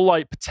they're all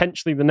like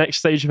potentially the next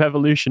stage of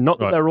evolution, not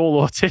that they're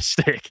all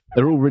autistic.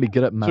 They're all really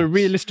good at maths. So a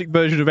realistic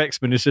version of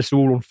X-Men is just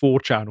all on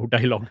 4chan all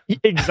day long.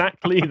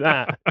 Exactly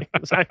that.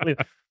 Exactly.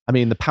 I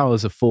mean, the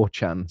powers of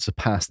 4chan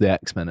surpass the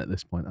X-Men at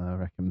this point, I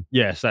reckon.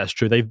 Yes, that's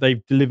true.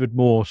 They've delivered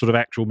more sort of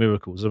actual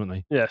miracles, haven't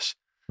they? Yes.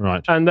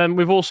 Right. And then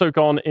we've also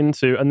gone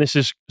into, and this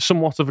is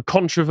somewhat of a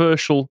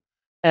controversial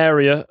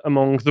area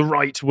among the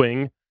right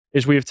wing,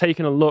 is we have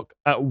taken a look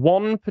at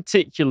one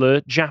particular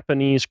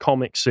Japanese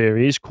comic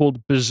series called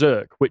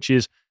Berserk, which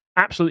is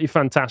absolutely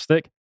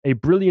fantastic, a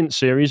brilliant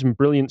series and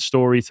brilliant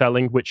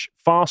storytelling, which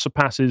far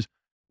surpasses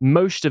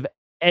most of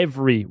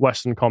every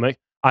Western comic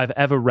I've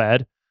ever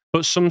read.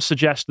 But some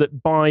suggest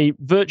that by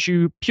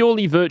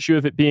purely virtue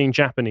of it being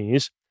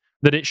Japanese,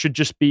 that it should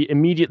just be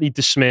immediately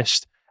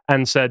dismissed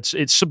and said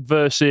it's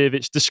subversive,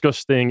 it's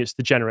disgusting, it's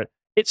degenerate.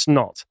 It's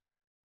not.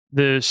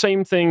 The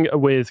same thing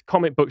with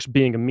comic books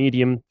being a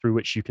medium through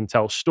which you can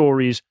tell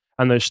stories,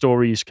 and those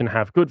stories can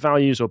have good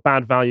values or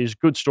bad values,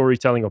 good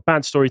storytelling or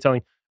bad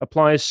storytelling,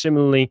 applies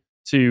similarly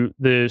to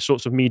the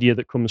sorts of media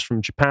that comes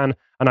from Japan.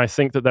 And I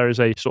think that there is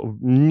a sort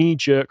of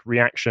knee-jerk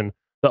reaction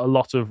that a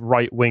lot of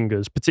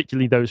right-wingers,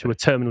 particularly those who are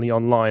terminally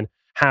online,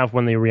 have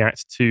when they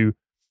react to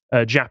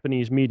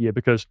Japanese media,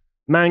 because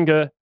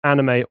manga,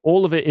 anime,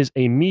 all of it is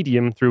a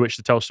medium through which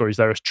to tell stories.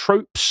 There are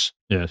tropes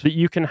that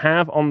you can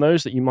have on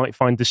those that you might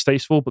find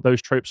distasteful, but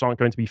those tropes aren't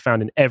going to be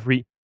found in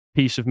every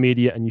piece of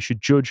media, and you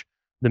should judge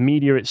the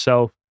media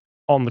itself,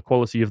 on the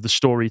quality of the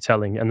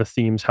storytelling and the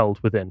themes held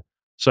within.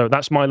 So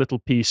that's my little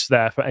piece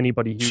there for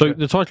anybody who... So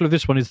the title of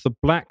this one is The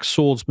Black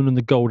Swordsman and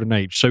the Golden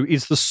Age. So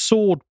is the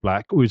sword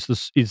black, or is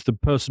the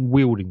person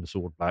wielding the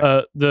sword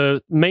black?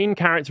 The main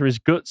character is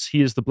Guts.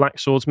 He is the Black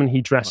Swordsman.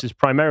 He dresses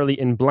primarily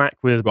in black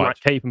with black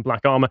cape and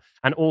black armor.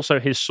 And also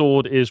his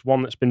sword is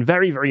one that's been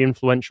very, very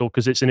influential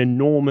because it's an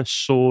enormous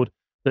sword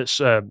that's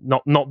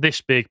not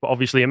this big, but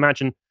obviously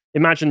imagine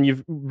you're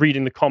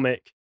reading the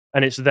comic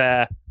and it's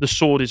there. The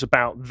sword is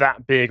about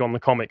that big on the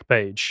comic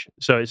page,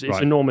 so it's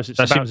enormous.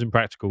 Seems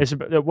impractical.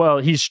 Well,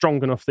 he's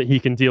strong enough that he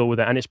can deal with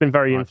it, and it's been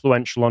very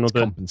influential on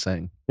other.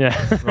 Compensating.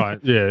 Yeah, right.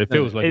 Yeah, it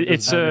feels like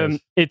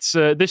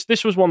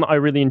this was one that I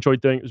really enjoyed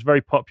doing. It was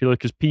very popular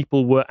because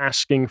people were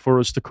asking for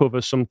us to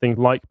cover something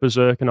like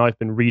Berserk, and I've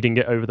been reading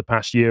it over the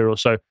past year or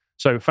so.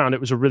 So found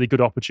it was a really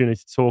good opportunity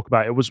to talk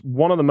about it. It was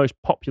one of the most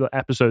popular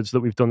episodes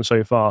that we've done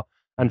so far.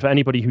 And for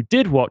anybody who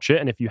did watch it,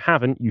 and if you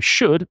haven't, you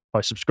should by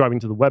subscribing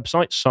to the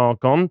website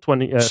Sargon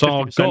 20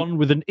 Sargon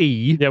with an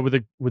E. Yeah, with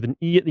an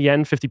E at the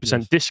end,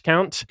 50%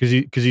 discount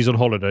because he's on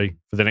holiday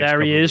for the next.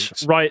 There he is,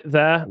 weeks. right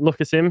there.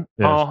 Look at him,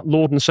 our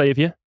Lord and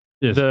Savior,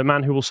 the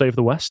man who will save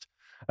the West.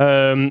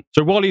 So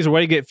while he's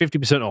away, get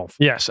 50% off.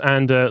 Yes,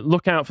 and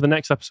look out for the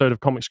next episode of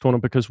Comics Corner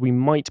because we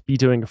might be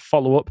doing a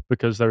follow-up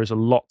because there is a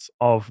lot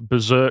of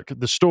Berserk,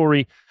 the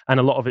story,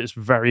 and a lot of it is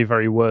very,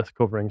 very worth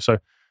covering. So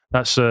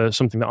that's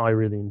something that I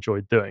really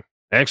enjoyed doing.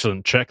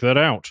 Excellent. Check that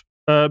out.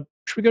 Should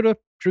we go to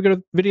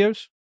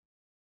videos?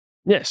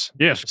 Yes.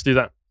 Let's do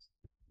that.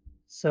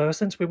 So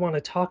since we want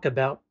to talk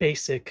about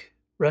basic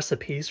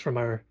recipes from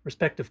our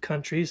respective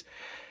countries,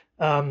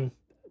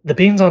 the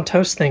beans on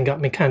toast thing got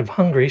me kind of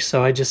hungry,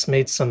 so I just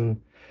made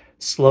some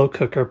slow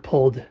cooker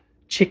pulled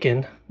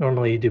chicken.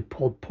 Normally you do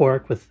pulled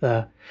pork with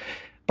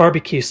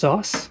barbecue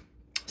sauce.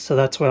 So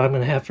that's what I'm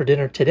going to have for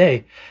dinner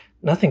today.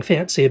 Nothing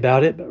fancy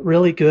about it, but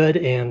really good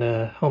and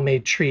a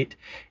homemade treat.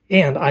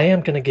 And I am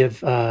going to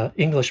give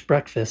English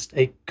breakfast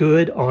a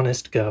good,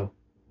 honest go.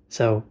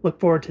 So look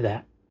forward to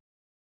that.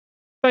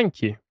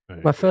 Thank you.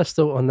 My first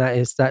thought on that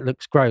is that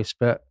looks gross,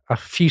 but a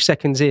few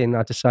seconds in,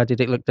 I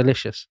decided it looked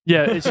delicious.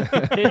 Yeah,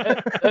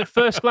 at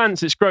first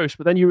glance it's gross,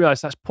 but then you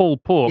realise that's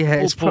pulled pork. Yeah,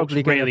 pulled it's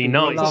probably really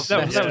nice.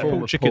 That was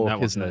pulled chicken, that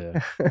wasn't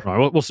it?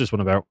 Right, what's this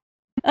one about?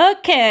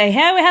 Okay,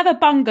 here we have a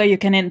bunker you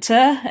can enter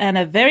and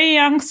a very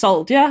young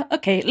soldier.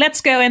 Okay, let's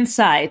go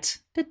inside.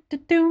 Is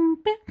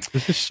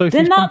this Sophie's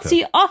The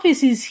Nazi bunker?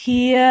 office is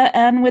here,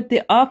 and with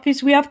the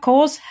office we of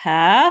course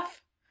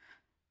have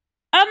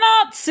a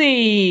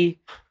Nazi.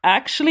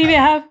 Actually, we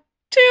have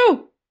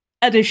 2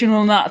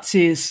 additional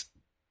Nazis.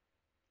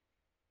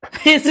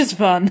 This is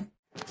fun.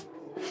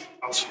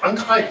 Aus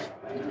Frankreich.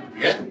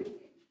 Yeah.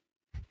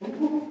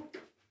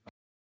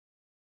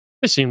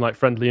 They seem like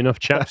friendly enough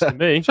chaps to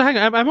me. So hang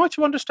on, am I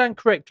to understand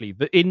correctly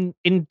that in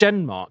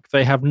Denmark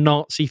they have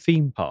Nazi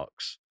theme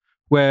parks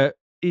where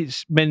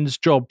it's men's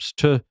jobs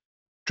to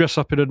dress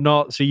up in a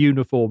Nazi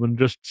uniform and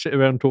just sit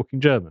around talking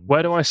German?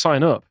 Where do I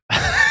sign up?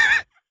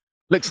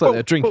 Looks like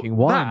they're drinking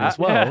wine as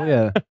well.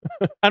 Yeah.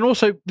 And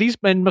also, these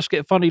men must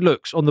get funny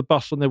looks on the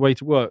bus on their way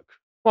to work.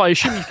 Well, I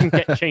assume you can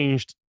get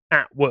changed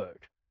at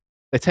work.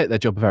 They take their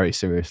job very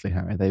seriously,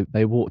 Harry.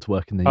 They walk to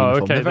work in their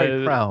uniform. Okay. They're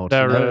very proud.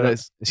 they're,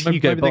 It's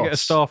Hugo maybe they get a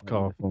Boss staff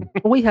car. uniform.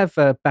 We have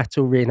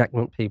battle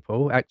reenactment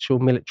people, actual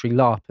military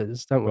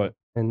LARPers, don't we? Right.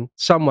 And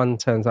someone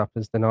turns up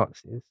as the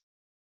Nazis.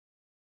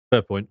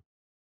 Fair point.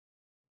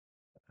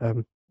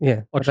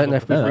 Yeah, I don't know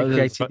if we've No,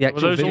 recreated the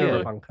actual those all video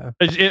the- bunker.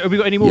 Have we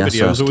got any more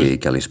videos? Or is- Yasarski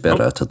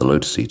Kalispera to the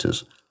Lotus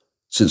Eaters.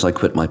 Since I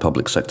quit my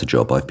public sector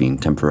job, I've been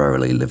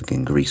temporarily living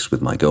in Greece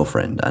with my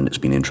girlfriend, and it's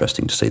been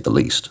interesting to say the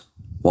least.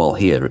 While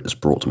here, it was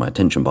brought to my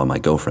attention by my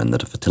girlfriend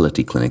that a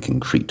fertility clinic in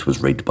Crete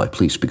was raided by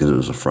police because it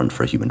was a front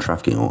for a human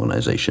trafficking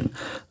organisation.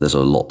 There's a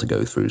lot to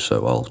go through,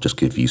 so I'll just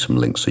give you some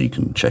links so you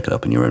can check it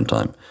up in your own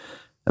time.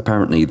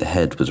 Apparently, the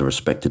head was a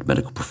respected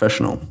medical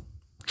professional.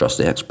 Trust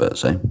the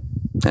experts, eh?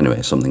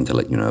 Anyway, something to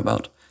let you know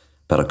about.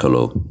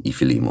 Paracolo y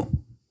Filimo.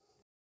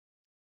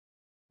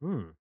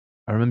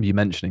 I remember you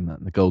mentioning that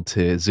in the Gold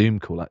Tier Zoom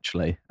call,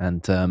 actually.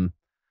 And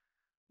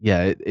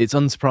it's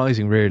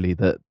unsurprising, really,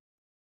 that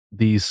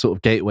these sort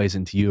of gateways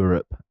into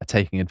Europe are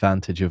taking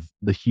advantage of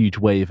the huge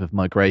wave of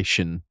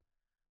migration,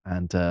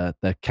 and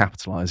they're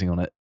capitalizing on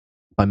it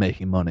by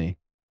making money.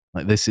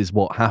 Like, this is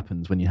what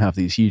happens when you have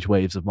these huge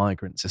waves of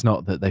migrants. It's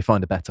not that they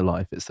find a better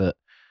life, it's that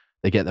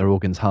they get their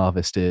organs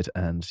harvested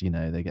and,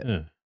 they get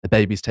their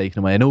babies taken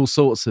away and all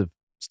sorts of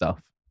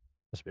stuff.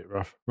 That's a bit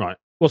rough. Right.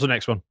 What's the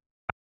next one?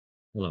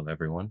 Hello,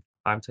 everyone.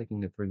 I'm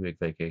taking a 3-week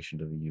vacation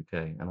to the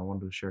UK, and I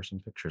wanted to share some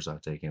pictures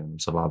I've taken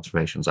and some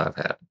observations I've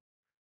had.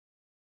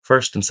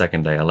 First and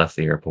second day, I left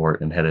the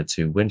airport and headed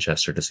to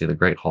Winchester to see the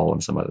Great Hall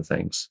and some other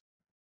things.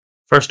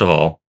 First of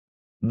all,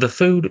 the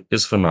food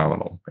is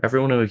phenomenal.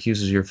 Everyone who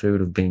accuses your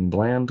food of being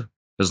bland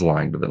is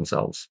lying to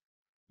themselves.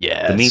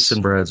 Yes. The meats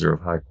and breads are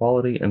of high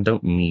quality and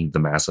don't need the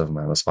massive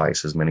amount of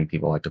spice as many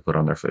people like to put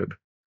on their food.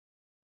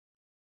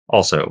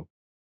 Also,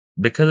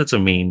 because it's a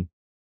meme,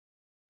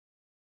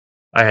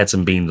 I had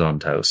some beans on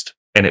toast,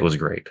 and it was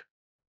great.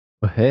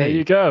 Well, hey. There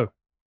you go.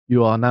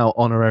 You are now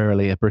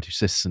honorarily a British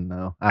citizen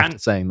now, after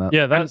saying that.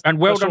 Yeah, and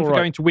well that's done all for right.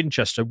 going to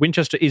Winchester.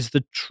 Winchester is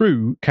the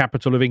true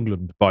capital of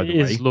England, by the way.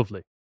 It is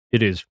lovely.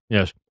 It is,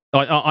 yes.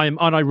 I am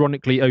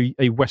unironically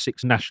a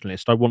Wessex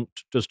nationalist. I want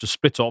us to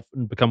split off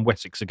and become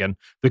Wessex again.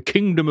 The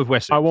Kingdom of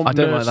Wessex. I want I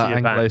don't like that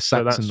Mercia back, Anglo-Saxon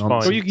so that's nonsense.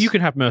 Well, fine. you can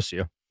have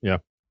Mercia. Yeah.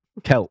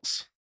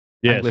 Celts,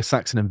 Yes.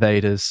 Anglo-Saxon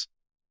invaders,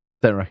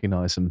 don't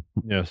recognise them.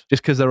 Yes.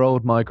 Just because they're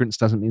old migrants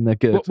doesn't mean they're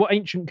good. What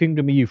ancient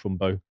kingdom are you from,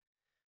 Beau?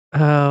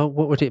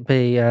 What would it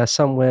be?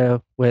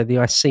 Somewhere where the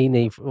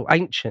Iceni,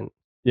 ancient.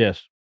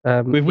 Yes.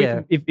 Yeah,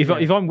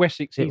 If I'm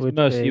Wessex, It he's would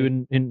Mercia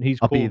be- and he's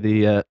I'll be Cornwall.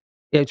 the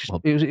yeah. Just,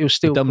 well, it was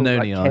still called like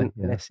Dumnonii, Kent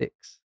yeah. and Essex.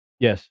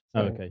 Yes.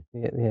 Oh, So, okay.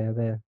 Yeah,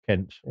 there.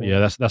 Kent. Yeah.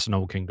 Yeah, that's an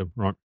old kingdom,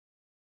 right?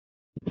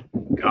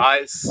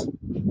 Guys,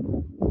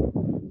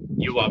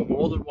 you are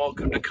more than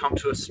welcome to come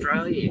to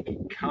Australia. You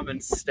can come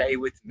and stay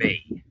with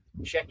me.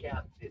 Check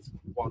out this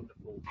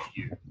wonderful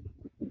view.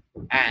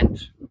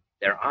 And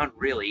there aren't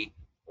really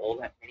all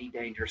that many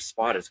dangerous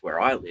spiders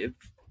where I live.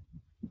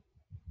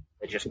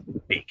 They're just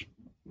big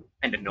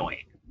and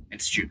annoying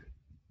and stupid.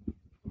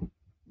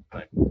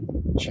 But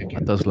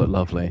that does look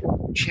lovely.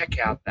 check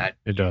out that.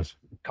 It does.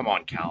 Come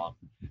on, Callum.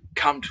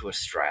 Come to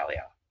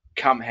Australia.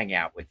 Come hang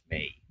out with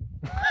me.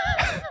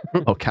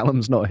 Oh,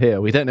 Callum's not here.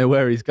 We don't know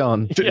where he's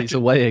gone. Yeah. He's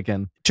away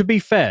again. To be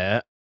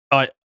fair,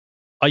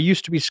 I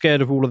used to be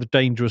scared of all of the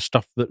dangerous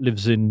stuff that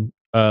lives in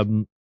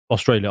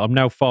Australia. I'm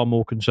now far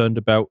more concerned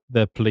about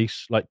their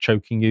police like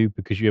choking you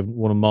because you haven't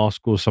worn a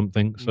mask or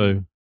something.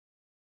 So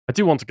I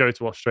do want to go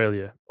to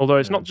Australia, although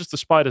it's not just the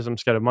spiders I'm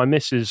scared of. My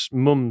missus'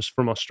 mum's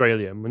from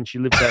Australia, and when she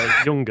lived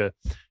there younger,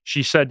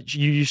 she said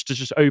you used to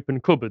just open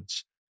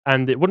cupboards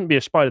and it wouldn't be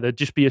a spider, there'd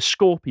just be a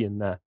scorpion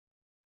there.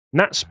 And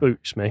that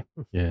spooks me.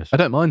 yes. I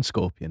don't mind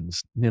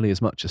scorpions nearly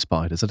as much as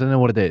spiders. I don't know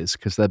what it is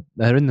because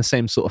they're in the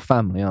same sort of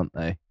family, aren't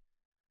they?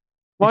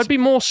 Well, I'd be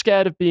more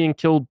scared of being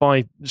killed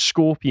by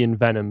scorpion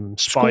venom than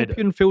spider.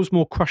 Scorpion feels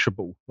more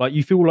crushable. Like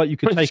you feel like you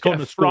could Just take get on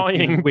a a scorpion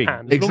frying wing.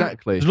 pan.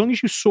 Exactly. As long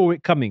as you saw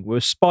it coming.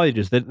 Whereas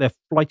spiders, they're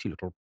flighty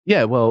little.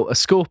 Yeah, well, a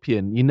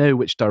scorpion, you know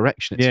which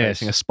direction it's Yes.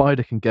 facing. A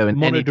spider can go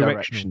in any Monodirectional.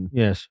 direction.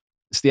 Yes.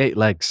 It's the 8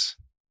 legs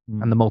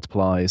and the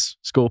multiple eyes.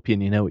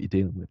 Scorpion, you know what you're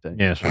dealing with, don't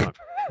you? Yes. Right.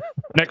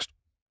 Next.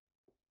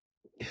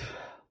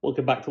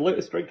 Welcome back to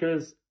Lotus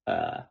Drinkers.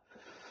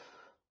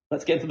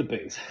 Let's get into the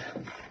booze.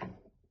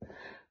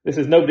 This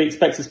is Nobody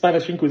Expects a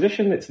Spanish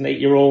Inquisition. It's an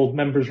 8-year-old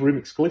members room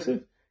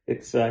exclusive.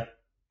 It's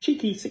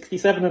cheeky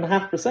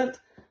 67.5%,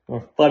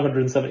 or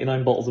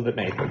 579 bottles of it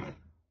made.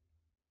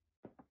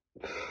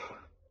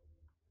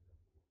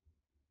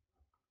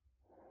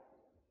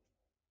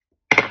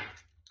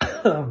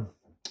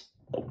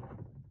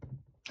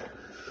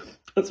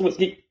 That's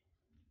whiskey.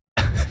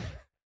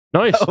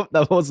 Nice.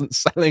 That wasn't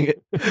saying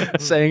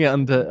it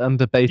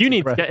under bated You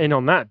need breath. to get in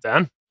on that,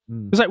 Dan.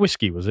 Was that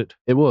whiskey, was it?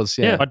 It was,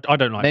 yeah. I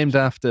don't like Named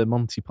after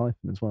Monty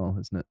Python as well,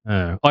 isn't it?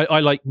 it. I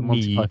like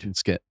Monty mead. Python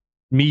skit.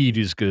 Mead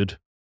is good.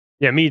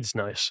 Yeah, mead's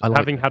nice. I like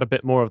Having had a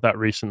bit more of that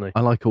recently.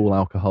 I like all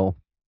alcohol.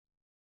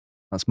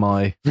 That's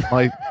my You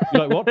like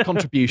what?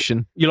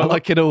 contribution. You I like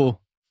like it all.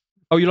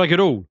 Oh, you like it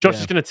all? Josh Yeah.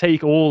 is going to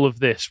take all of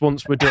this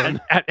once we're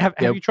done. Have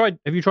Yeah.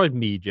 you tried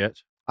mead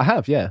yet? I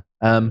have, yeah.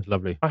 It's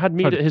lovely. I had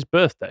mead at his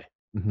birthday.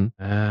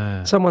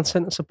 Someone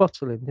sent us a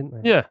bottle in,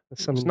 didn't they? Yeah,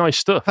 Some, it's nice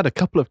stuff. I've had a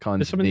couple of kinds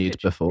There's of some in the mead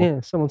kitchen. before.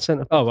 Yeah, someone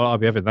sent a. Oh well, I'll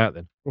be having that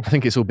then. I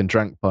think it's all been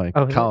drank by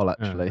Oh, is it? Carl,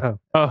 actually. Oh.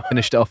 Oh,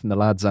 Finished it off in the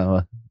lads'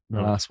 hour, the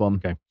Oh, last one.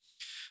 okay.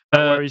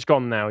 where he's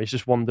gone now. He's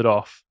just wandered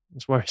off.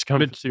 That's where he's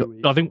gone for 2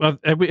 weeks. I think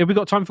have we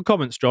got time for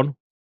comments, John?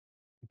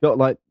 Got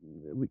like,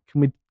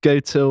 can we go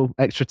till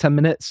extra 10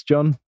 minutes,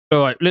 John? All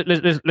right,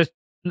 let's.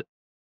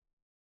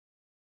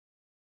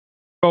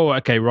 Oh,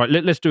 okay, right.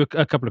 Let's do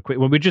a couple of quick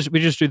ones. We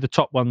just do the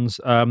top ones.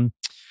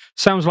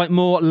 Sounds like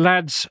more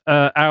lads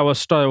hour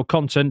style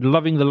content.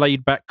 Loving the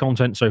laid back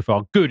content so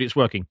far. Good, it's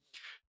working.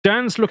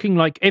 Dan's looking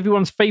like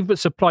everyone's favourite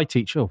supply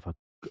teacher. Oh, fuck.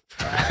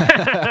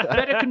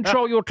 Better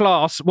control your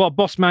class while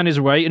boss man is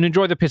away and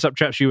enjoy the piss up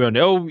chaps you earned.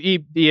 Oh, he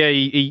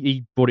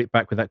brought it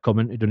back with that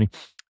comment, didn't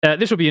he?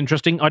 This will be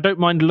interesting. I don't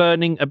mind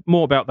learning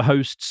more about the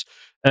hosts.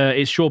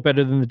 It's sure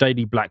better than the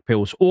daily black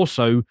pills.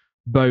 Also,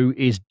 Beau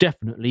is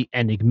definitely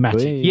enigmatic.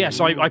 Wee. Yes,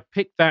 I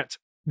picked that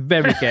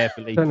very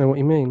carefully. Don't know what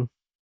you mean.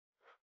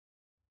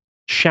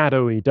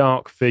 Shadowy,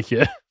 dark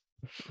figure.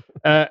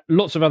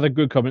 Lots of other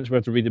good comments. We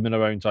have to read them in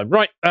our own time.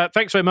 Right.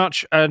 Thanks so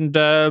much. And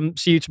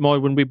see you tomorrow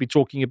when we'll be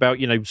talking about,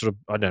 sort of,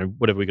 I don't know,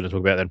 whatever we're going to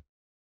talk about then.